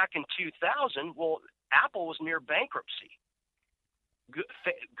companies back in 2000, Apple was near bankruptcy.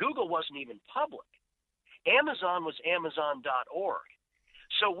 Google wasn't even public. Amazon was Amazon.org.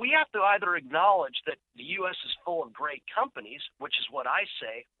 So we have to either acknowledge that the U.S. is full of great companies, which is what I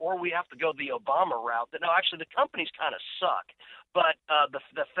say, or we have to go the Obama route that, no, actually the companies kind of suck, but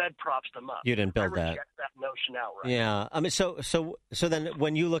the Fed props them up. You didn't build I reject that notion outright. Yeah. I mean, so then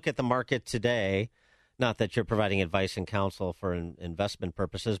when you look at the market today, not that you're providing advice and counsel for investment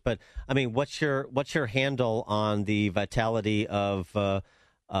purposes, but I mean, what's your handle on the vitality of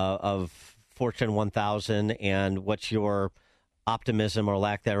Fortune 1000, and what's your optimism or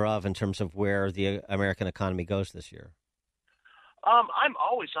lack thereof in terms of where the American economy goes this year? I'm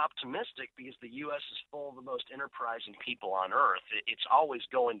always optimistic because the U.S. is full of the most enterprising people on earth. It's always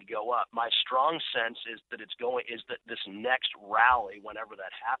going to go up. My strong sense is that this next rally, whenever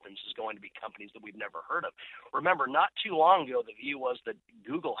that happens, is going to be companies that we've never heard of. Remember, not too long ago, the view was that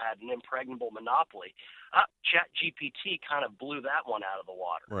Google had an impregnable monopoly. ChatGPT kind of blew that one out of the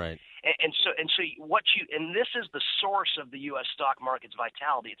water. Right. And so this is the source of the U.S. stock market's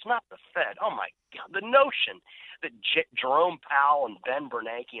vitality. It's not the Fed. Oh my God, the notion that Jerome Powell and Ben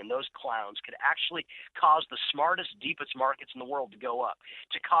Bernanke and those clowns could actually cause the smartest, deepest markets in the world to go up,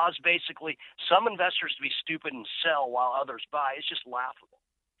 to cause basically some investors to be stupid and sell while others buy, is just laughable.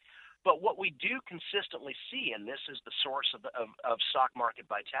 But what we do consistently see, and this is the source of stock market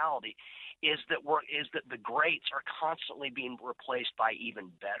vitality, is that the greats are constantly being replaced by even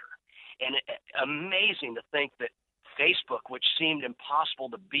better. And amazing to think that Facebook, which seemed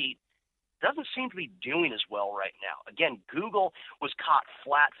impossible to beat, doesn't seem to be doing as well right now. Again, Google was caught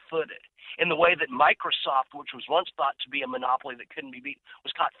flat-footed in the way that Microsoft, which was once thought to be a monopoly that couldn't be beat,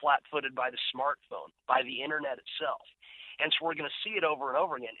 was caught flat-footed by the smartphone, by the internet itself. And so we're going to see it over and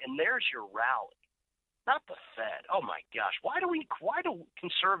over again. And there's your rally, not the Fed. Oh my gosh, why do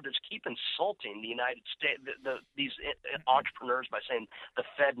conservatives keep insulting the United States, these entrepreneurs, by saying the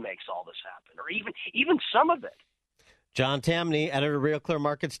Fed makes all this happen, or even some of it? John Tamny, editor of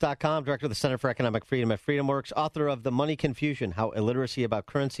RealClearMarkets.com, director of the Center for Economic Freedom at FreedomWorks, author of The Money Confusion, How Illiteracy About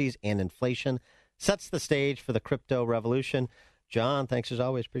Currencies and Inflation Sets the Stage for the Crypto Revolution. John, thanks as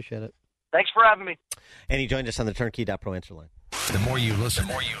always. Appreciate it. Thanks for having me. And he joined us on the Turnkey.pro answer line. The more you listen,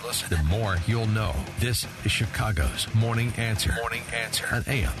 the more you'll know. This is Chicago's Morning Answer. Morning Answer on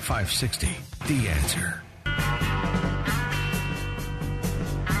AM 560. The Answer.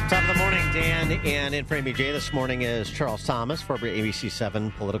 Top of the morning, Dan, and in for Amy J this morning is Charles Thomas, former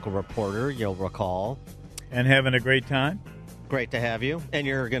ABC7 political reporter, you'll recall. And having a great time. Great to have you. And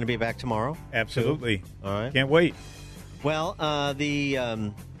you're going to be back tomorrow? Absolutely. All right. Can't wait. Well,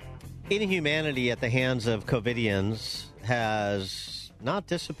 the inhumanity at the hands of COVIDians has not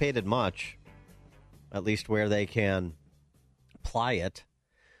dissipated much, at least where they can ply it.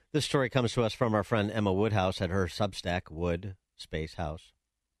 This story comes to us from our friend Emma Woodhouse at her Substack, Wood Space House.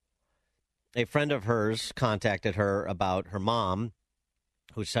 A friend of hers contacted her about her mom,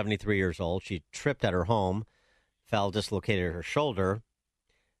 who's 73 years old. She tripped at her home, fell, dislocated her shoulder.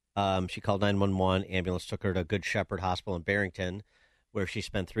 She called 911. Ambulance took her to Good Shepherd Hospital in Barrington, where she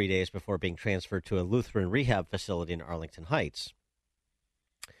spent 3 days before being transferred to a Lutheran rehab facility in Arlington Heights.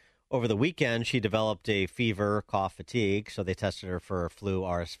 Over the weekend, she developed a fever, cough, fatigue, so they tested her for flu,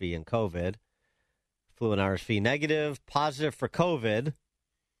 RSV, and COVID. Flu and RSV negative, positive for COVID.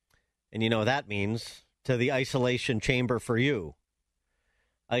 And you know what that means, to the isolation chamber for you.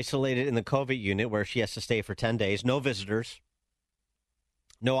 Isolated in the COVID unit where she has to stay for 10 days, no visitors,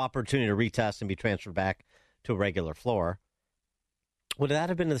 no opportunity to retest and be transferred back to a regular floor. Would that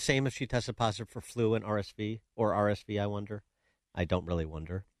have been the same if she tested positive for flu and RSV, or RSV, I wonder? I don't really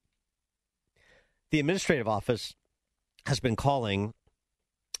wonder. The administrative office has been calling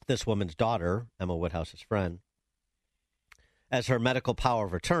this woman's daughter, Emma Woodhouse's friend, as her medical power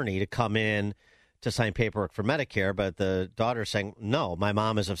of attorney to come in to sign paperwork for Medicare, but the daughter saying, no, my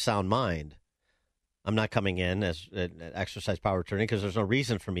mom is of sound mind. I'm not coming in as an exercise power of attorney because there's no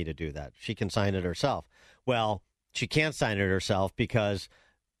reason for me to do that. She can sign it herself. Well, she can't sign it herself because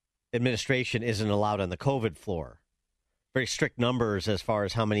administration isn't allowed on the COVID floor. Very strict numbers as far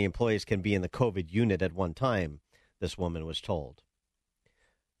as how many employees can be in the COVID unit at one time, this woman was told.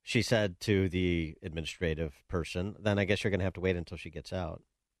 She said to the administrative person, then I guess you're going to have to wait until she gets out.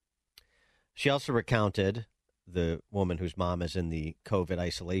 She also recounted, the woman whose mom is in the COVID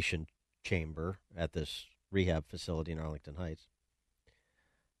isolation chamber at this rehab facility in Arlington Heights,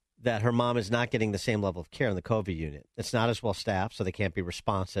 that her mom is not getting the same level of care in the COVID unit. It's not as well staffed, so they can't be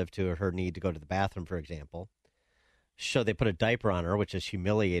responsive to her need to go to the bathroom, for example. So they put a diaper on her, which is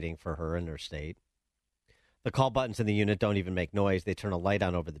humiliating for her in her state. The call buttons in the unit don't even make noise. They turn a light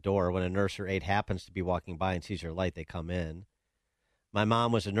on over the door. When a nurse or aide happens to be walking by and sees her light, they come in. My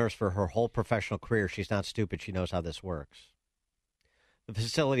mom was a nurse for her whole professional career. She's not stupid. She knows how this works. The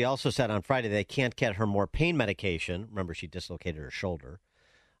facility also said on Friday they can't get her more pain medication. Remember, she dislocated her shoulder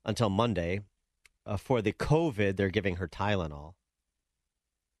until Monday. For the COVID, they're giving her Tylenol.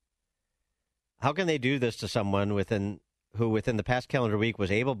 How can they do this to someone who within the past calendar week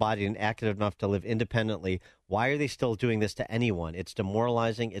was able-bodied and active enough to live independently? Why are they still doing this to anyone? It's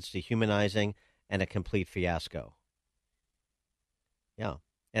demoralizing, it's dehumanizing, and a complete fiasco. Yeah,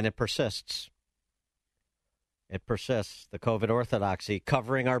 and it persists. It persists. The COVID orthodoxy,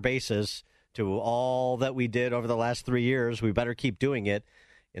 covering our bases to all that we did over the last 3 years. We better keep doing it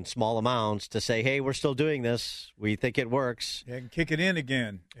in small amounts to say, hey, we're still doing this. We think it works. They can kick it in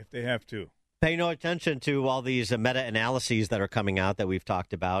again if they have to. Pay no attention to all these meta-analyses that are coming out that we've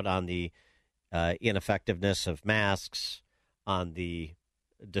talked about on the ineffectiveness of masks, on the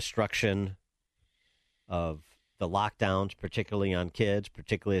destruction of the lockdowns, particularly on kids,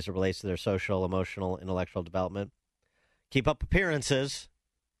 particularly as it relates to their social, emotional, intellectual development. Keep up appearances,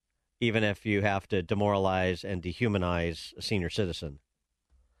 even if you have to demoralize and dehumanize a senior citizen.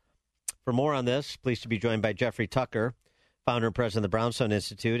 For more on this, pleased to be joined by Jeffrey Tucker, founder and president of the Brownstone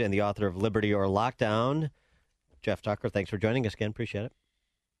Institute and the author of Liberty or Lockdown. Jeff Tucker, thanks for joining us again. Appreciate it.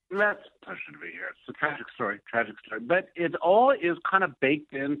 That's a pleasure to be here. It's a tragic story. But it all is kind of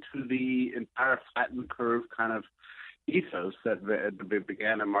baked into the entire flattened curve kind of ethos that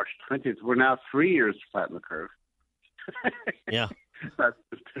began on March 20th. We're now 3 years to flatten the curve. Yeah. That's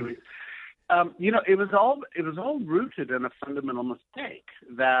just 2 weeks. It was all rooted in a fundamental mistake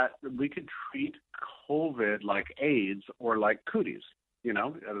that we could treat COVID like AIDS or like cooties.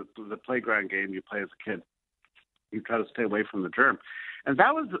 The playground game you play as a kid. You try to stay away from the germ. And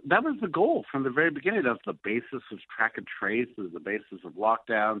that was the goal from the very beginning. That was the basis of track and trace, the basis of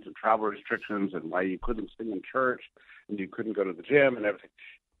lockdowns and travel restrictions and why you couldn't sing in church and you couldn't go to the gym and everything.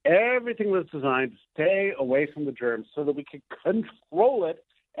 Everything was designed to stay away from the germs so that we could control it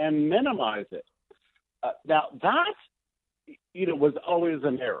and minimize it. Now, that, was always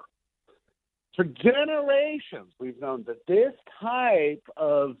an error. For generations, we've known that this type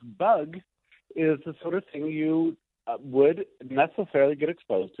of bug is the sort of thing you would necessarily get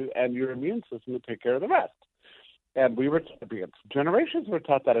exposed to, and your immune system would take care of the rest. And generations were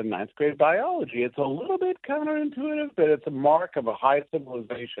taught that in ninth grade biology. It's a little bit counterintuitive, but it's a mark of a high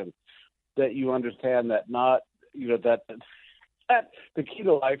civilization that you understand that that the key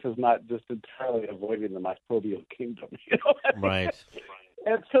to life is not just entirely avoiding the microbial kingdom. Right.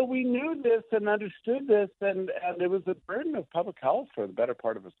 And so we knew this and understood this, and it was a burden of public health for the better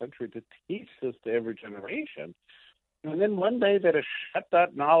part of a century to teach this to every generation. And then one day they just shut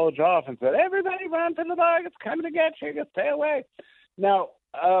that knowledge off and said, everybody run to the dog, it's coming to get you, just stay away. Now,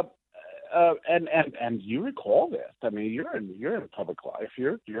 and you recall this. I mean, you're in public life.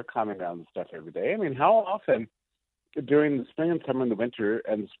 You're calming down the stuff every day. I mean, how often during the spring and summer and the winter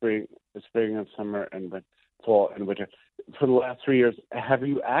and the spring and summer and fall and winter, for the last 3 years, have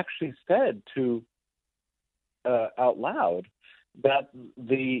you actually said out loud that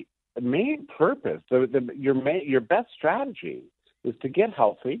the main purpose, your best strategy is to get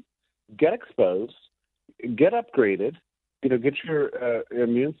healthy, get exposed, get upgraded, get your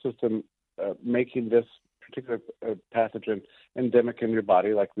immune system making this particular pathogen endemic in your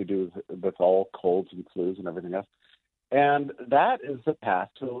body like we do with all colds and flus and everything else. And that is the path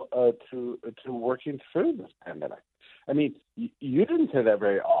to working through this pandemic. I mean, you didn't say that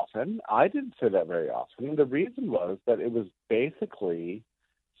very often. I didn't say that very often. And the reason was that it was basically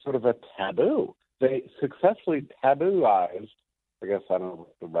sort of a taboo. They successfully tabooized, I guess I don't know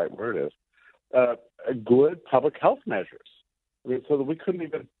what the right word is, good public health measures. I mean, so that we couldn't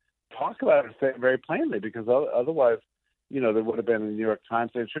even talk about it or say it very plainly, because otherwise, there would have been in the New York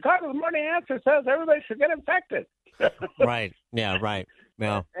Times saying, Chicago's Morning Answer says everybody should get infected. Right. Yeah, right.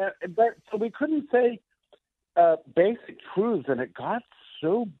 Yeah. But so we couldn't say basic truths, and it got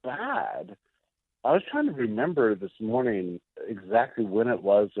so bad. I was trying to remember this morning exactly when it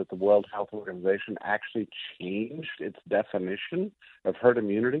was that the World Health Organization actually changed its definition of herd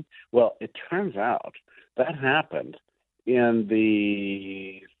immunity. Well, it turns out that happened in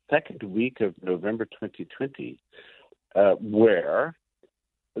the second week of November 2020, where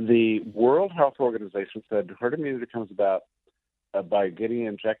the World Health Organization said herd immunity comes about by getting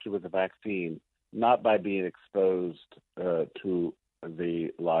injected with a vaccine, not by being exposed to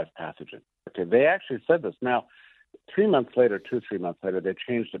the live pathogen. Okay, they actually said this. Now, 2 or 3 months later, they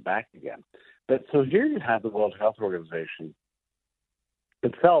changed it back again. But so here you have the World Health Organization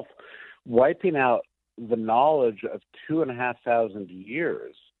itself wiping out the knowledge of 2,500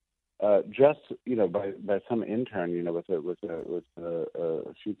 years, just by some intern, with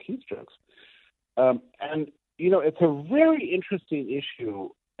a few keystrokes, and it's a very interesting issue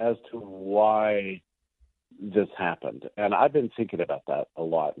as to why this happened. And I've been thinking about that a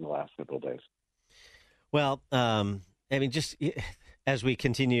lot in the last several days. Well, just as we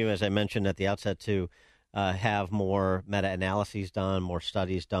continue, as I mentioned at the outset, to have more meta-analyses done, more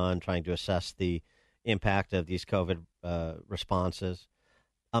studies done, trying to assess the impact of these COVID responses.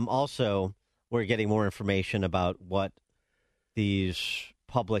 Also, we're getting more information about what these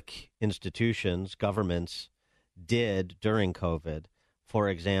public institutions, governments, did during COVID. For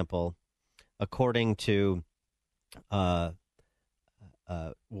example, according to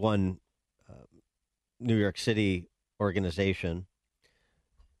one New York City organization,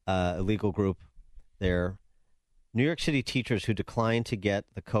 a legal group there, New York City teachers who declined to get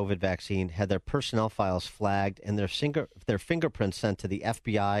the COVID vaccine had their personnel files flagged and their fingerprints sent to the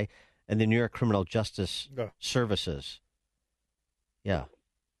FBI and the New York Criminal Justice Services. Yeah.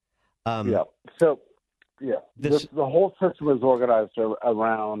 So, the whole system is organized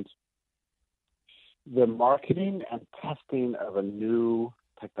around the marketing and testing of a new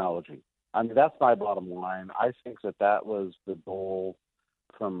technology. I mean, that's my bottom line. I think that was the goal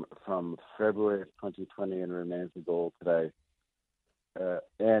from February of 2020 and remains the goal today.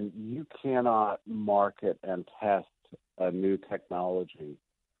 And you cannot market and test a new technology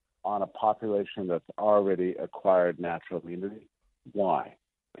on a population that's already acquired natural immunity. Why?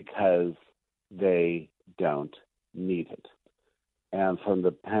 Because they don't need it. And from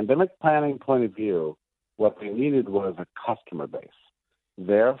the pandemic planning point of view, what they needed was a customer base.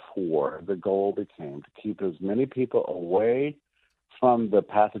 Therefore, the goal became to keep as many people away from the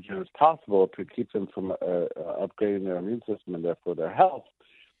pathogen as possible, to keep them from upgrading their immune system and therefore their health,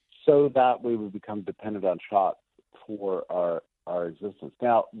 so that we would become dependent on shots for our existence.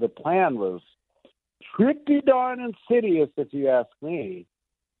 Now, the plan was pretty darn insidious, if you ask me,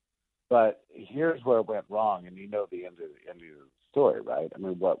 but here's where it went wrong, and you know the end of the story, right? I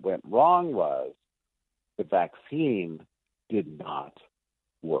mean, what went wrong was the vaccine did not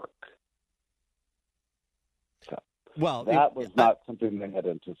work. Well, that was not something they had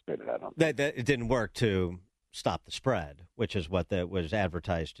anticipated, I don't think. That it didn't work to stop the spread, which is what that was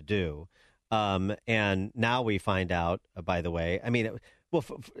advertised to do. And now we find out, by the way,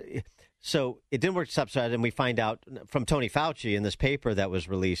 so it didn't work to stop the spread, and we find out from Tony Fauci in this paper that was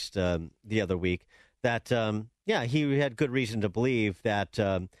released the other week that, he had good reason to believe that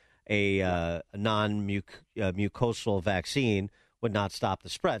a non-mucosal vaccine would not stop the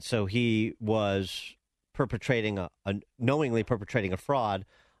spread. So he was knowingly perpetrating a fraud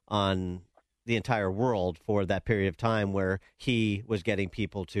on the entire world for that period of time, where he was getting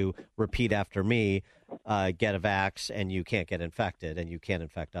people to repeat after me, get a vax, and you can't get infected, and you can't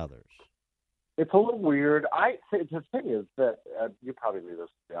infect others. It's a little weird. The thing is that you probably knew this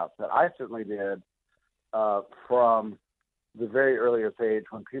at the outset. I certainly did from the very earliest age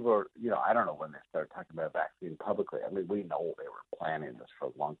when people are, I don't know when they started talking about vaccine publicly. I mean, we know they were planning this for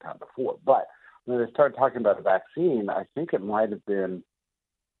a long time before, but when they started talking about a vaccine, I think it might have been,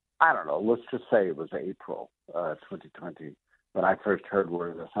 I don't know, let's just say it was April 2020 when I first heard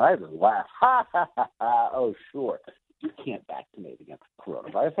word of this. And I just laughed. Ha, ha, ha, ha. Oh, sure. You can't vaccinate against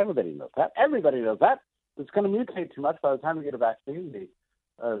coronavirus. Everybody knows that. Everybody knows that. It's going to mutate too much. By the time you get a vaccine,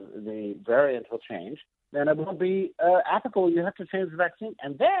 the variant will change. Then it will be ethical. You have to change the vaccine.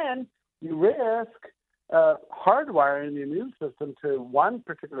 And then you risk hardwiring the immune system to one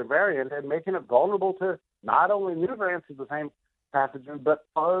particular variant and making it vulnerable to not only new variants of the same pathogen, but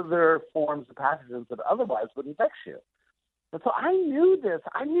other forms of pathogens that otherwise would infect you. And so I knew this.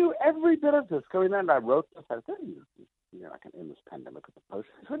 I knew every bit of this going in, and I wrote this. I said, I can end this pandemic with a post.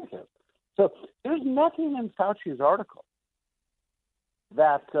 It's ridiculous. So there's nothing in Fauci's article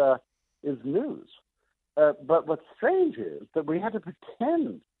that is news. But what's strange is that we had to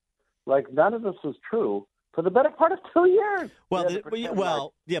pretend like none of this was true for the better part of 2 years. But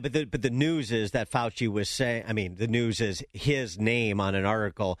the news is that Fauci was saying, the news is his name on an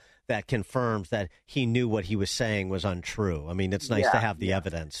article that confirms that he knew what he was saying was untrue. I mean, it's nice to have the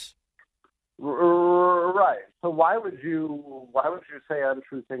evidence. Right. So why would you say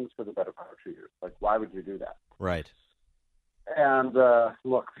untrue things for the better part of 2 years? Like, why would you do that? Right. And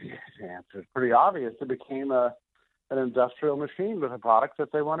look, the answer is pretty obvious. It became an industrial machine with a product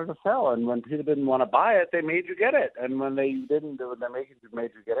that they wanted to sell. And when people didn't want to buy it, they made you get it. And when they didn't do it, they made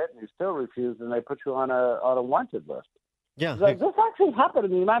you get it, and you still refused, and they put you on a wanted list. Yeah. Like, this actually happened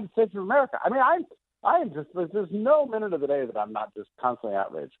in the United States of America. I mean, I am just, there's no minute of the day that I'm not just constantly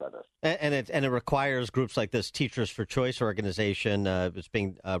outraged by this. And it requires groups like this Teachers for Choice organization. It's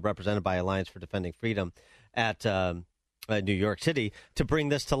being represented by Alliance for Defending Freedom at New York City to bring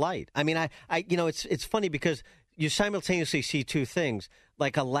this to light. I mean, it's funny because you simultaneously see two things,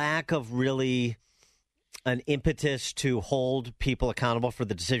 like a lack of really an impetus to hold people accountable for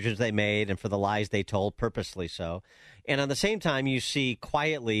the decisions they made and for the lies they told, purposely so. And on the same time, you see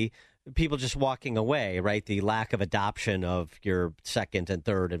quietly people just walking away, right? The lack of adoption of your second and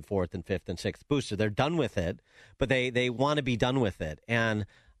third and fourth and fifth and sixth booster. They're done with it, but they want to be done with it. And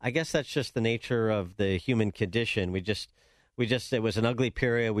I guess that's just the nature of the human condition. We just it was an ugly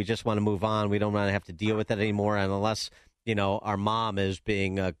period. We just want to move on. We don't want to have to deal with it anymore. And unless, our mom is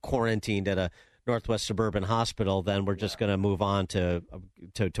being quarantined at a Northwest Suburban hospital, then we're just going to move on to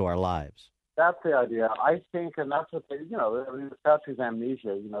our lives. That's the idea, I think, and that's what Fauci's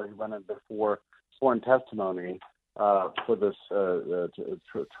amnesia. He went in before sworn testimony for this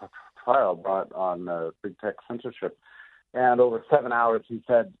trial brought on big tech censorship, and over 7 hours he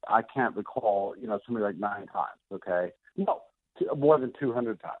said, "I can't recall," something like 9 times. Okay, no, more than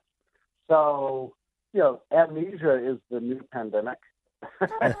 200 times. So, amnesia is the new pandemic.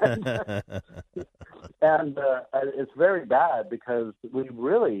 and it's very bad because we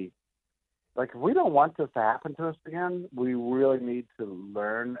really, if we don't want this to happen to us again, we really need to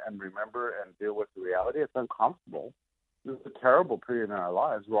learn and remember and deal with the reality. It's uncomfortable. This is a terrible period in our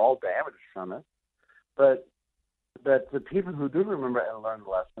lives. We're all damaged from it. But the people who do remember and learn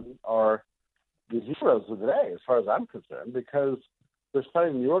the lesson are the heroes of the day, as far as I'm concerned, because they're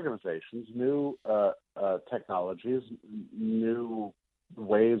studying new organizations, new technologies, new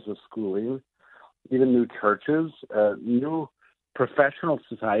ways of schooling, even new churches, new professional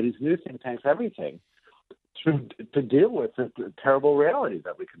societies, new think tanks, everything, to deal with the terrible reality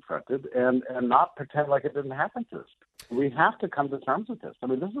that we confronted and not pretend like it didn't happen to us. We have to come to terms with this. I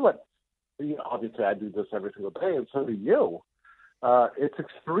mean, this is what, obviously I do this every single day, and so do you. It's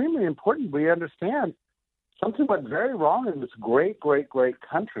extremely important we understand something went very wrong in this great, great, great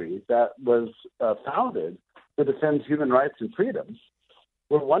country that was founded to defend human rights and freedoms,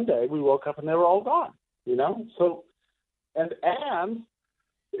 where one day we woke up and they were all gone, So, and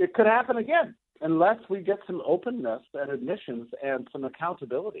it could happen again unless we get some openness and admissions and some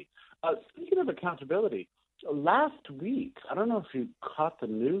accountability. Speaking of accountability, last week, I don't know if you caught the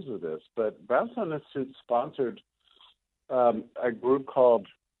news of this, but Brownstone Institute sponsored a group called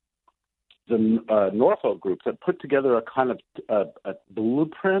the Norfolk Group that put together a kind of a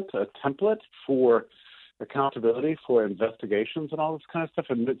blueprint, a template for accountability for investigations and all this kind of stuff,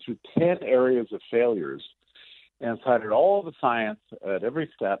 and went through 10 areas of failures and cited all the science at every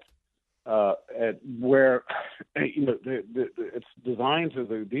step, where it's designed to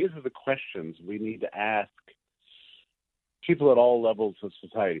these are the questions we need to ask people at all levels of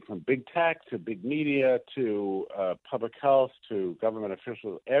society, from big tech to big media to public health to government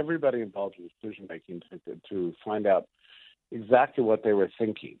officials, everybody involved in decision making to find out exactly what they were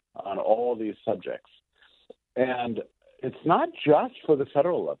thinking on all these subjects. And it's not just for the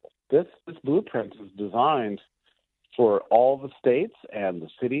federal level. This blueprint is designed for all the states and the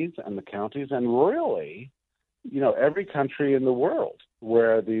cities and the counties and really, every country in the world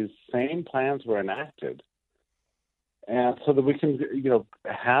where these same plans were enacted. And so that we can,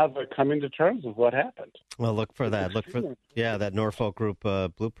 have a coming to terms of what happened. Well, look for that. That Norfolk Group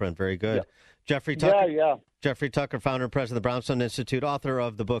blueprint. Very good. Yeah. Jeffrey Tucker. Yeah. Jeffrey Tucker, founder and president of the Brownstone Institute, author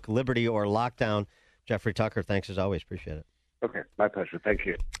of the book Liberty or Lockdown. Jeffrey Tucker, thanks as always. Appreciate it. Okay, my pleasure. Thank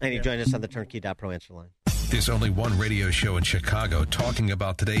you. And you join us on the Turnkey.pro answer line. There's only one radio show in Chicago talking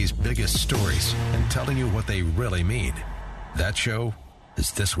about today's biggest stories and telling you what they really mean. That show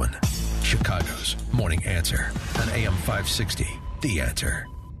is this one, Chicago's Morning Answer on AM 560, The Answer.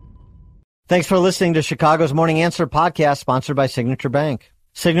 Thanks for listening to Chicago's Morning Answer podcast, sponsored by Signature Bank.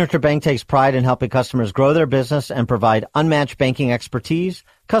 Signature Bank takes pride in helping customers grow their business and provide unmatched banking expertise,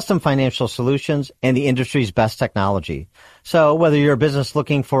 custom financial solutions, and the industry's best technology. So whether you're a business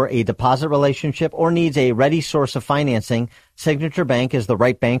looking for a deposit relationship or needs a ready source of financing, Signature Bank is the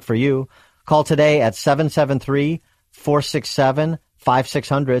right bank for you. Call today at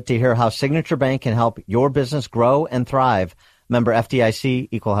 773-467-5600 to hear how Signature Bank can help your business grow and thrive. Member FDIC,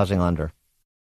 Equal Housing Lender.